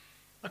wonderful.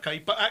 Okay,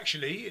 but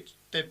actually, it's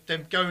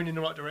them going in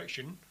the right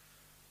direction.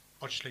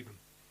 I'll just leave them,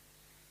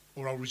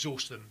 or I'll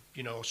resource them.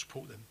 I'll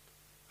support them.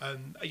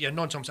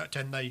 9 times out of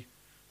 10, they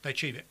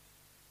achieve it.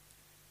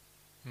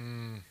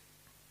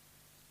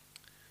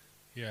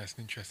 Yeah, it's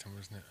interesting,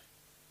 wasn't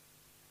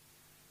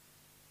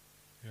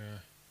it?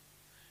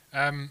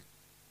 Yeah.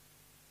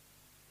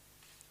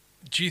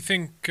 Do you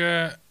think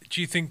the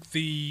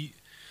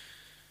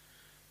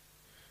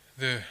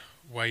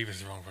wave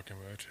is the wrong fucking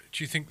word?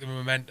 Do you think the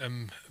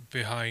momentum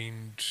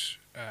behind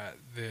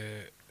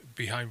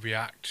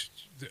React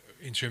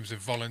in terms of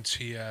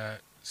volunteer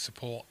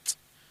support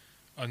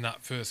on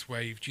that first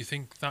wave? Do you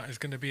think that is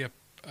going to be a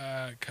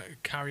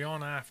carry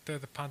on after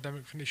the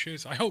pandemic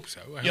finishes? I hope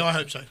so. I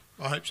hope so.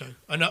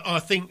 And I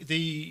think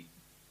the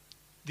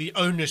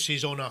onus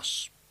is on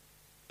us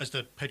as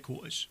the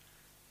headquarters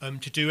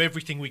to do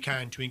everything we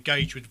can to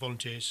engage with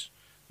volunteers,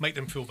 make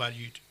them feel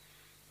valued.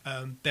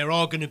 There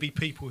are going to be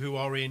people who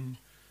are in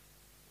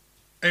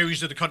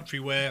areas of the country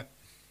where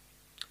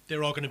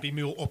there are going to be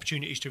more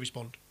opportunities to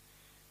respond,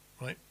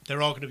 right?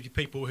 There are going to be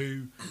people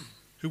who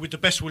with the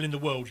best will in the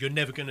world, you're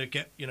never going to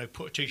get,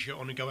 put a T-shirt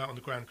on and go out on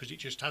the ground because it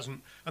just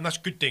hasn't, and that's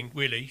a good thing,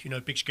 really,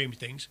 big scheme of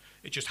things.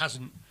 It just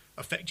hasn't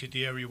affected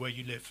the area where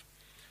you live.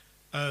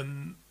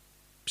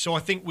 So I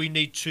think we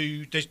need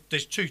to,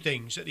 there's two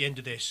things at the end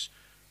of this.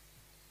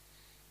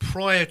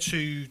 Prior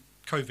to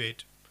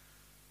COVID,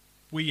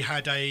 we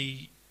had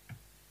a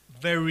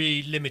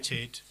very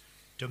limited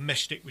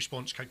domestic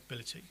response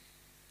capability.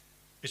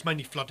 It's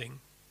mainly flooding.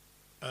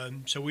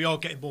 So we are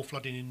getting more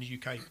flooding in the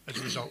UK as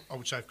a result, I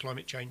would say, of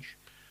climate change.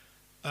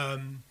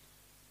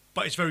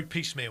 But it's very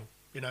piecemeal.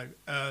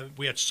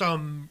 We had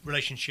some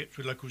relationships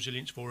with local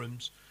resilience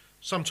forums.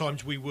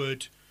 Sometimes we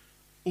would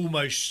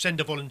almost send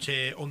a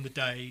volunteer on the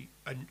day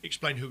and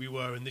explain who we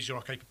were and these are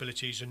our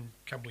capabilities and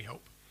can we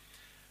help.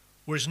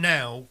 Whereas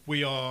now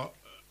we are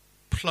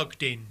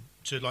plugged in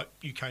to like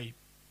UK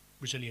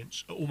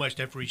resilience at almost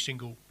every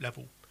single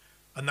level,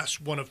 and that's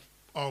one of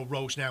our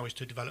roles now, is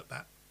to develop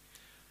that.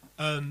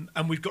 And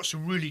we've got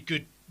some really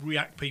good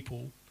REACT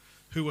people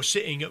who are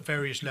sitting at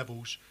various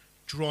levels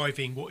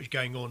driving what is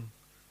going on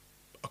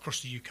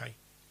across the UK,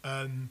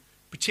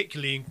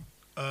 particularly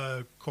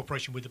in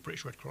cooperation with the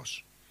British Red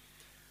Cross.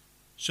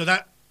 So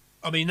that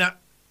means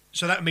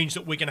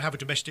that we're going to have a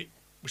domestic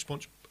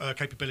response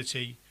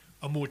capability,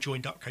 a more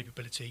joined up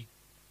capability,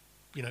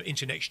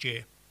 into next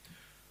year.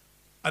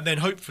 And then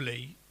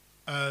hopefully,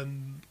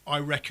 I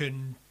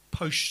reckon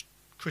post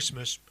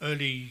Christmas,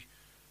 early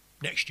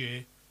next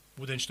year,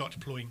 we'll then start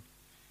deploying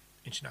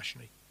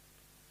internationally.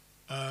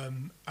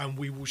 And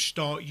we will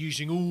start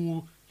using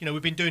all,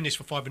 we've been doing this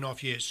for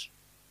 5.5 years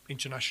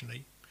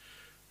internationally,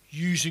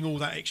 using all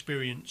that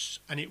experience.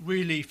 And it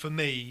really, for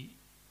me,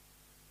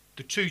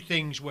 the two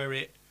things where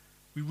we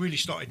really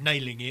started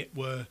nailing it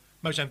were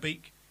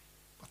Mozambique,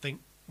 I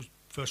think, was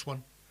the first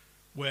one,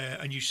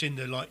 and you've seen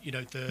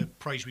the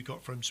praise we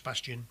got from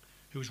Sebastian,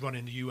 who was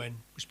running the UN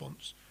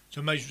response.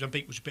 So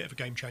Mozambique was a bit of a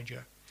game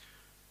changer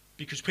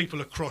because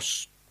people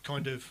across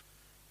kind of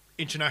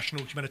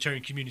international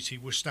humanitarian community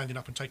were standing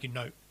up and taking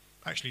note.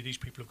 Actually, these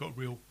people have got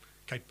real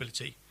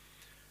capability.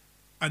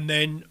 And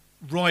then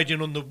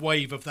riding on the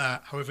wave of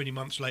that, however many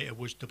months later,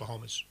 was the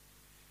Bahamas.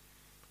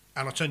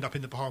 And I turned up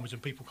in the Bahamas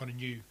and people kind of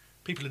knew,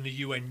 people in the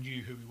UN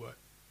knew who we were.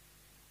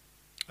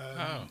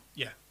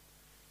 Yeah.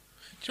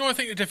 Do you know what I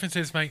think the difference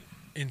is, mate,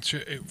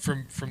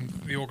 from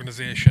the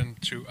organisation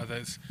to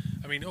others?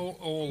 I mean,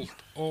 all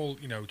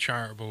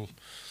charitable,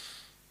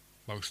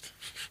 most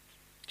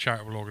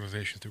charitable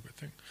organisations do a good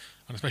thing,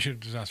 and especially the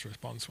disaster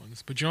response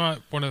ones. But do you know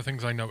what, one of the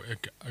things I know,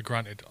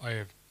 granted,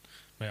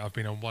 I've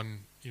been on one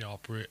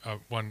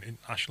one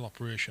international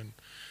operation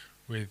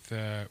with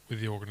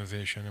the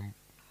organisation and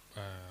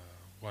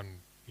one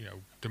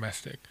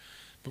domestic.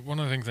 But one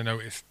of the things I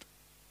noticed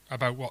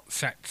about what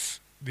sets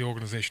the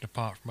organisation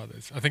apart from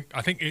others, I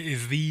think it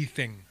is the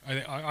thing.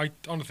 I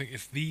honestly think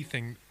it's the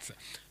thing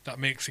that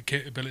makes the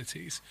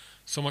capabilities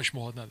so much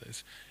more than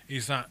others.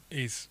 Is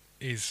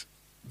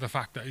the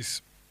fact that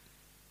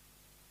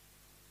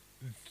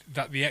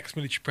the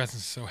ex-military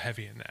presence is so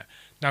heavy in there.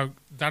 Now,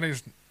 that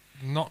is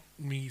not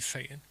me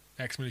saying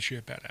ex-military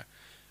are better,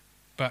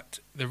 but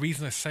the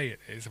reason I say it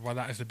is, well,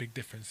 that is the big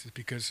difference, is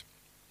because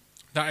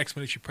that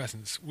ex-military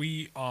presence,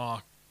 we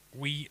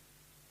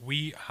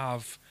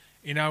have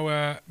in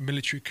our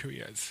military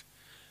careers,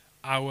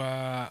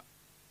 our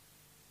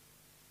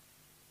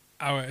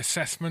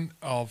assessment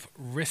of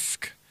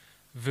risk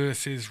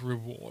versus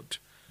reward,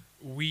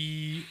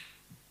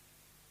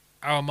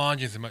 our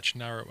margins are much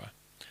narrower.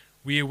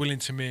 We are willing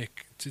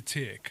to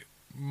take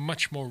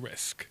much more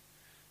risk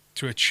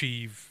to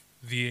achieve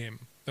the aim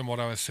than what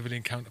our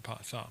civilian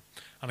counterparts are.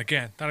 And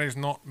again, that is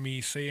not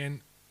me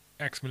saying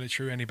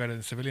ex-military any better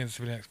than civilians,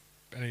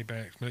 any better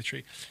than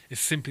ex-military.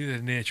 It's simply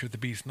the nature of the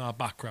beast in our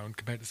background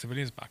compared to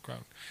civilians'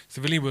 background.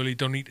 Civilian world,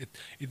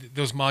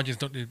 those margins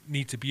don't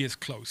need to be as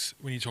close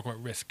when you talk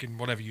about risk in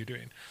whatever you're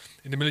doing.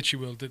 In the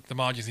military world, the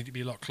margins need to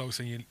be a lot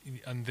closer,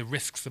 and the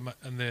risks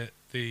and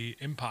the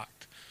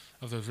impact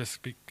of those risks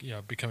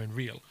becoming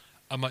real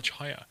are much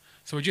higher.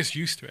 So we're just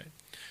used to it.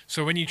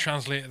 So when you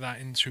translate that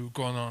into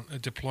going on,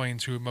 deploying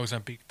to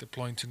Mozambique,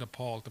 deploying to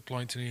Nepal,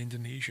 deploying to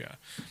Indonesia,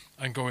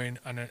 and going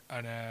and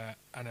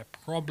a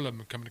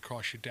problem coming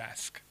across your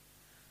desk,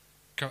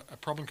 a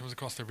problem comes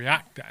across the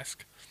REACT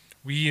desk,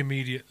 we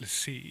immediately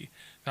see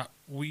that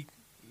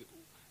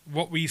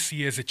what we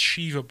see as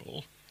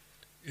achievable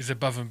is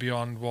above and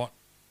beyond what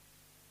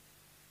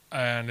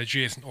an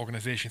adjacent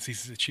organisation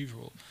sees as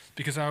achievable,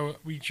 because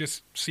we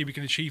just see we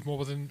can achieve more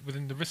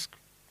within the risk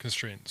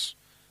constraints.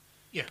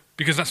 Yeah.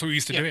 Because that's what we're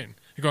used to doing.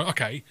 You're going,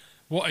 okay,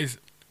 what is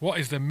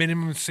the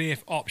minimum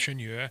safe option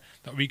here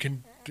that we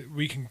can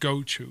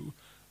go to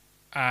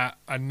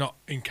and not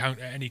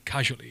encounter any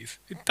casualties?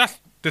 That's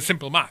the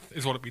simple math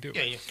is what we do.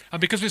 Yeah. And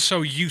because we're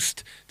so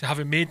used to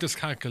having made those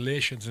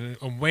calculations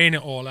and weighing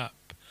it all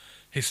up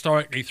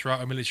historically throughout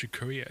our military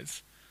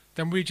careers,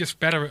 then we're just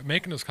better at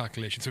making those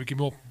calculations so we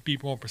can be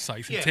more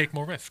precise and take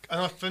more risk.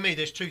 And for me,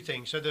 there's two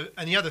things.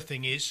 And the other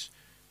thing is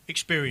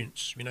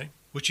experience,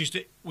 which is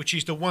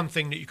the one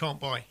thing that you can't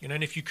buy.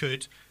 And if you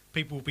could,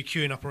 people will be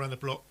queuing up around the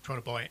block trying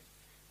to buy it,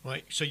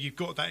 right? So you've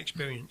got that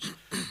experience.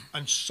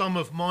 And some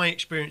of my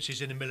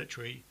experiences in the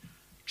military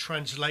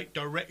translate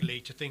directly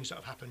to things that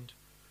have happened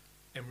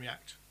in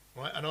React,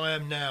 right? And I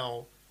am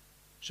now,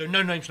 so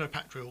no names, no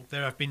pack drill.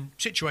 There have been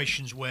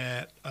situations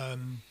where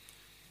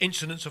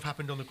incidents have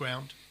happened on the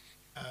ground.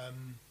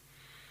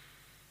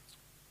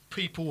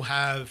 People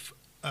have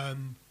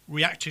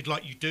reacted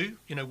like you do,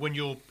 when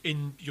you're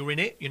in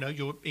it,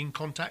 you're in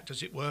contact,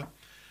 as it were.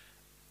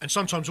 And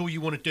sometimes all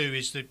you want to do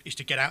is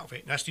to get out of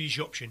it. And that's the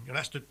easy option. And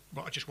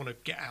I just want to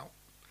get out.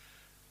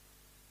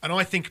 And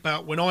I think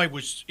about when I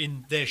was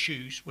in their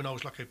shoes, when I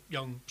was like a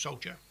young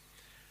soldier,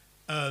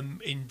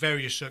 in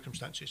various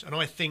circumstances. And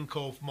I think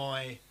of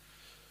my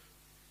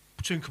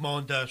platoon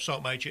commander,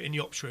 sergeant major in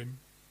the ops room.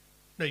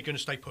 No, you're going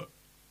to stay put.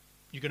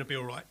 You're going to be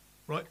all right,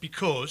 right?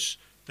 Because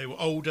they were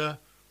older,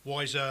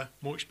 wiser,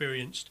 more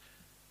experienced.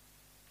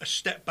 A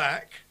step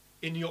back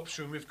in the ops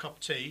room with a cup of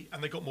tea,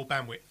 and they got more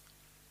bandwidth.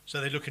 So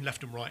they're looking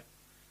left and right.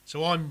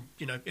 So I'm,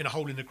 in a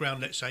hole in the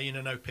ground, let's say, in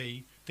an OP,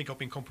 think I've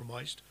been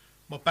compromised.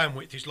 My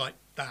bandwidth is like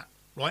that,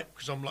 right?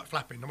 Because I'm like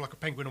flapping. I'm like a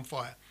penguin on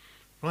fire,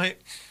 right?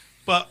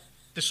 But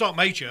the sergeant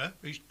major,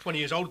 who's 20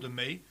 years older than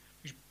me,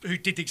 who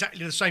did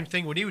exactly the same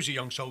thing when he was a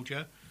young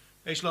soldier,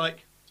 it's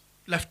like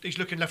he's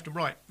looking left and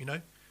right, you're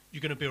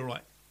going to be all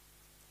right.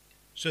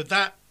 So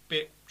that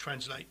bit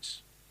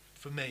translates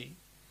for me.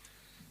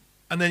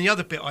 And then the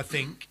other bit, I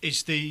think,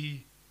 is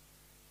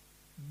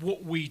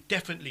what we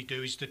definitely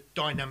do is the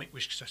dynamic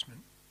risk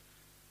assessment.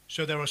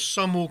 So there are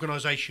some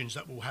organisations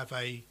that will have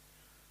a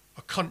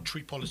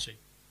country policy,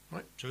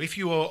 right? So if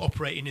you are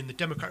operating in the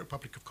Democratic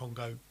Republic of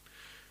Congo,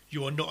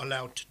 you are not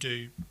allowed to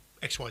do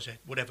X, Y, Z,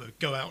 whatever.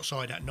 Go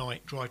outside at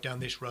night, drive down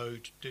this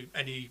road, do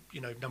any,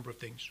 number of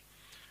things.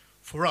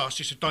 For us,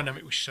 it's a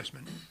dynamic risk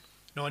assessment.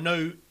 Now, I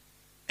know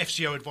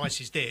FCO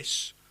advice is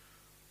this,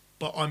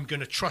 but I'm going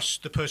to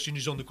trust the person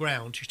who's on the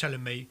ground who's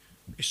telling me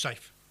it's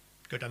safe.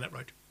 Go down that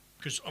road.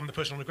 Because I'm the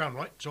person on the ground,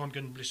 right? So I'm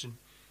going to listen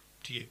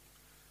to you.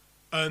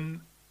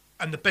 And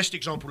the best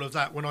example of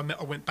that, when I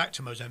went back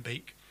to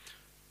Mozambique,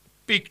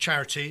 big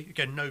charity,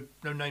 again,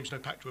 no names, no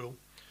pack drill.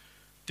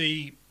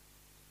 The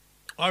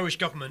Irish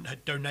government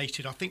had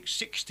donated, I think,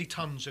 60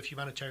 tonnes of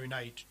humanitarian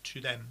aid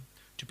to them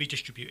to be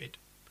distributed.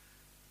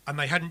 And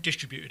they hadn't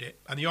distributed it.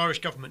 And the Irish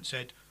government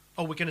said,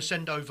 we're going to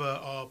send over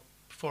our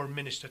foreign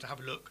minister to have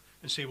a look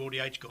and see where all the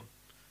aid's gone.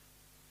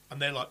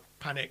 And they're like,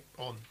 panic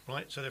on,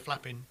 right? So they're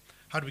flapping.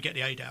 How do we get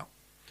the aid out?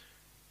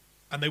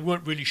 And they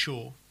weren't really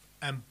sure.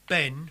 And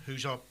Ben,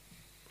 who's our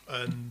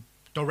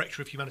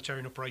director of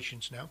humanitarian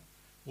operations now,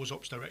 was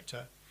ops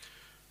director,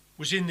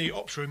 was in the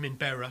ops room in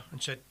Beira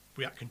and said,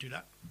 React can do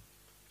that.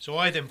 So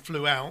I then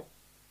flew out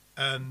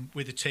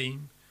with a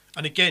team.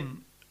 And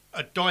again,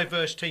 a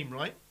diverse team,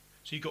 right?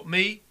 So you've got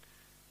me,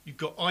 you've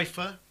got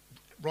IFA,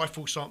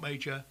 Rifle Sergeant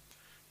Major,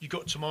 you've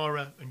got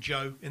Tamara and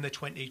Joe in their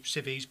 20s,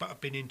 civvies, but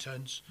have been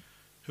interns,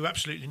 who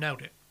absolutely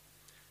nailed it.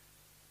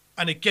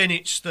 And again,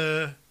 it's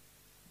the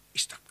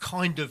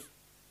kind of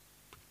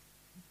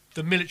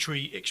the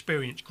military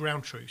experience,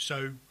 ground truth.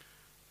 So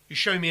you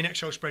show me an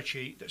Excel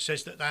spreadsheet that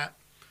says that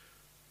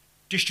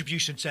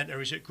distribution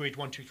centre is at grid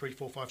 1, 2, 3,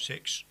 4, 5,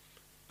 6.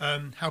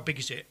 How big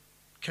is it?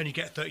 Can you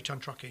get a 30-tonne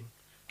truck in?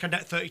 Can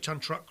that 30-tonne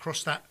truck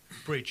cross that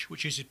bridge,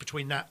 which is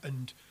between that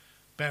and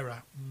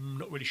Beira?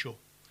 Not really sure.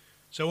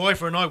 So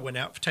Ivor and I went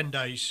out for 10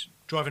 days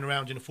driving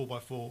around in a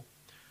 4x4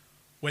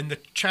 when the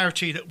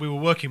charity that we were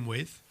working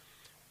with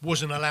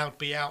wasn't allowed to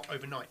be out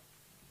overnight.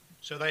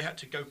 So they had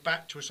to go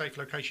back to a safe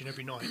location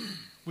every night.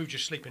 We were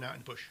just sleeping out in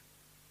the bush,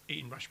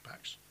 eating ration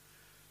packs,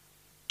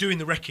 doing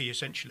the recce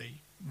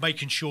essentially,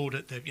 making sure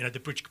that the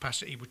bridge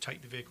capacity would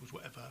take the vehicles,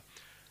 whatever.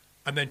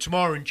 And then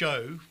Tamara and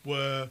Joe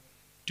were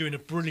doing a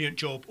brilliant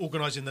job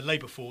organising the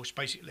labour force,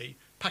 basically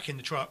packing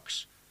the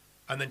trucks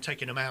and then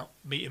taking them out,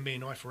 meeting me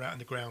and Ifa out on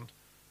the ground,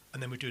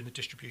 and then we're doing the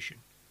distribution.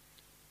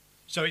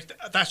 So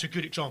that's a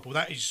good example.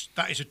 That is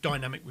a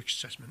dynamic risk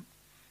assessment.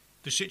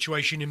 The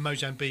situation in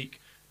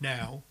Mozambique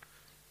now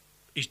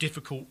is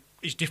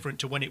different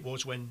to when it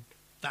was when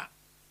that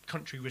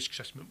country risk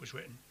assessment was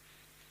written.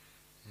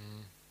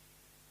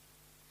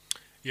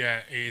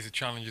 Yeah, it is a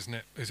challenge, isn't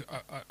it?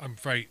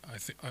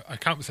 I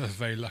count myself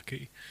very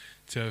lucky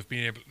to have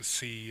been able to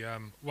see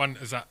one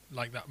as that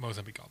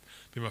Mozambique job.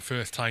 Be my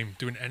first time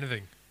doing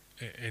anything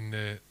in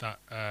that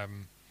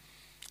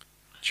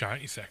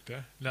charity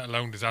sector, let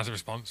alone disaster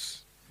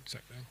response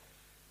sector.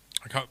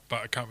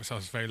 I count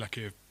myself as very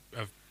lucky of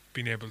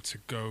being able to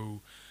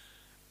go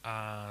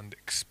and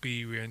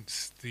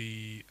experience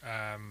the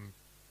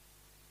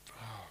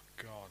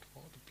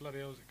what the bloody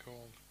hell is it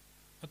called?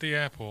 At the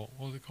airport,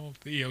 what was it called?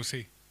 The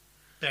EOC.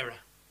 Beira.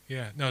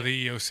 Yeah, no,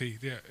 the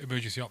EOC, the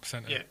Emergency Ops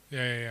Centre.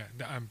 Yeah.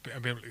 I'm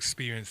able to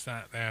experience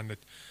that there,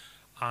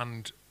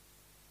 and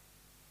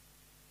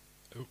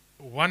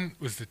one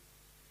was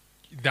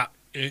that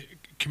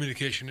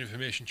communication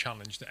information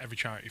challenge that every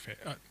charity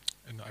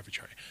not every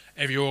charity,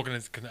 every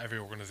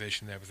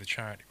organisation there was a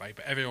charity, right?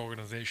 But every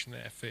organisation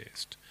there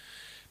faced.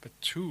 But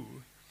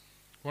two,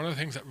 one of the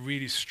things that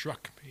really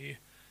struck me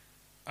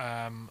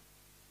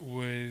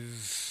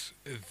was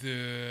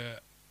the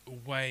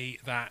way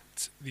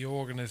that the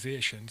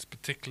organisations,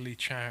 particularly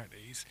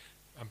charities,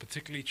 and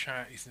particularly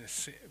charities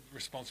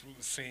responsible for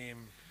the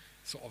same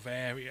sort of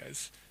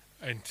areas,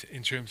 and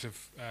in terms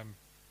of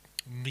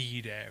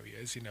need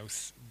areas,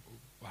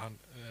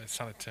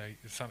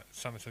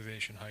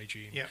 sanitisation,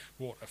 hygiene, Yeah.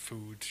 water,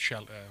 food,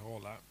 shelter, all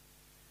that,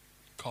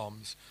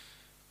 comms,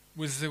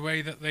 was the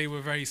way that they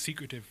were very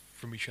secretive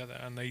from each other,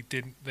 and they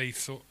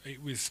saw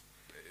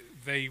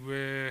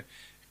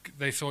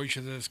each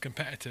other as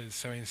competitors.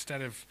 So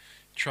instead of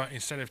trying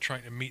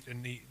to meet the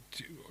need,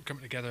 come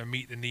together and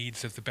meet the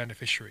needs of the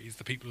beneficiaries,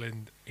 the people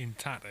in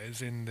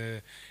tatters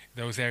in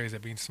those areas that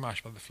have been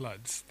smashed by the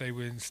floods, they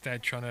were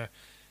instead trying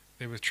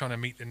to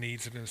meet the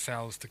needs of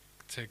themselves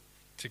to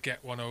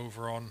get one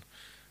over on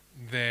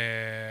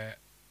a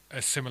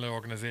similar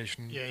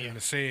organisation in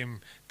the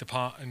same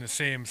in the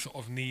same sort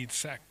of needs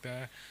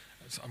sector.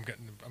 So I'm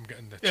getting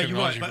the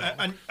terminology you're right.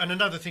 wrong. And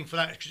another thing for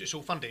that, because it's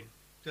all funding.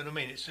 Do you know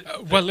what I mean? It's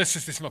well, this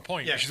is my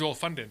point. Yeah. Which is all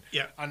funding.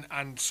 Yeah.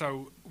 And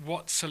so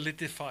what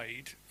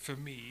solidified for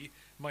me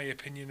my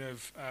opinion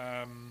of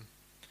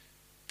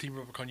Team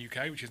Rubicon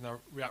UK, which is now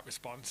React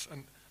Response,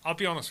 and I'll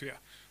be honest with you,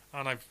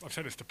 and I've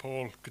said this to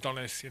Paul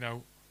Godonis,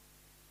 I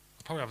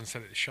probably haven't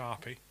said it to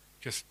Sharpie,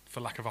 just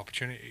for lack of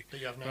opportunity. But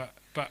you have now.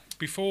 But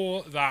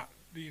before that,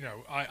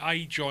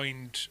 I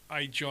joined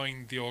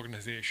the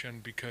organisation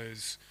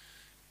because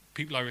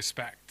people I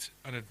respect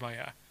and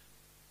admire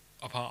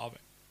are part of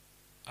it,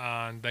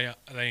 and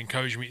they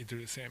encourage me to do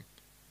the same.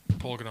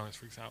 Paul Godonis,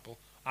 for example,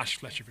 Ash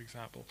Fletcher, for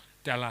example,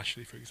 Del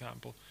Ashley, for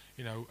example,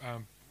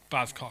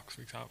 Baz Cox,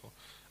 for example.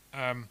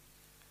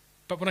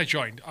 But when I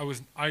joined, I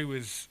was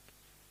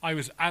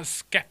as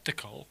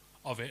sceptical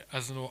of it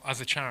as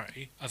a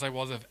charity as I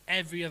was of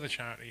every other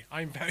charity.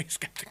 I'm very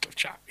sceptical of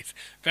charities,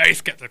 very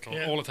sceptical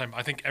all the time.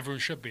 I think everyone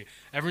should be.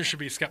 Everyone should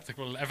be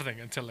sceptical of everything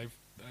until they've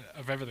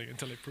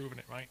proven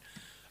it right.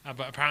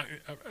 But apparently,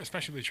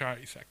 especially the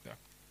charity sector.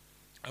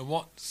 And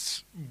what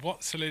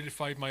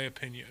solidified my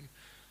opinion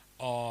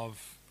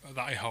of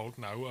that I hold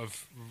now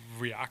of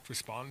React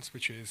Response,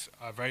 which is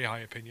a very high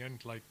opinion.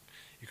 Like,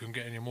 you couldn't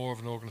get any more of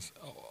an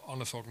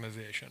honest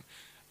organisation.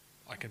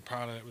 I can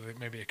parallel it with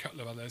maybe a couple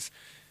of others,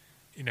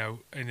 in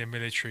the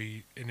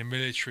military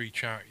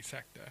charity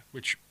sector,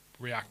 which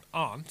React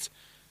aren't,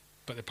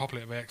 but they're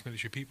populated by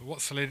ex-military people. What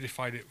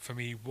solidified it for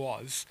me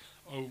was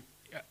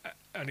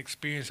an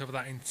experience over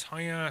that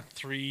entire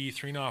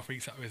 3.5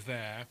 weeks that I was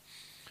there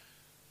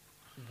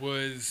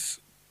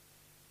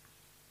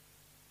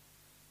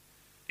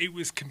it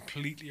was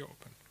completely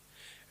open.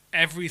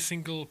 Every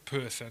single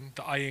person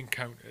that I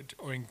encountered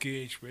or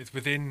engaged with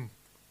within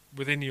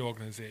the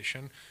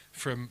organisation,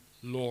 from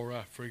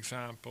Laura, for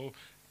example,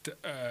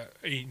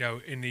 in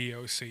the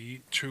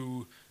EOC,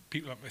 to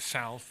people like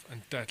myself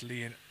and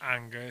Dudley and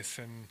Angus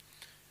and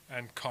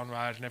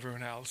Conrad and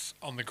everyone else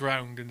on the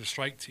ground in the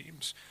strike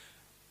teams,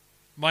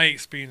 my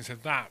experience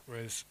of that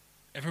was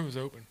everyone was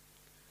open.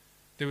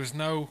 There was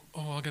no,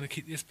 I'm going to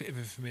keep this bit of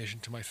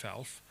information to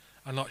myself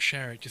and not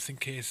share it just in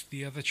case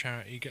the other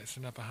charity gets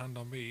an upper hand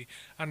on me.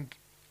 And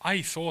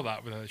I saw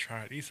that with other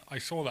charities. I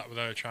saw that with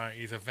other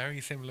charities of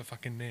very similar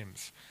fucking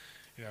names,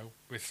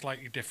 with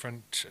slightly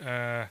different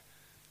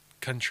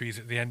countries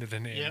at the end of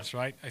the names,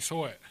 right? I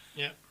saw it.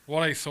 Yeah.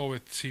 What I saw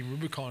with Team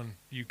Rubicon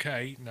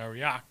UK, now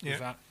React, was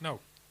that, no.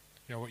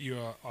 What you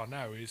are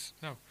now is,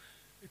 no.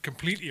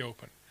 Completely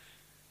open.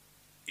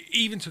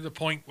 Even to the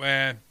point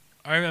where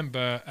I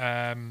remember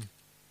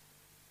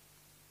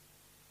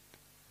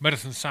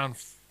Medicine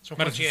Sans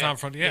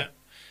Frontier. Yeah.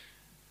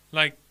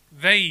 Like,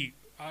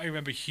 I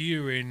remember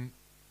hearing,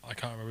 I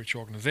can't remember which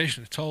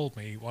organisation had told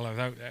me while I was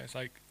out there, it's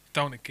like,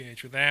 don't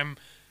engage with them.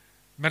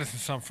 Medicine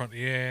Sans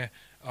Frontier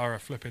are a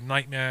flipping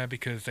nightmare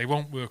because they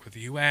won't work with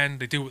the UN,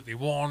 they do what they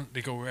want,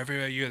 they go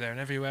everywhere, you're there and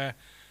everywhere,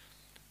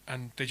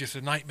 and they're just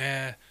a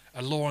nightmare,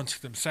 a law unto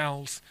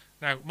themselves.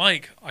 Now,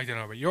 Mike, I don't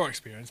know about your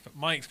experience, but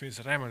my experience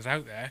at them when I was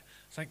out there,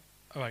 it's like,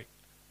 all right,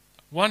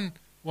 when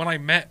I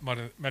met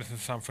Medicine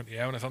Sans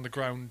Frontier, when I was on the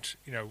ground,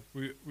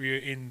 we were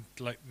in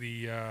like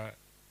the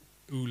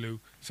Ulu,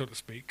 so to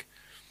speak.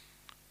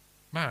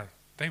 Man,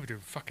 they were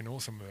doing fucking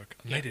awesome work,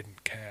 and they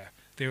didn't care.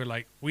 They were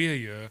like, we're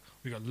here,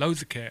 we got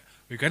loads of kit,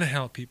 we're going to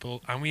help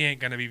people, and we ain't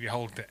going to be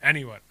beholden to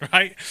anyone,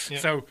 right? Yeah.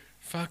 So,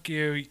 fuck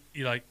you,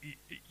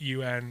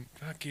 UN,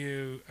 fuck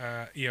you,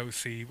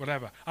 EOC,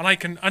 whatever. And I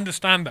can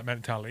understand that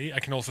mentality. I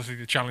can also see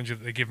the challenge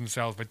that they give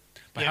themselves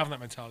by having that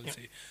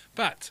mentality. Yeah.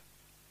 But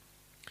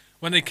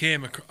when they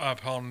came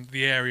upon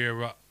the area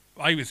where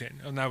I was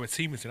in, and now our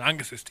team was in,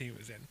 Angus's team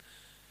was in,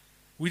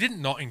 we did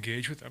not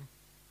engage with them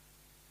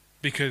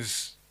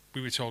because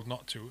we were told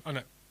not to. And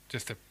it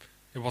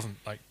wasn't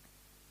like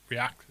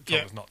React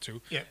told us not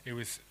to. Yeah. It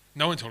was,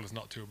 no one told us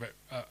not to, but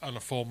on a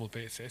formal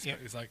basis. Yeah.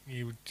 But it was like,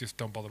 you just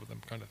don't bother with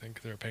them kind of thing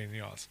because they're a pain in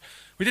the arse.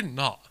 We didn't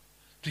not.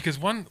 Because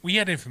we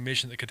had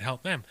information that could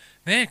help them.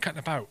 They're cutting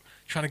about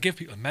trying to give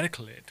people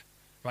medical aid,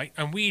 right?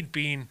 And we'd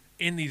been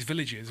in these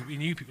villages, we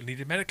knew people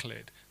needed medical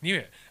aid, knew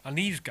it. And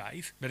these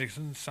guys,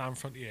 Medicine Sans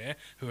Frontier,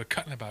 who are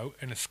cutting about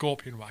in a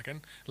Scorpion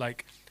wagon,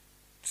 like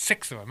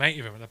 6 of them, 8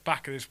 of them at the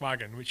back of this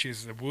wagon, which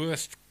is the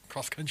worst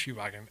cross-country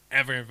wagon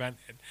ever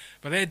invented.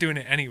 But they're doing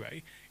it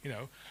anyway,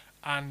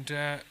 and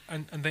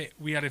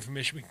we had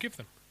information we could give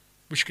them,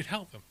 which could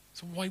help them.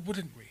 So why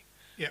wouldn't we?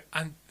 Yeah.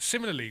 And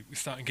similarly, we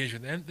start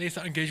engaging with them. They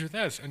start engaging with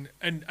us, and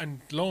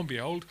lo and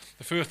behold,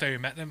 the first day we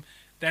met them,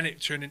 then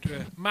it turned into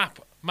a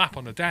map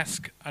on the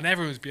desk, and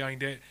everyone was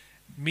behind it.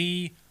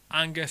 Me,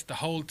 Angus, the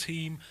whole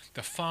team,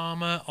 the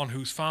farmer on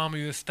whose farm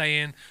we were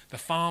staying, the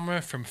farmer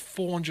from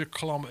 400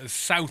 kilometres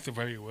south of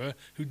where we were,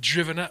 who'd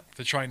driven up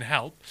to try and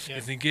help,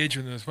 is engaged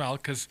with them as well.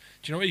 Because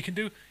do you know what you can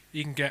do?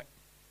 You can get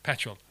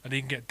petrol, and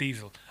you can get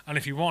diesel, and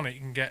if you want it, you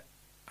can get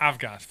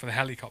avgas for the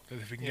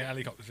helicopters if we can get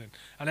helicopters in.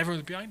 And everyone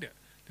was behind it.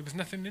 There was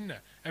nothing in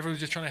there. Everyone was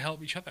just trying to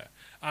help each other,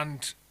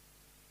 and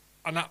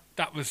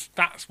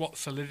that's what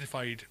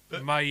solidified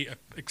my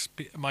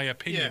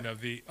opinion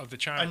of the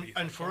charity.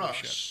 And for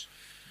us,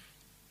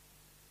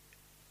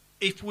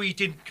 if we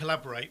didn't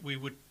collaborate, we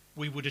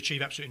would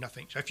achieve absolutely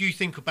nothing. So if you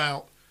think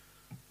about,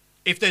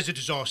 if there's a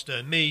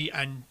disaster, me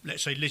and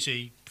let's say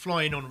Lizzie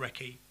flying on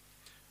recce,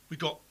 we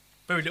got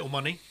very little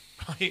money,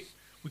 right?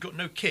 We got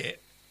no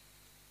kit,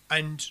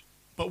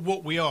 but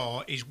what we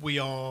are is we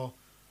are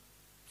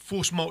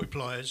force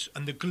multipliers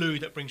and the glue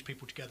that brings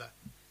people together,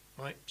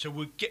 right?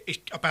 So it's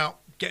about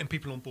getting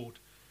people on board,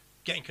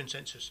 getting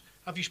consensus.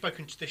 Have you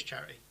spoken to this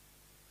charity?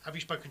 Have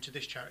you spoken to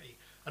this charity?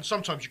 And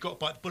sometimes you've got to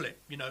bite the bullet.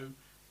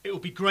 It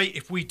would be great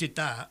if we did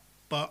that,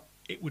 but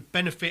it would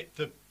benefit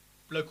the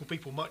local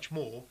people much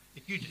more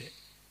if you did it,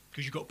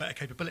 because you've got better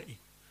capability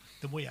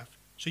than we have.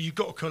 So you've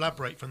got to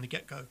collaborate from the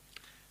get-go.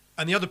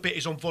 And the other bit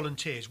is on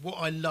volunteers. What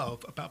I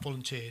love about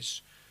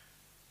volunteers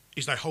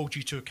is they hold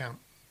you to account,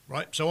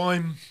 right? So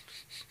I'm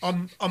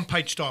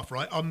paid staff,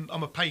 right? I'm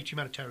a paid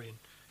humanitarian.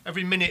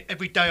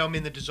 Every day I'm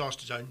in the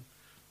disaster zone,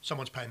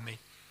 someone's paying me.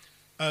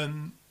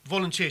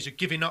 Volunteers are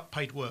giving up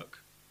paid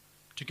work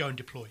to go and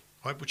deploy,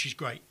 right? Which is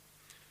great.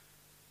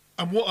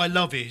 And what I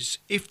love is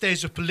if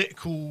there's a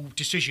political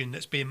decision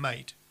that's being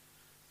made,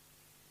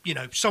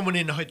 someone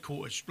in the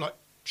headquarters, like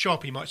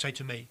Sharpie might say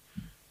to me,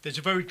 there's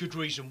a very good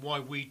reason why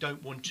we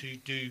don't want to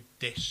do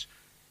this.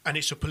 And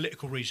it's a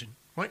political reason,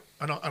 right?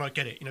 And I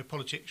get it,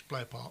 politics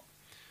play a part.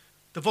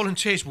 The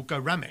volunteers will go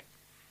ram it.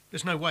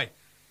 There's no way.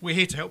 We're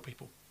here to help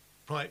people,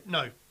 right?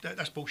 No,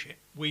 that's bullshit.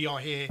 We are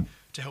here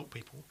to help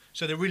people.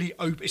 So they're really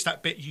open. It's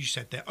that bit you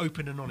said. They're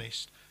open and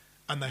honest,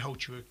 and they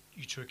hold you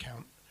to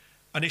account.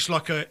 And it's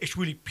it's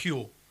really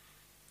pure.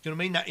 You know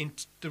what I mean?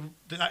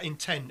 That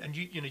intent, and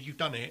you've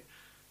done it.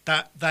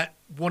 That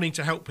wanting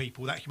to help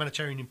people, that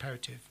humanitarian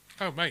imperative.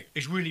 Oh, mate,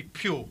 is really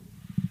pure.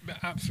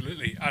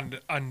 Absolutely,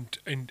 and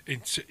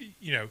it's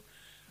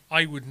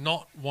I would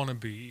not want to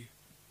be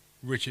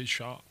Richard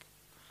Sharp.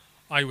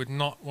 I would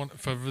not want,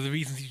 for the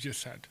reasons you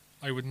just said,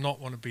 I would not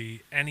want to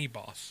be any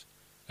boss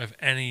of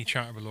any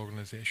charitable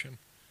organisation,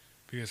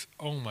 because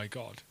oh my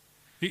God,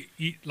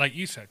 like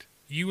you said,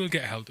 you will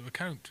get held to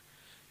account.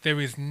 There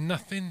is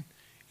nothing,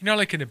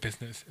 like in a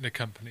business, in a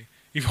company,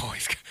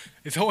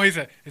 it's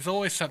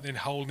always something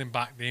holding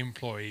back the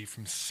employee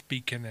from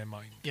speaking their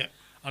mind. Yeah.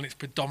 And it's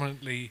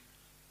predominantly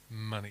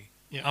money.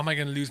 Yeah. Am I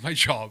going to lose my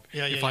job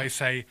if I yeah.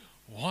 say,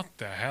 what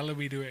the hell are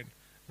we doing?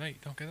 Mate,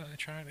 don't get that in a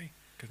charity,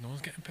 because no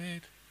one's getting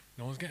paid.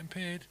 No one's getting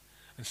paid.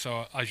 And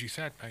so, as you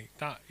said, mate,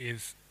 that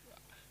is,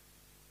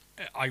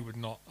 I would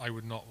not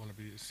want to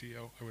be the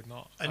CEO. I would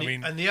not. And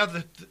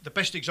the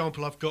best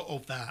example I've got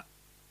of that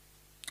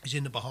is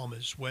in the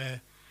Bahamas,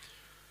 where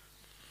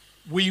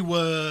we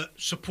were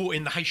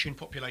supporting the Haitian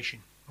population,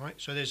 right?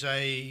 So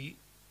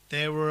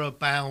there were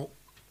about,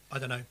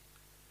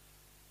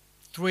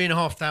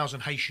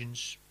 3,500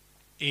 Haitians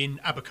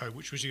in Abaco,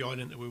 which was the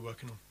island that we were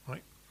working on,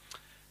 right?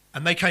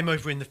 And they came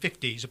over in the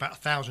 50s, about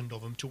 1,000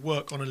 of them, to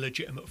work on a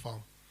legitimate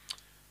farm.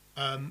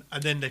 And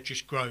then they've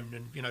just grown,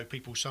 and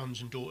people's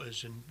sons and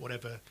daughters and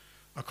whatever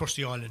across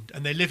the island,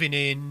 and they're living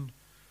in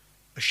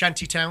a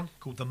shanty town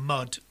called the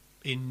Mud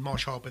in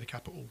Marsh Harbour, the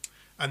capital,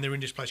 and they're in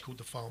this place called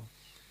the Farm.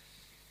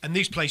 And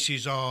these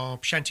places are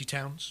shanty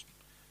towns,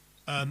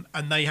 and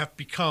they have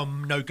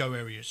become no-go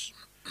areas.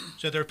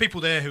 So there are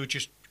people there who are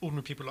just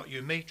ordinary people like you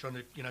and me, trying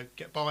to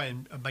get by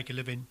and make a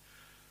living.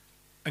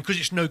 And because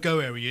it's no-go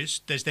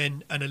areas, there's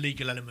then an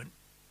illegal element,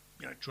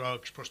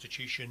 drugs,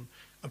 prostitution,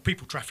 and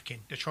people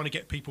trafficking. They're trying to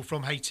get people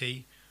from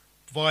Haiti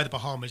via the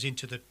Bahamas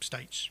into the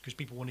States because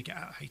people want to get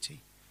out of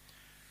Haiti.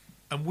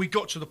 And we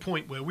got to the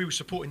point where we were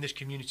supporting this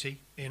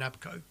community in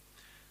Abaco,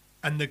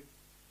 and the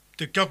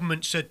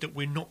government said that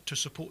we're not to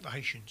support the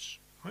Haitians,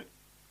 right?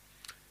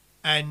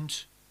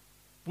 And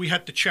we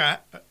had the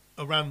chat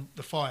around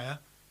the fire,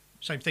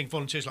 same thing,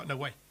 volunteers like, no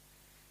way,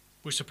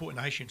 we're supporting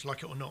the Haitians,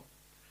 like it or not.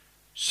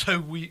 So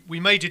we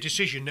made a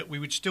decision that we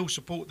would still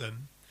support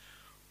them,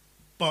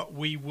 but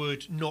we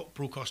would not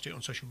broadcast it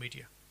on social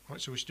media,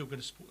 right? So we're still going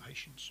to support the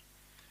Haitians.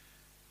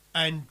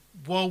 And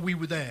while we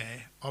were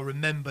there, I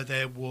remember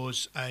there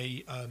was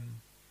a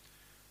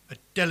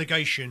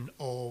delegation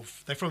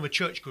they're from a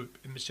church group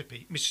in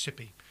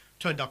Mississippi,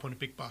 turned up on a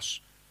big bus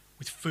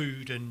with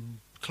food and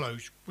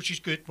clothes, which is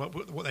good, right,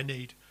 what they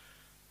need.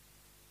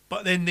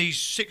 But then these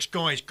 6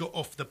 guys got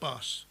off the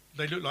bus.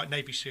 They look like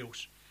Navy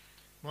SEALs,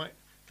 right?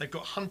 They've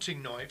got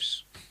hunting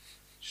knives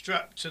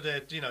strapped to their,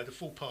 the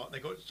full part.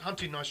 They've got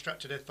hunting knives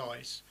strapped to their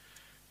thighs.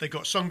 They've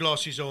got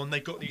sunglasses on.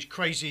 They've got these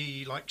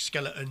crazy, like,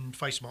 skeleton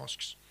face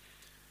masks.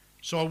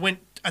 So I went,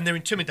 and they're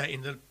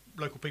intimidating the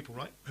local people,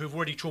 right, who have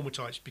already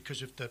traumatised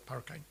because of the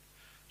hurricane.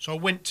 So I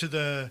went to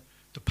the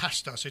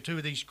pastor. I said, who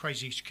are these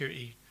crazy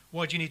security?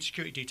 Why do you need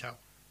security detail?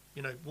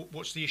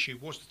 What's the issue?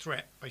 What's the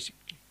threat,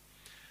 basically?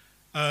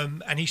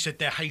 And he said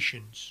they're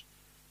Haitians.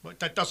 But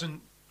that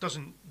doesn't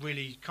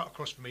really cut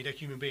across for me. They're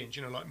human beings,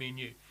 like me and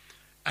you.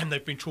 And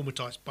they've been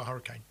traumatised by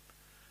hurricane.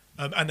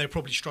 And they're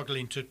probably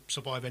struggling to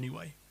survive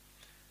anyway.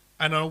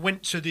 And I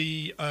went to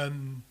the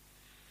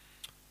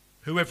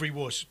whoever he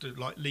was, the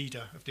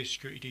leader of this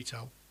security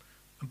detail,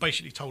 and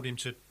basically told him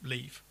to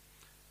leave,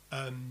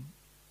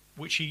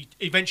 which he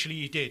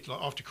eventually did,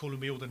 after calling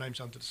me all the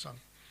names under the sun.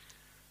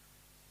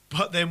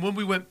 But then when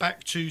we went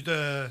back to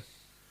the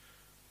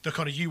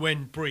kind of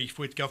UN brief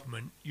with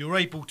government, you're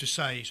able to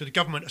say, so the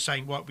government are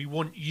saying, right, we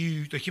want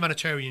you, the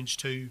humanitarians,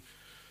 to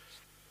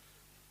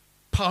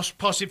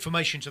pass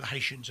information to the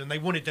Haitians, and they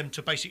wanted them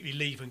to basically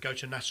leave and go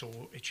to Nassau,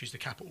 which is the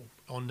capital,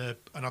 on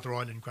another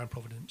island, Grand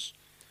Providence.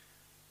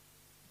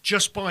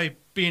 Just by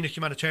being a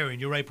humanitarian,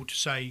 you're able to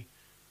say,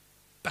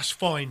 that's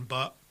fine,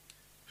 but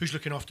who's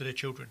looking after their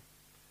children?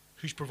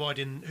 Who's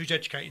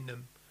educating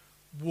them?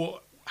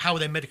 How are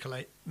their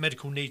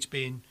medical needs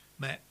being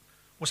met?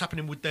 What's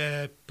happening with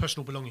their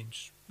personal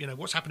belongings?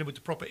 What's happening with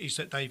the properties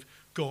that they've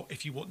got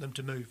if you want them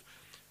to move?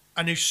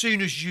 And as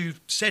soon as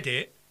you've said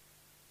it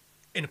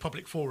in a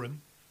public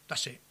forum,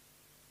 that's it.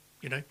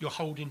 You're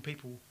holding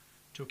people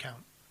to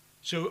account.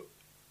 So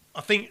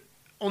I think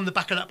on the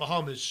back of that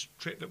Bahamas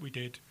trip that we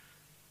did,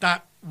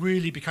 that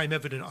really became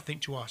evident, I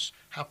think, to us,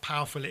 how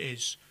powerful it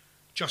is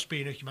just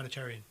being a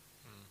humanitarian.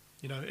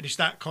 And it's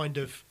that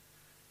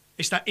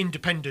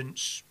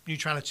independence,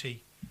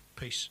 neutrality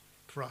piece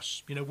for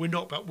us. We're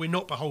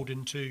not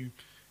beholden to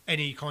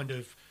any kind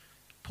of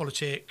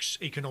politics,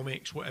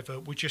 economics,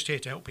 whatever. We're just here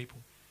to help people.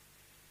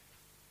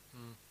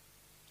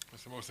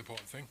 That's the most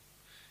important thing.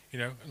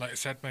 Like I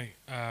said, mate,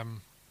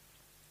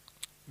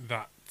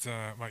 that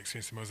my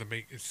experience in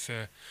Mozambique, it's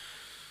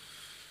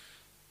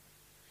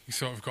you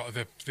sort of got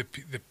the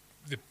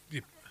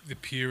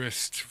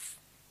purest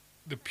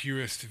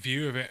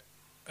view of it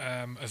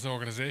as an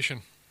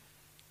organisation.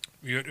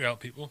 We have to help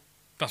people.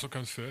 That's what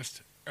comes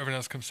first. Everything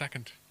else comes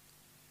second.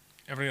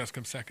 And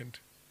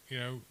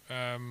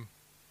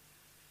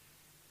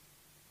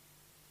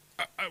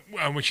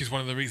which is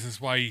one of the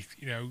reasons why,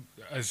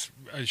 as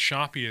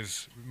Sharpie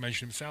has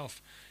mentioned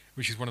himself,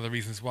 which is one of the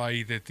reasons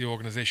why the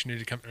organisation needed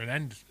to come to an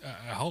end,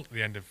 a halt at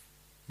the end of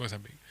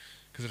Mozambique,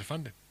 because of the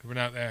funding. We're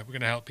out there, we're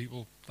going to help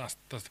people. That's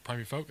the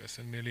primary focus,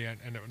 and nearly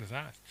end up in his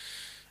ass,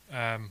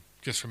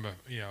 just from a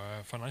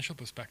financial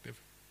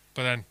perspective.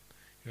 But then,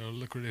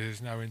 look what it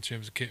is now in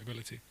terms of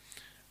capability.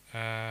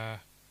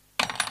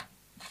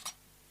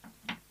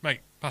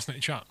 Mate,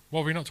 fascinating chat. What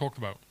have we not talked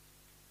about?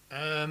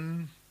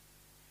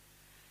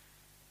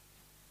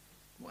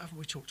 What haven't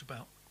we talked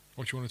about?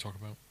 What do you want to talk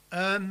about?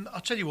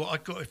 I'll tell you what,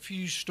 I've got a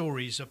few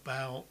stories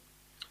about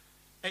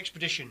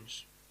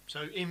expeditions.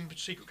 So in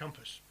Secret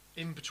Compass,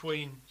 in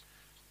between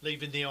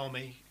leaving the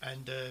army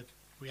and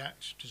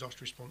REACT,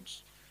 Disaster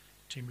Response,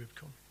 Team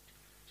Rubicon.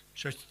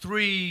 So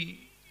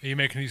 3... Are you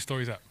making these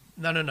stories up?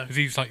 No. Is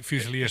these like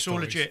Fusilier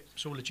stories?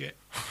 It's all legit.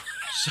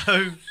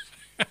 So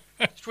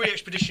 3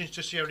 expeditions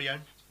to Sierra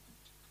Leone.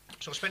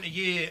 So I spent a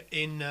year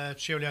in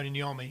Sierra Leone in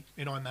the army,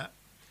 in IMAT.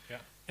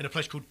 In a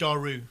place called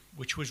Daru,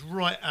 which was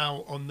right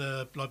out on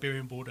the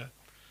Liberian border.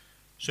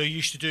 So you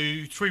used to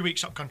do 3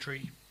 weeks up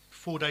country,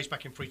 4 days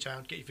back in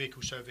Freetown, get your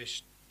vehicle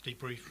serviced,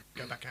 debrief,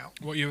 go back out.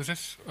 What year was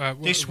this?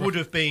 This would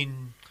have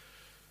been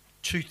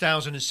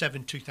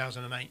 2007,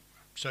 2008.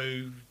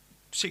 So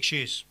 6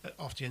 years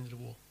after the end of the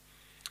war.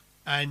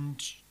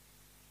 And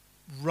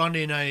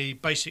running a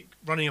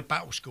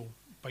battle school,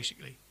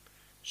 basically.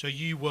 So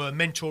you were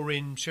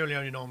mentoring Sierra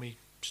Leonean Army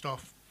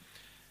staff.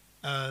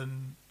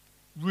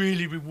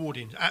 Really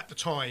rewarding. At the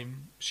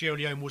time, Sierra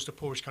Leone was the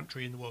poorest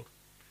country in the world,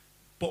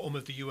 bottom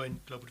of the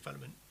UN Global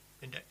Development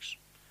Index.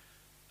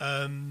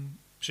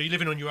 So you're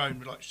living on your own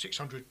with like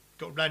 600,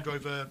 got a Land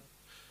Rover,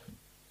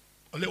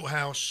 a little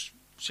house,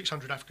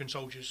 600 African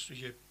soldiers who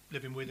you're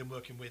living with and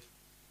working with.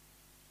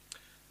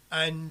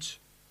 And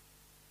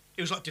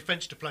it was like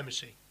defence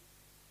diplomacy.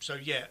 So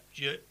yeah,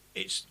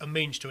 it's a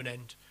means to an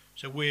end.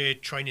 So we're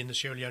training the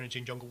Sierra Leoneans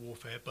in jungle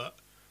warfare, but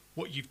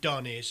what you've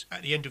done is,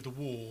 at the end of the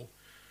war,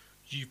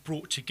 you've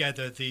brought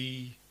together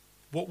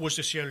what was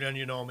the Sierra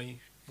Leonean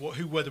army,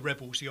 who were the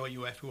rebels, the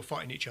RUF, who were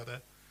fighting each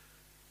other.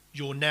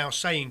 You're now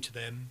saying to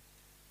them,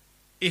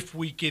 if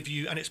we give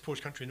you, and it's the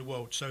poorest country in the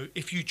world, so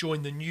if you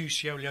join the new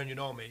Sierra Leonean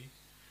army,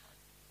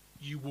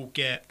 you will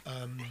get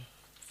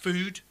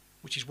food,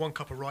 which is 1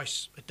 cup of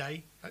rice a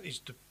day. That is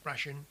the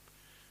ration.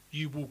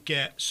 You will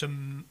get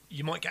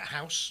you might get a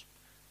house,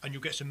 and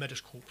you'll get some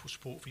medical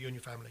support for you and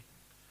your family.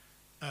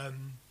 So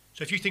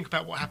if you think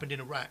about what happened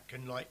in Iraq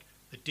and like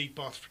the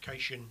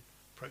debathification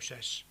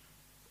process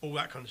all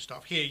that kind of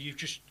stuff. Here, you've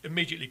just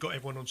immediately got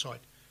everyone on side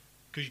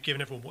because you're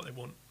giving everyone what they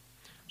want.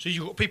 So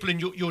you've got people in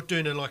you're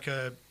doing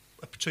a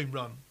platoon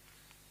run.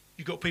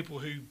 You've got people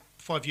who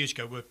 5 years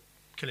ago were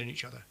killing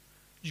each other.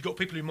 You've got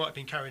people who might have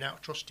been carrying out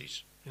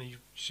atrocities. You've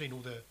seen all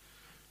the,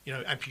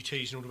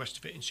 amputees and all the rest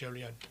of it in Sierra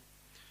Leone.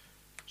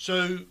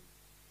 So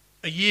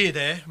a year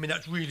there, I mean,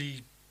 that's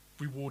really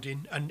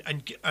rewarding, and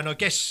I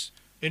guess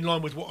in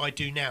line with what I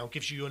do now,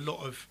 gives you a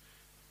lot of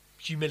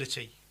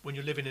humility when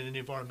you're living in an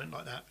environment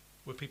like that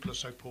where people are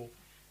so poor.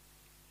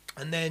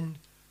 And then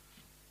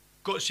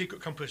got a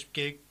Secret Compass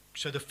gig.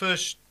 So the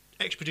first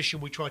expedition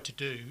we tried to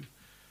do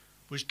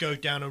was go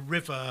down a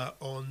river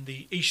on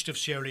the east of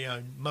Sierra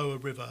Leone, Moa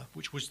River,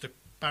 which was the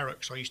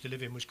barracks I used to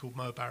live in, was called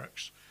Moa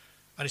Barracks.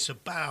 And it's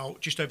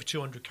about just over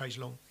 200 k's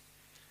long.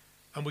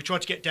 And we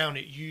tried to get down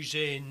it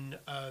using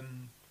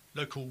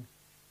local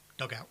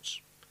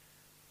dugouts.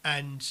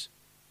 And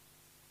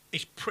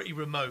it's pretty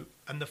remote.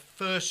 And the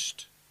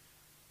first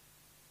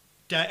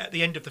day, at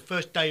the end of the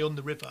first day on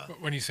the river...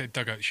 When you say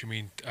dugouts, you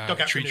mean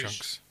dugout tree canoes.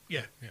 trunks?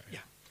 Yeah.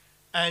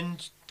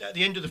 And at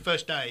the end of the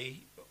first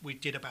day, we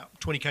did about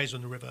 20 k's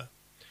on the river.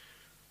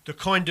 The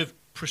kind of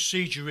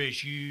procedure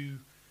is you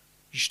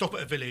stop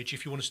at a village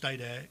if you want to stay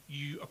there.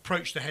 You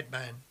approach the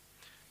headman,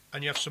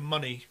 and you have some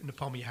money in the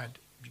palm of your hand.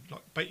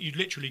 But you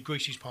literally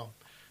grease his palm.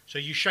 So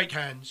you shake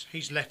hands.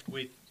 He's left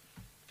with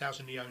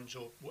 1,000 leones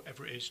or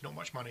whatever it is, not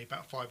much money,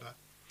 about a £5.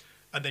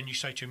 And then you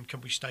say to him,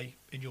 "Can we stay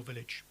in your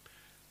village?"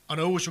 And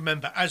I always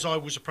remember, as I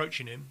was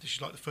approaching him, this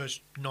is like the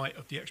first night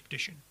of the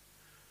expedition,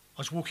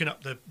 I was walking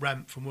up the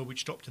ramp from where we'd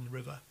stopped in the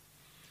river,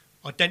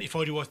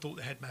 identified who I thought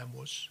the headman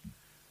was.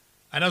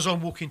 And as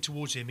I'm walking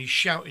towards him, he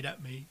shouted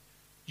at me,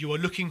 "You are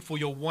looking for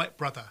your white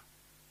brother,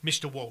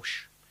 Mr.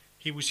 Walsh.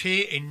 He was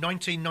here in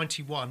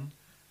 1991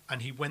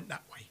 and he went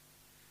that way."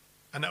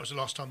 And that was the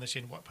last time they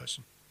seen a white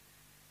person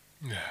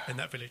in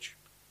that village.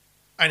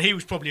 And he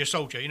was probably a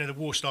soldier. The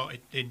war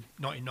started in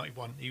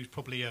 1991. He was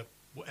probably a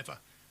whatever,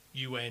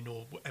 UN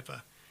or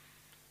whatever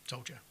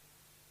soldier.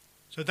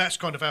 So that's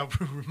kind of how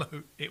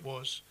remote it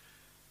was.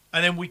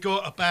 And then we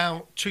got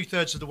about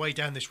 2/3 of the way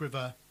down this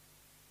river.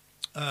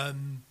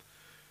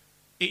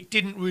 It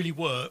didn't really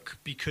work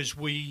because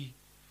the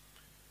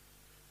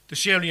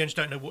Sierra Leoneans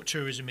don't know what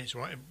tourism is,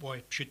 right? And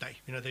why should they?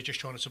 They're just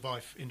trying to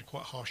survive in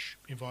quite a harsh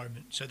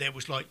environment. So there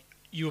was like,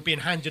 you were being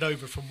handed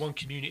over from one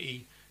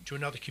community to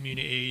another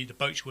community. The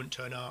boats wouldn't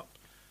turn up.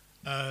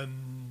 I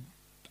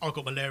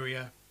got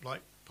malaria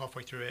like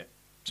halfway through it.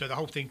 So the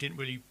whole thing didn't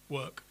really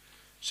work.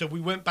 So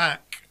we went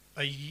back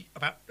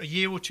about a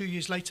year or 2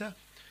 years later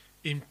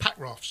in pack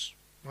rafts,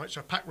 right?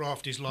 So a pack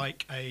raft is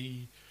like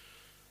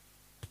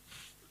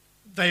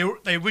they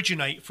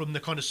originate from the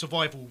kind of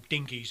survival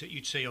dinghies that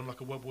you'd see on like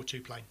a World War II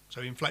plane.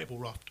 So inflatable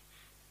raft,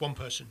 one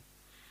person.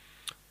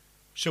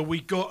 So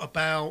we got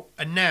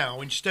and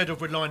now instead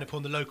of relying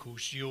upon the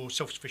locals, you're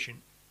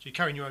self-sufficient. So you're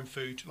carrying your own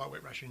food,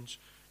 lightweight rations,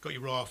 got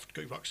your raft,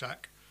 got your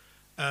rucksack.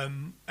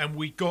 And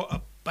we got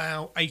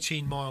about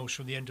 18 miles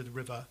from the end of the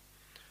river.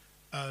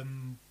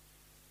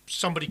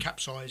 Somebody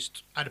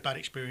capsized, had a bad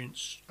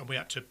experience, and we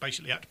had to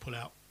pull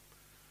out.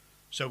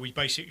 So we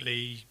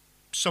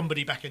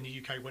somebody back in the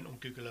UK went on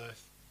Google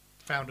Earth,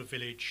 found a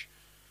village,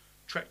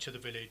 trekked to the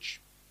village,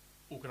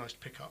 organised a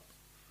pickup.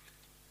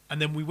 And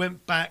then we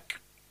went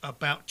back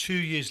about 2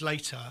 years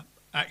later,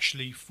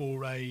 actually,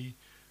 for I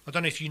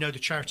don't know if you know the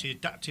charity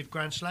Adaptive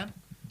Grand Slam.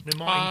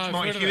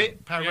 Martin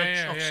Hewitt,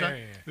 Para-Reg officer,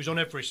 who was on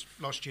Everest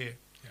last year.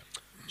 Yeah.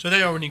 So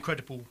they are an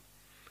incredible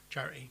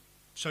charity.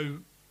 So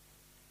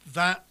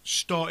that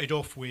started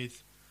off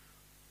with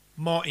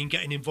Martin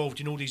getting involved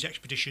in all these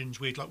expeditions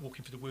with like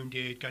Walking for the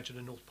Wounded, going to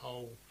the North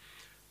Pole.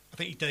 I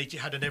think he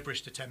had an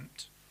Everest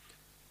attempt.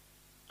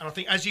 And I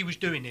think as he was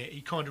doing it, he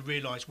kind of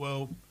realised,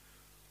 well,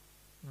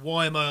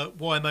 why am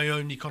I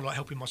only kind of like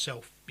helping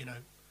myself?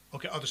 I'll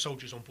get other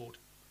soldiers on board.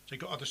 So he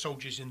got other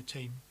soldiers in the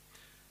team.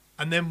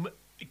 And then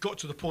it got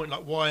to the point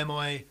like, why am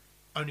I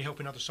only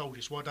helping other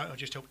soldiers? Why don't I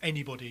just help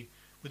anybody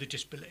with a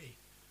disability?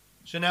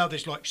 So now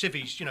there's like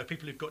civvies,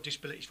 people who've got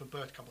disabilities from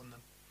birth come on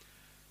them.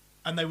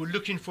 And they were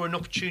looking for an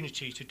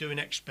opportunity to do an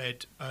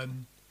exped.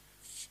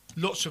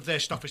 Lots of their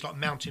stuff is like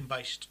mountain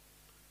based.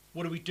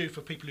 What do we do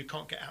for people who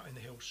can't get out in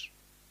the hills?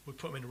 We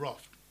put them in a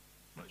raft.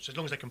 Right? So as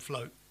long as they can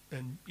float,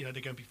 then they're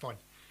going to be fine.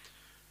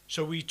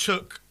 So we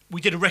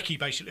did a recce,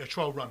 basically a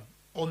trial run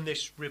on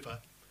this river.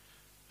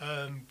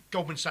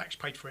 Goldman Sachs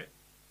paid for it.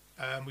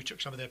 We took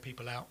some of their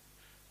people out,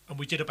 and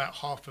we did about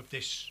half of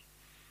this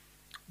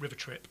river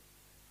trip.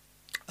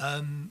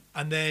 And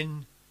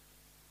then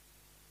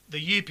the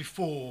year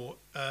before,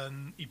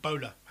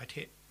 Ebola had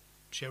hit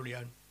Sierra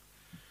Leone.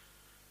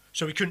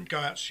 So we couldn't go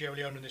out to Sierra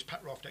Leone on this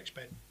pack raft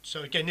exped.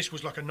 So again, this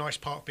was like a nice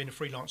part of being a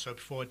freelancer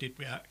before I did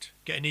React.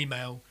 Get an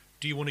email,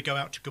 do you want to go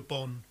out to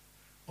Gabon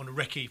on a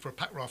recce for a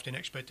pack rafting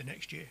exped the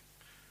next year?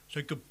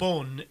 So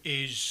Gabon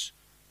is,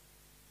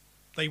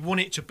 they want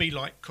it to be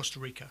like Costa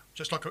Rica.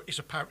 So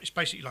it's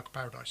basically like a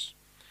paradise.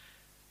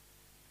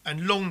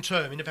 And long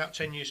term, in about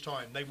 10 years'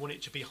 time, they want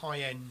it to be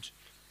high-end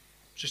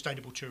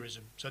sustainable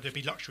tourism. So there'd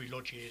be luxury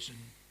lodges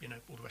and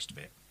all the rest of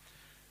it.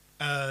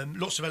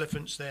 Lots of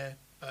elephants there.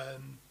 I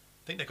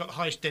think they've got the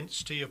highest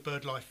density of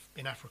bird life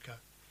in Africa.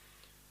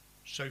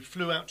 So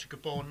flew out to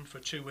Gabon for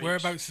 2 weeks.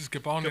 Whereabouts is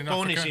Gabon in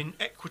Gabon Africa? is in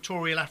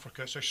equatorial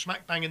Africa, so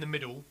smack bang in the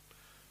middle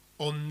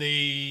on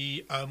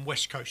the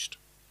west coast.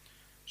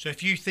 So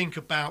if you think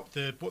about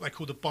what they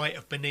call the Bight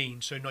of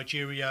Benin, so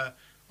Nigeria,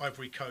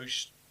 Ivory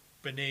Coast,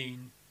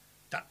 Benin,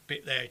 that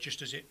bit there,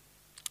 just as it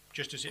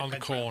on the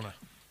bends corner. round,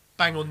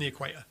 bang on the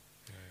equator,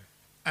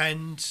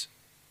 and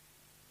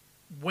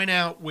went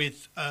out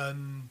with,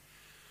 and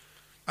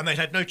they'd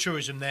had no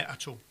tourism there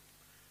at all.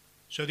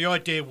 So the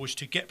idea was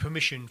to get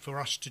permission for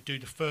us to do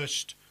the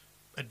first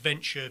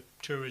adventure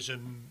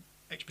tourism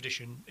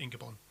expedition in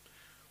Gabon,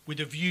 with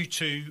a view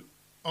to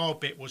our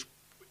bit was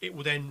it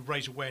will then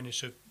raise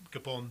awareness of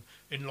Gabon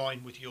in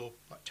line with your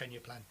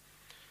 10-year plan.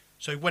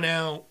 So went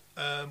out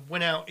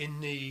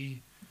in the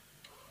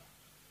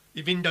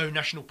Ivindo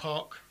National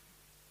Park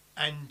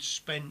and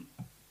spent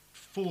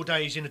 4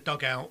 days in a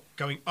dugout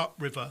going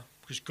upriver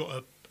because got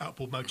a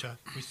outboard motor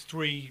with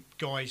 3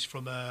 guys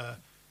from a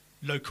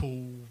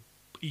local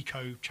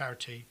eco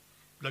charity,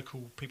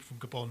 local people from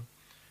Gabon,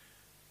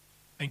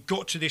 and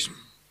got to this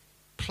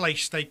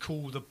place they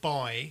call the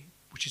Bai,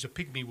 which is a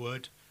pygmy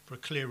word for a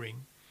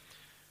clearing.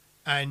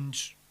 And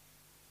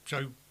so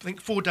I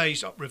think 4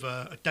 days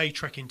upriver, a day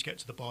trekking to get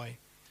to the Bai.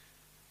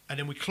 And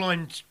then we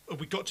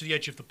got to the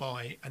edge of the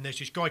Bai, and there's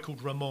this guy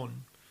called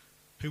Ramon,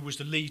 who was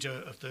the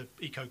leader of the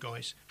eco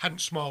guys,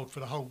 hadn't smiled for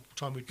the whole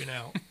time we'd been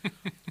out.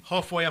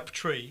 Halfway up a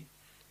tree,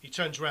 he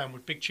turns around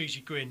with a big cheesy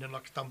grin and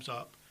like a thumbs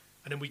up.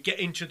 And then we get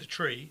into the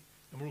tree,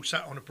 and we're all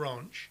sat on a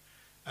branch,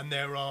 and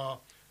there are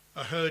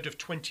a herd of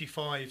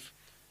 25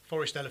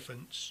 forest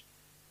elephants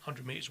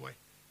 100 metres away.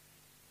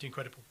 It's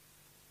incredible.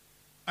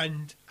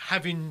 And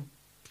having,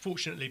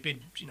 fortunately,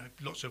 been,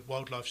 lots of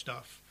wildlife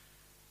stuff,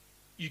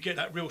 you get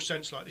that real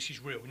sense like this is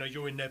real.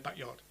 You're in their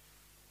backyard.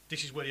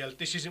 This is where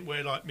this isn't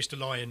where like Mr.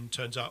 Lion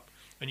turns up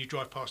and you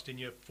drive past in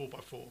your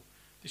 4x4.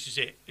 This is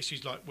it. This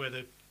is like where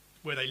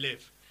they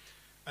live.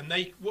 And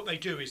what they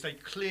do is they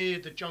clear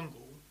the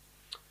jungle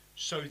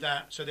so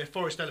they're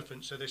forest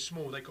elephants, so they're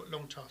small, they've got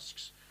long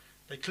tusks.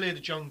 They clear the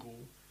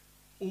jungle.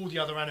 All the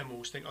other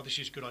animals think, oh, this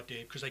is a good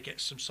idea because they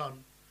get some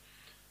sun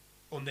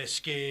on their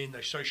skin, they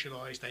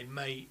socialise, they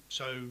mate.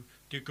 So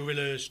the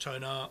gorillas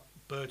turn up,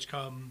 birds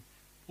come,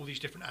 all these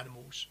different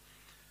animals.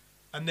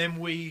 And then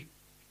we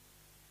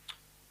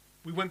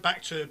went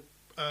back to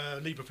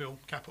Libreville,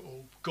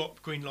 capital,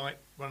 got green light,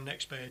 run an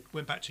exped,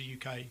 went back to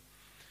UK,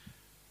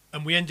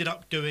 and we ended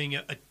up doing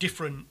a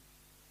different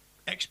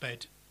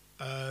exped.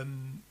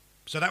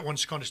 So that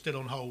one's kind of still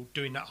on hold,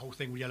 doing that whole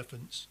thing with the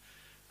elephants.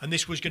 And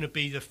this was going to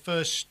be the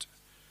first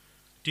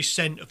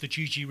descent of the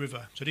Gigi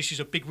River. So this is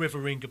a big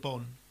river in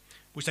Gabon,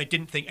 which they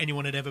didn't think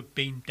anyone had ever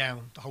been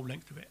down the whole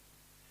length of it.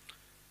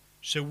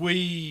 So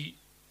we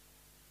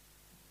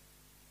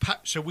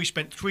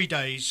spent 3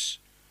 days,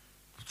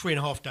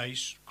 3.5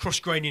 days,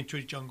 cross-grading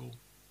through the jungle,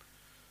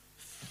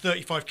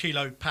 35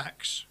 kilo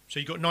packs. So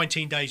you've got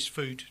 19 days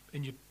food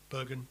in your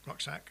Bergen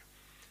rucksack,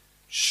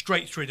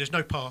 straight through. There's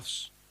no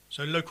paths.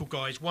 So local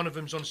guys, one of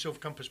them's on silver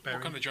compass bearing.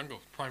 What kind of jungle?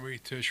 Primary,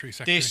 tertiary,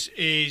 secondary? This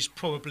is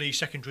probably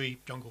secondary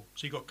jungle.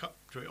 So you've got cut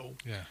through it all.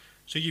 Yeah.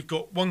 So you've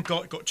got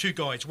got 2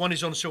 guides. One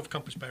is on silver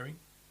compass bearing.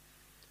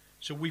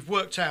 So we've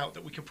worked out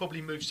that we can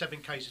probably move 7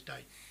 Ks a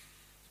day,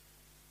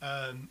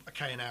 a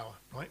K an hour,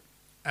 right?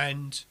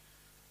 And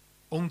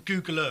on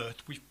Google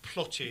Earth, we've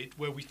plotted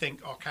where we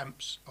think our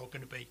camps are going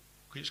to be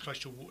because it's close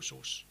to a water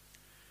source.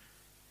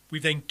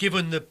 We've then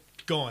given the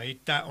guide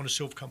that on a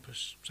silver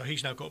compass, so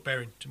he's now got a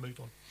bearing to move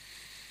on.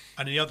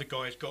 And the other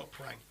guy's got a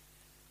parang.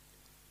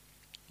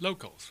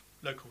 Locals.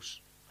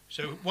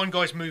 So one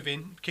guy's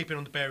moving, keeping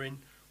on the bearing,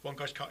 one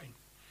guy's cutting.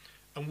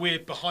 And we're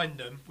behind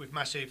them with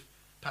massive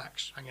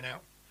packs hanging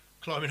out,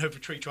 climbing over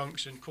tree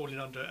trunks and crawling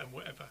under and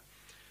whatever.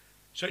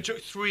 So it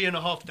took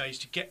 3.5 days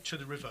to get to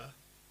the river,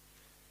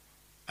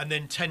 and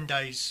then 10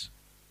 days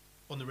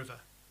on the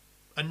river.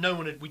 And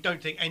we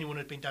don't think anyone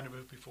had been down the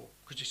river before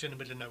because it's in the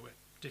middle of nowhere,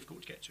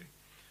 difficult to get to.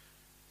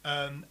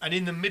 And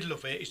in the middle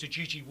of it is the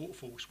Gigi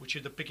waterfalls, which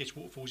are the biggest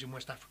waterfalls in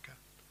West Africa.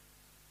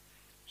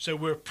 So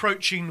we're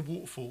approaching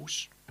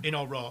waterfalls in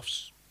our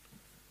rafts,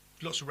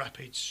 lots of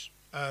rapids,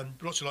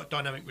 lots of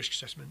dynamic risk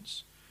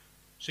assessments.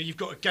 So you've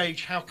got to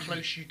gauge how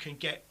close you can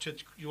get to.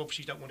 You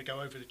obviously don't want to go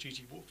over the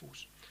Gigi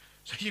waterfalls,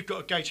 so you've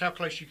got to gauge how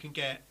close you can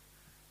get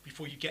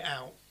before you get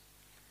out.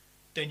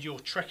 Then you're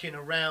trekking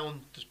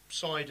around the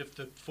side of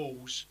the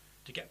falls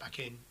to get back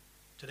in,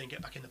 to then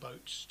get back in the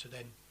boats, to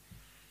then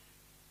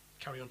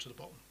carry on to the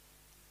bottom.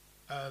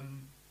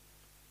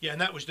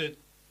 And that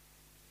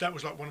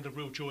was like one of the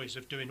real joys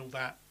of doing all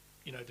that,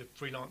 the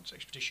freelance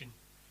expedition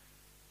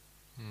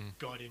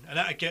guiding. And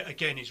that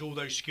again is all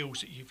those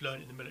skills that you've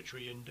learned in the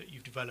military and that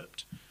you've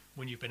developed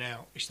when you've been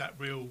out. It's that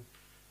real.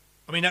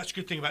 I mean, that's a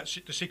good thing about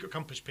the Secret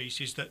Compass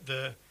piece is that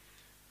the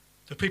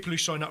people who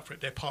sign up for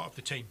it, they're part of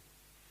the team.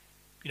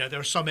 There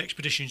are some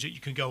expeditions that you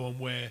can go on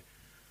where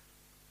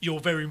you're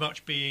very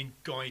much being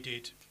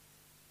guided.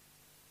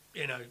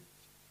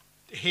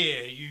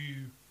 Here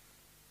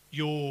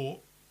you're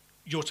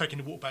you're taking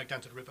the water bag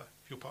down to the river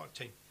if you're part of the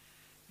team.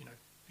 You know,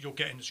 you're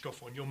getting the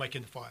scoff on, you're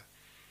making the fire.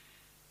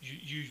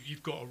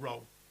 You've got a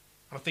role.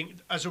 And I think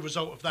as a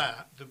result of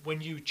that, that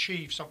when you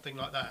achieve something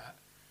like that,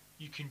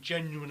 you can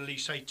genuinely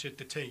say to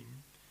the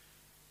team,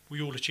 we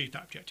all achieved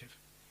that objective.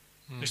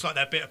 It's like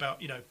that bit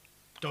about, you know,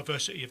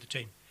 diversity of the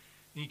team.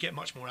 And you get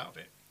much more out of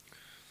it.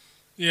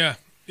 Yeah,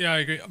 I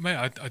agree.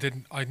 Mate,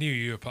 I knew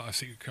you were part of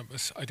Secret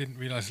Compass. I didn't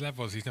realise the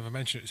level was. He's never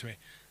mentioned it to me.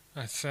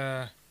 That's,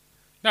 no,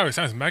 it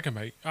sounds mega,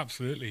 mate.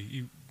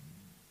 Absolutely.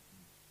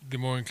 The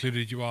more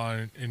included you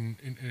are in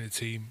a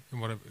team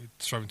and whatever,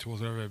 striving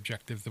towards whatever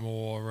objective, the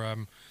more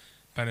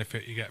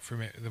benefit you get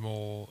from it, the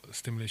more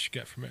stimulus you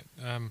get from it.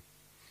 Been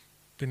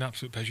an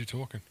absolute pleasure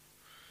talking.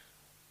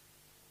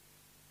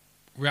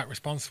 React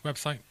Response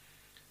website?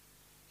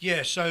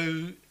 Yeah,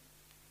 so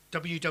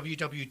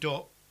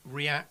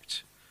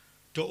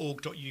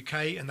www.react.org.uk,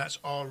 and that's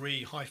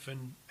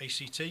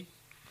RE-ACT.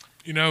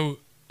 You know,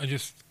 and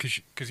just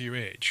because of your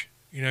age,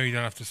 you know, you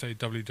don't have to say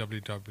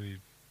www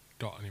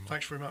anymore.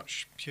 Thanks very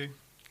much, Hugh.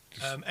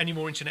 Any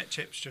more internet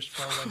tips, just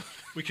fire away.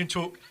 We can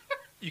talk.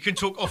 You can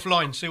talk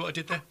offline. See what I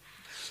did there?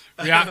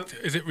 React,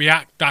 is it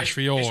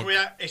React-for-org? It's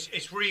React.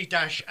 It's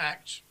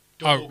re-act.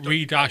 Oh,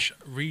 re-act.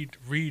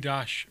 Re-act.org.uk.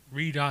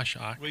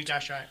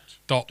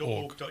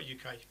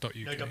 No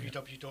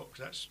www.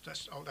 Because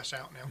that's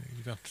out now.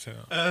 You don't have to say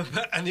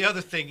that. And the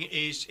other thing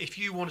is, if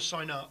you want to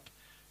sign up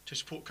to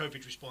support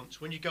COVID response,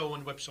 when you go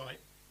on the website,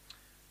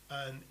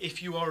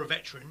 if you are a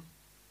veteran,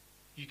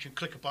 you can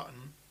click a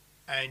button,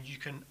 and you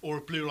can, or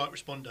a blue light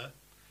responder,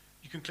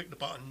 you can click the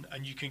button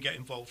and you can get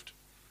involved.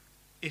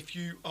 If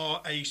you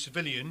are a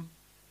civilian,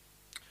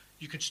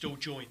 you can still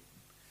join.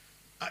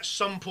 At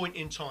some point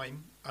in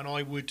time, and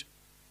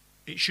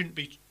it shouldn't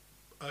be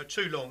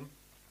too long,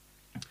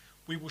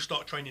 we will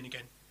start training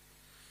again.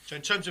 So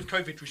in terms of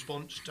COVID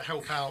response, to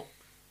help out,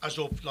 as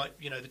of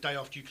the day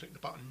after you click the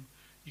button,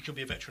 you can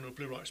be a veteran or a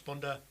blue light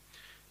responder.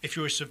 If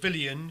you're a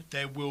civilian,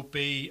 there will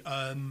be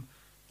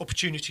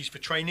opportunities for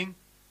training,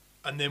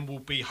 and then we'll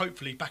be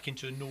hopefully back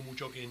into the normal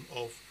jogging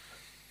of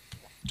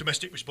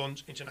domestic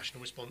response,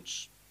 international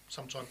response,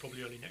 sometime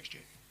probably early next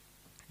year.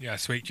 Yeah,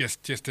 sweet.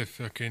 Just to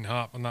fucking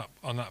harp on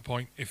that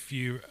point. If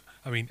you,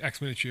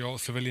 ex-military or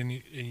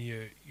civilian,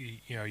 and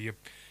you're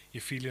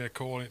feeling a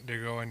call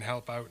to go and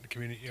help out in the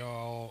community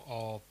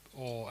or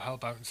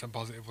help out in some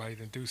positive way,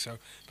 then do so.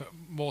 But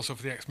more so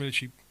for the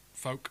ex-military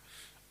folk,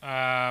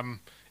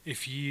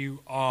 if you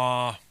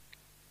are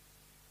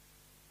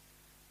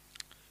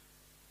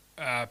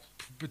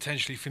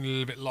potentially feeling a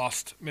little bit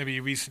lost, maybe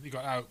you recently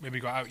got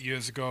out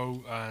years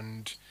ago,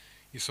 and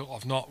you're sort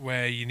of not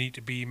where you need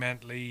to be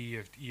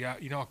mentally,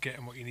 you're not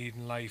getting what you need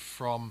in life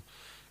from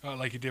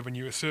like you did when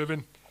you were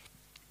serving.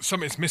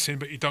 Something's missing,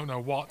 but you don't know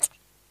what.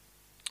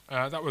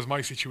 That was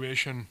my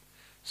situation,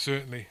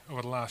 certainly,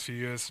 over the last few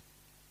years.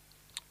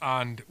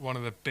 And one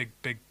of the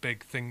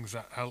big things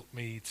that helped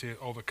me to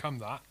overcome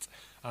that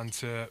and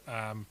to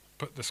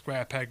put the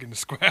square peg in the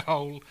square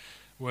hole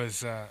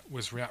was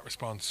React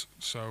Response.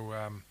 So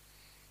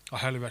I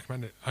highly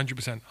recommend it.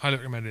 100% highly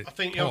recommend it. I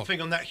think the other thing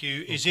on that,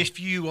 Hugh, is if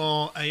you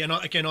are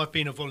I've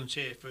been a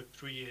volunteer for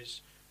 3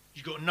 years,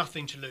 you've got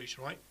nothing to lose,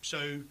 right?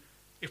 So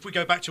if we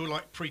go back to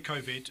like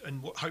pre-COVID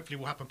and what hopefully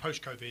will happen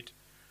post-COVID,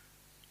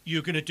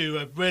 you're going to do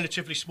a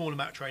relatively small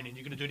amount of training.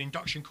 You're going to do an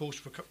induction course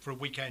for a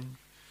weekend.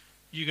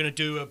 You're going to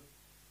do a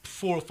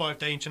 4 or 5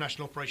 day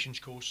international operations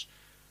course.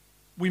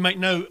 We make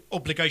no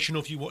obligation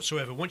of you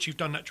whatsoever. Once you've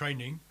done that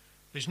training,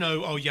 there's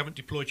no, you haven't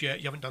deployed yet,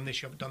 you haven't done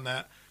this, you haven't done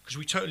that, because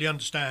we totally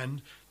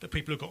understand that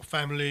people have got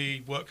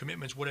family, work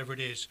commitments, whatever it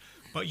is.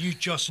 But you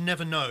just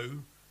never know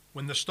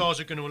when the stars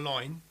are going to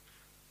align.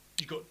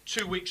 You've got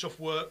 2 weeks off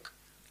work,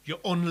 you're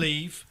on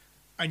leave,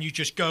 and you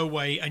just go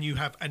away and you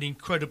have an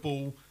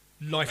incredible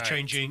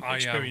life-changing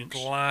experience.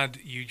 I'm glad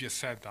you just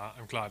said that.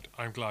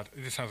 I'm glad.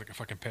 This sounds like a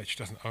fucking pitch,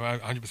 doesn't it? I'm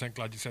 100%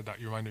 glad you said that.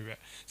 You reminded me of it.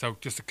 So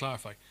just to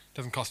clarify, it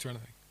doesn't cost you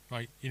anything,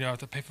 right? You don't have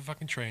to pay for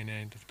fucking training,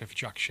 you don't have to pay for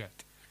jack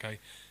shit, okay?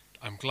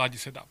 I'm glad you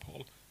said that,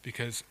 Paul,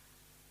 because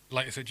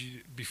like I said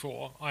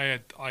before, I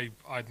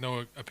had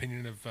no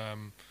opinion of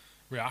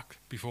React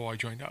before I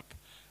joined up.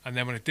 And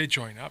then when I did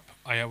join up,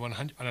 I had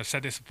 100, and I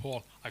said this to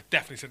Paul, I've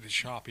definitely said this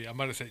to Sharpie, I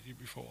might have said it to you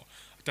before,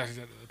 I've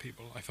definitely said it to the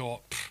people. I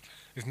thought,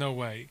 there's no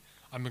way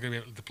I'm not going to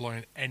be able to deploy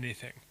in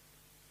anything,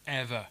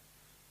 ever,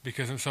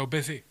 because I'm so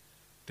busy.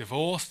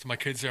 Divorced, my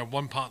kids are in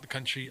one part of the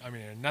country, I'm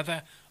in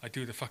another, I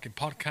do the fucking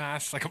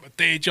podcasts, I got my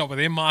day job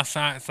within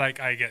Inmarsat, it's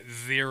like I get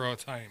zero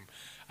time.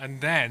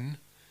 And then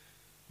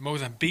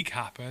Mozambique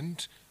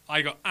happened,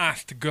 I got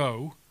asked to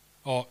go,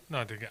 or no,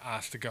 I didn't get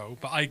asked to go,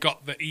 but I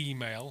got the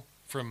email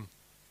from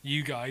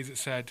you guys that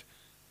said,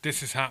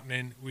 this is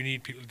happening, we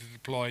need people to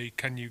deploy,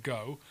 can you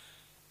go?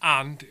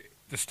 And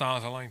the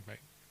stars aligned, mate.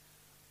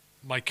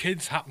 My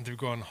kids happened to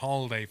go on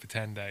holiday for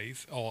 10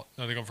 days, or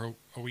no, they're gone for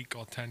a week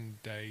or 10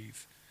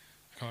 days,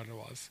 I can't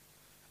remember what it was.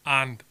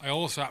 And I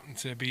also happened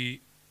to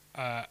be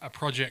a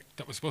project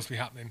that was supposed to be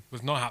happening,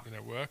 was not happening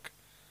at work.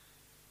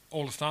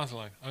 All the stars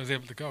aligned, I was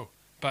able to go.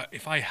 But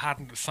if I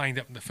hadn't signed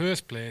up in the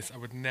first place, I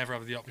would never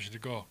have the option to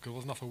go, because it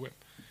wasn't off a whim,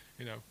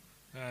 you know.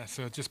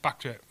 So just back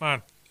to it,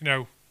 man.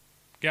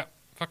 Yeah,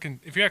 fucking.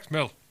 If you're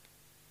ex-Mill,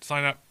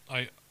 sign up.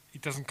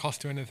 It doesn't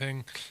cost you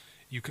anything.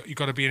 You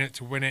got to be in it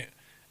to win it.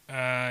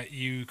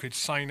 You could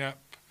sign up.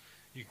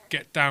 You could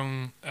get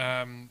down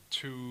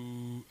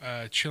to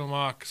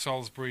Chilmark,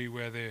 Salisbury,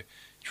 where the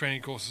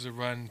training courses are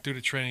run. Do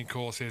the training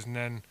courses, and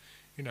then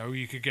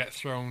you could get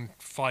thrown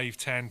 5,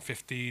 10,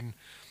 15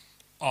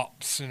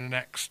 ops in the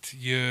next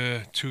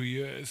year, 2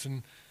 years,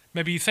 and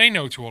maybe you say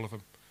no to all of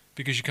them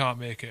because you can't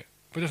make it.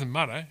 But it doesn't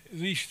matter. At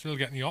least you're still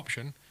getting the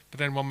option. But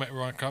then one might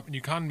rank up and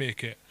you can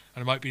make it.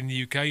 And it might be in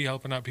the UK,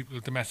 helping out people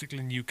domestically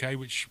in the UK,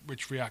 which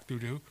React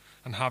do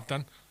and have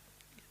done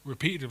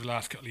repeatedly over the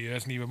last couple of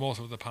years, and even more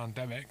so with the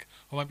pandemic.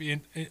 Or might be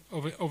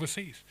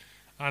overseas.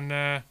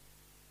 And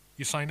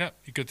you signed up,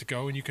 you're good to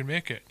go, and you can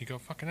make it. You go,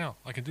 fucking hell,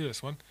 I can do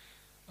this one.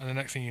 And the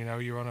next thing you know,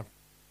 you're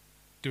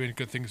doing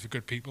good things for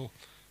good people,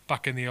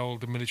 back in the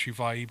old military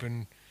vibe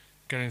and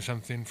getting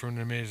something from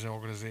an amazing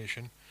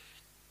organisation.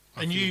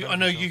 And I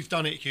know you've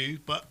done it, Hugh,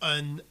 but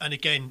and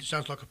again, it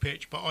sounds like a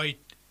pitch, but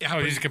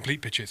these are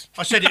complete pitches.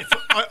 I said it.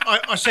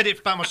 I said it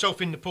about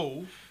myself in the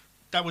pool.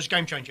 That was a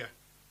game changer.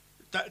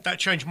 That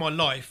changed my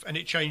life, and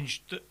it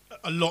changed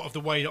a lot of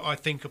the way that I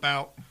think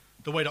about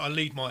the way that I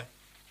lead my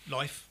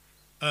life.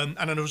 And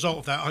as a result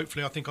of that,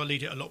 hopefully, I think I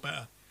lead it a lot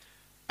better.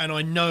 And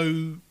I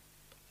know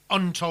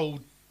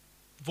untold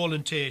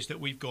volunteers that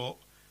we've got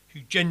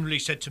who generally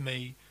said to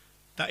me,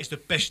 "That is the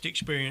best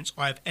experience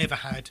I have ever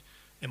had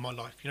in my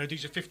life."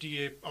 These are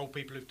 50-year-old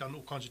people who've done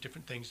all kinds of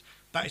different things.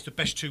 That is the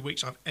best 2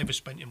 weeks I've ever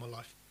spent in my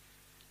life.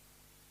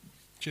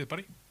 Cheers,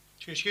 buddy.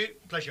 Cheers, Hugh.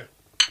 Pleasure.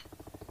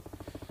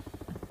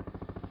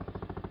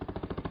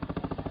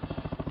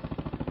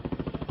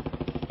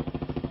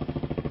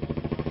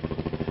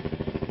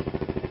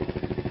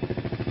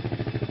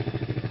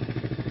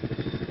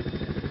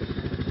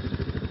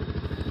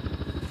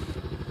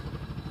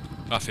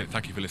 That's it.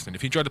 Thank you for listening.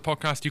 If you enjoyed the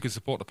podcast, you can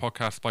support the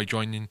podcast by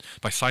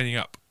signing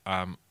up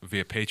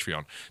via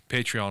Patreon.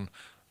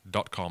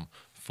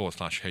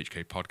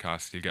 Patreon.com/HK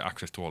podcast. You get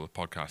access to all the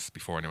podcasts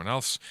before anyone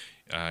else.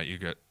 You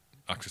get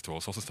access to all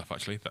sorts of stuff,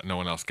 actually, that no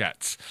one else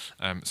gets.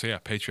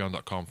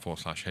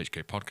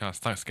 Patreon.com/HK podcast.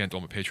 Thanks again to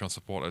all my Patreon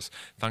supporters.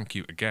 Thank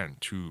you again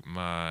to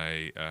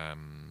my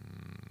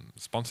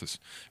sponsors,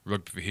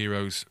 Rugby for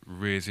Heroes,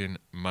 raising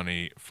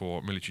money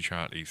for military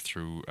charities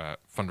through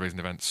fundraising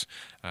events,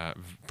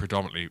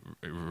 predominantly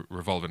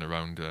revolving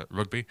around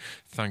rugby.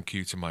 Thank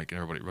you to Mike and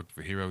everybody at Rugby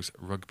for Heroes,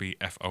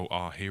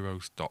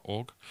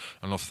 rugbyforheroes.org.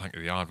 And also thank you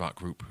to the Aardvark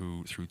Group,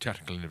 who, through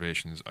technical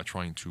innovations, are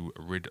trying to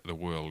rid the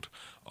world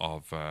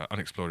of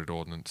unexploded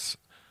ordnance,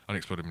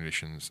 unexploded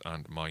munitions,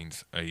 and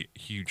mines. A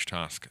huge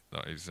task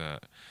that is...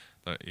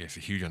 it's a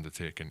huge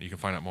undertaking. You can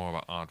find out more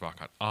about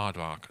Aardvark at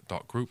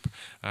aardvark.group.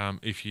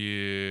 If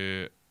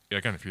you're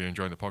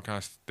enjoying the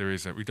podcast,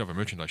 we do have a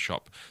merchandise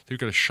shop. So you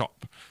go to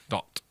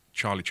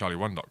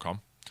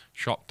shop.charliecharlie1.com.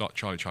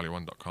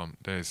 Shop.charliecharlie1.com.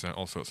 There's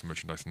all sorts of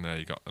merchandise in there.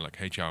 You got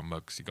like HR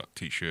mugs, you got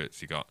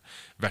t-shirts, you got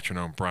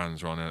veteran-owned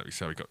brands are on there. Like we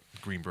said, we got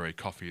Green Beret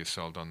coffee is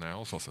sold on there.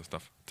 All sorts of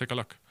stuff. Take a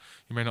look.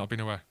 You may not have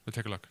been aware, but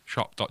take a look.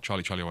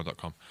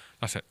 Shop.charliecharlie1.com.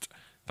 That's it.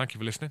 Thank you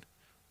for listening,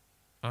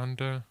 and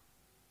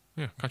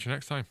catch you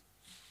next time.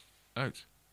 Out.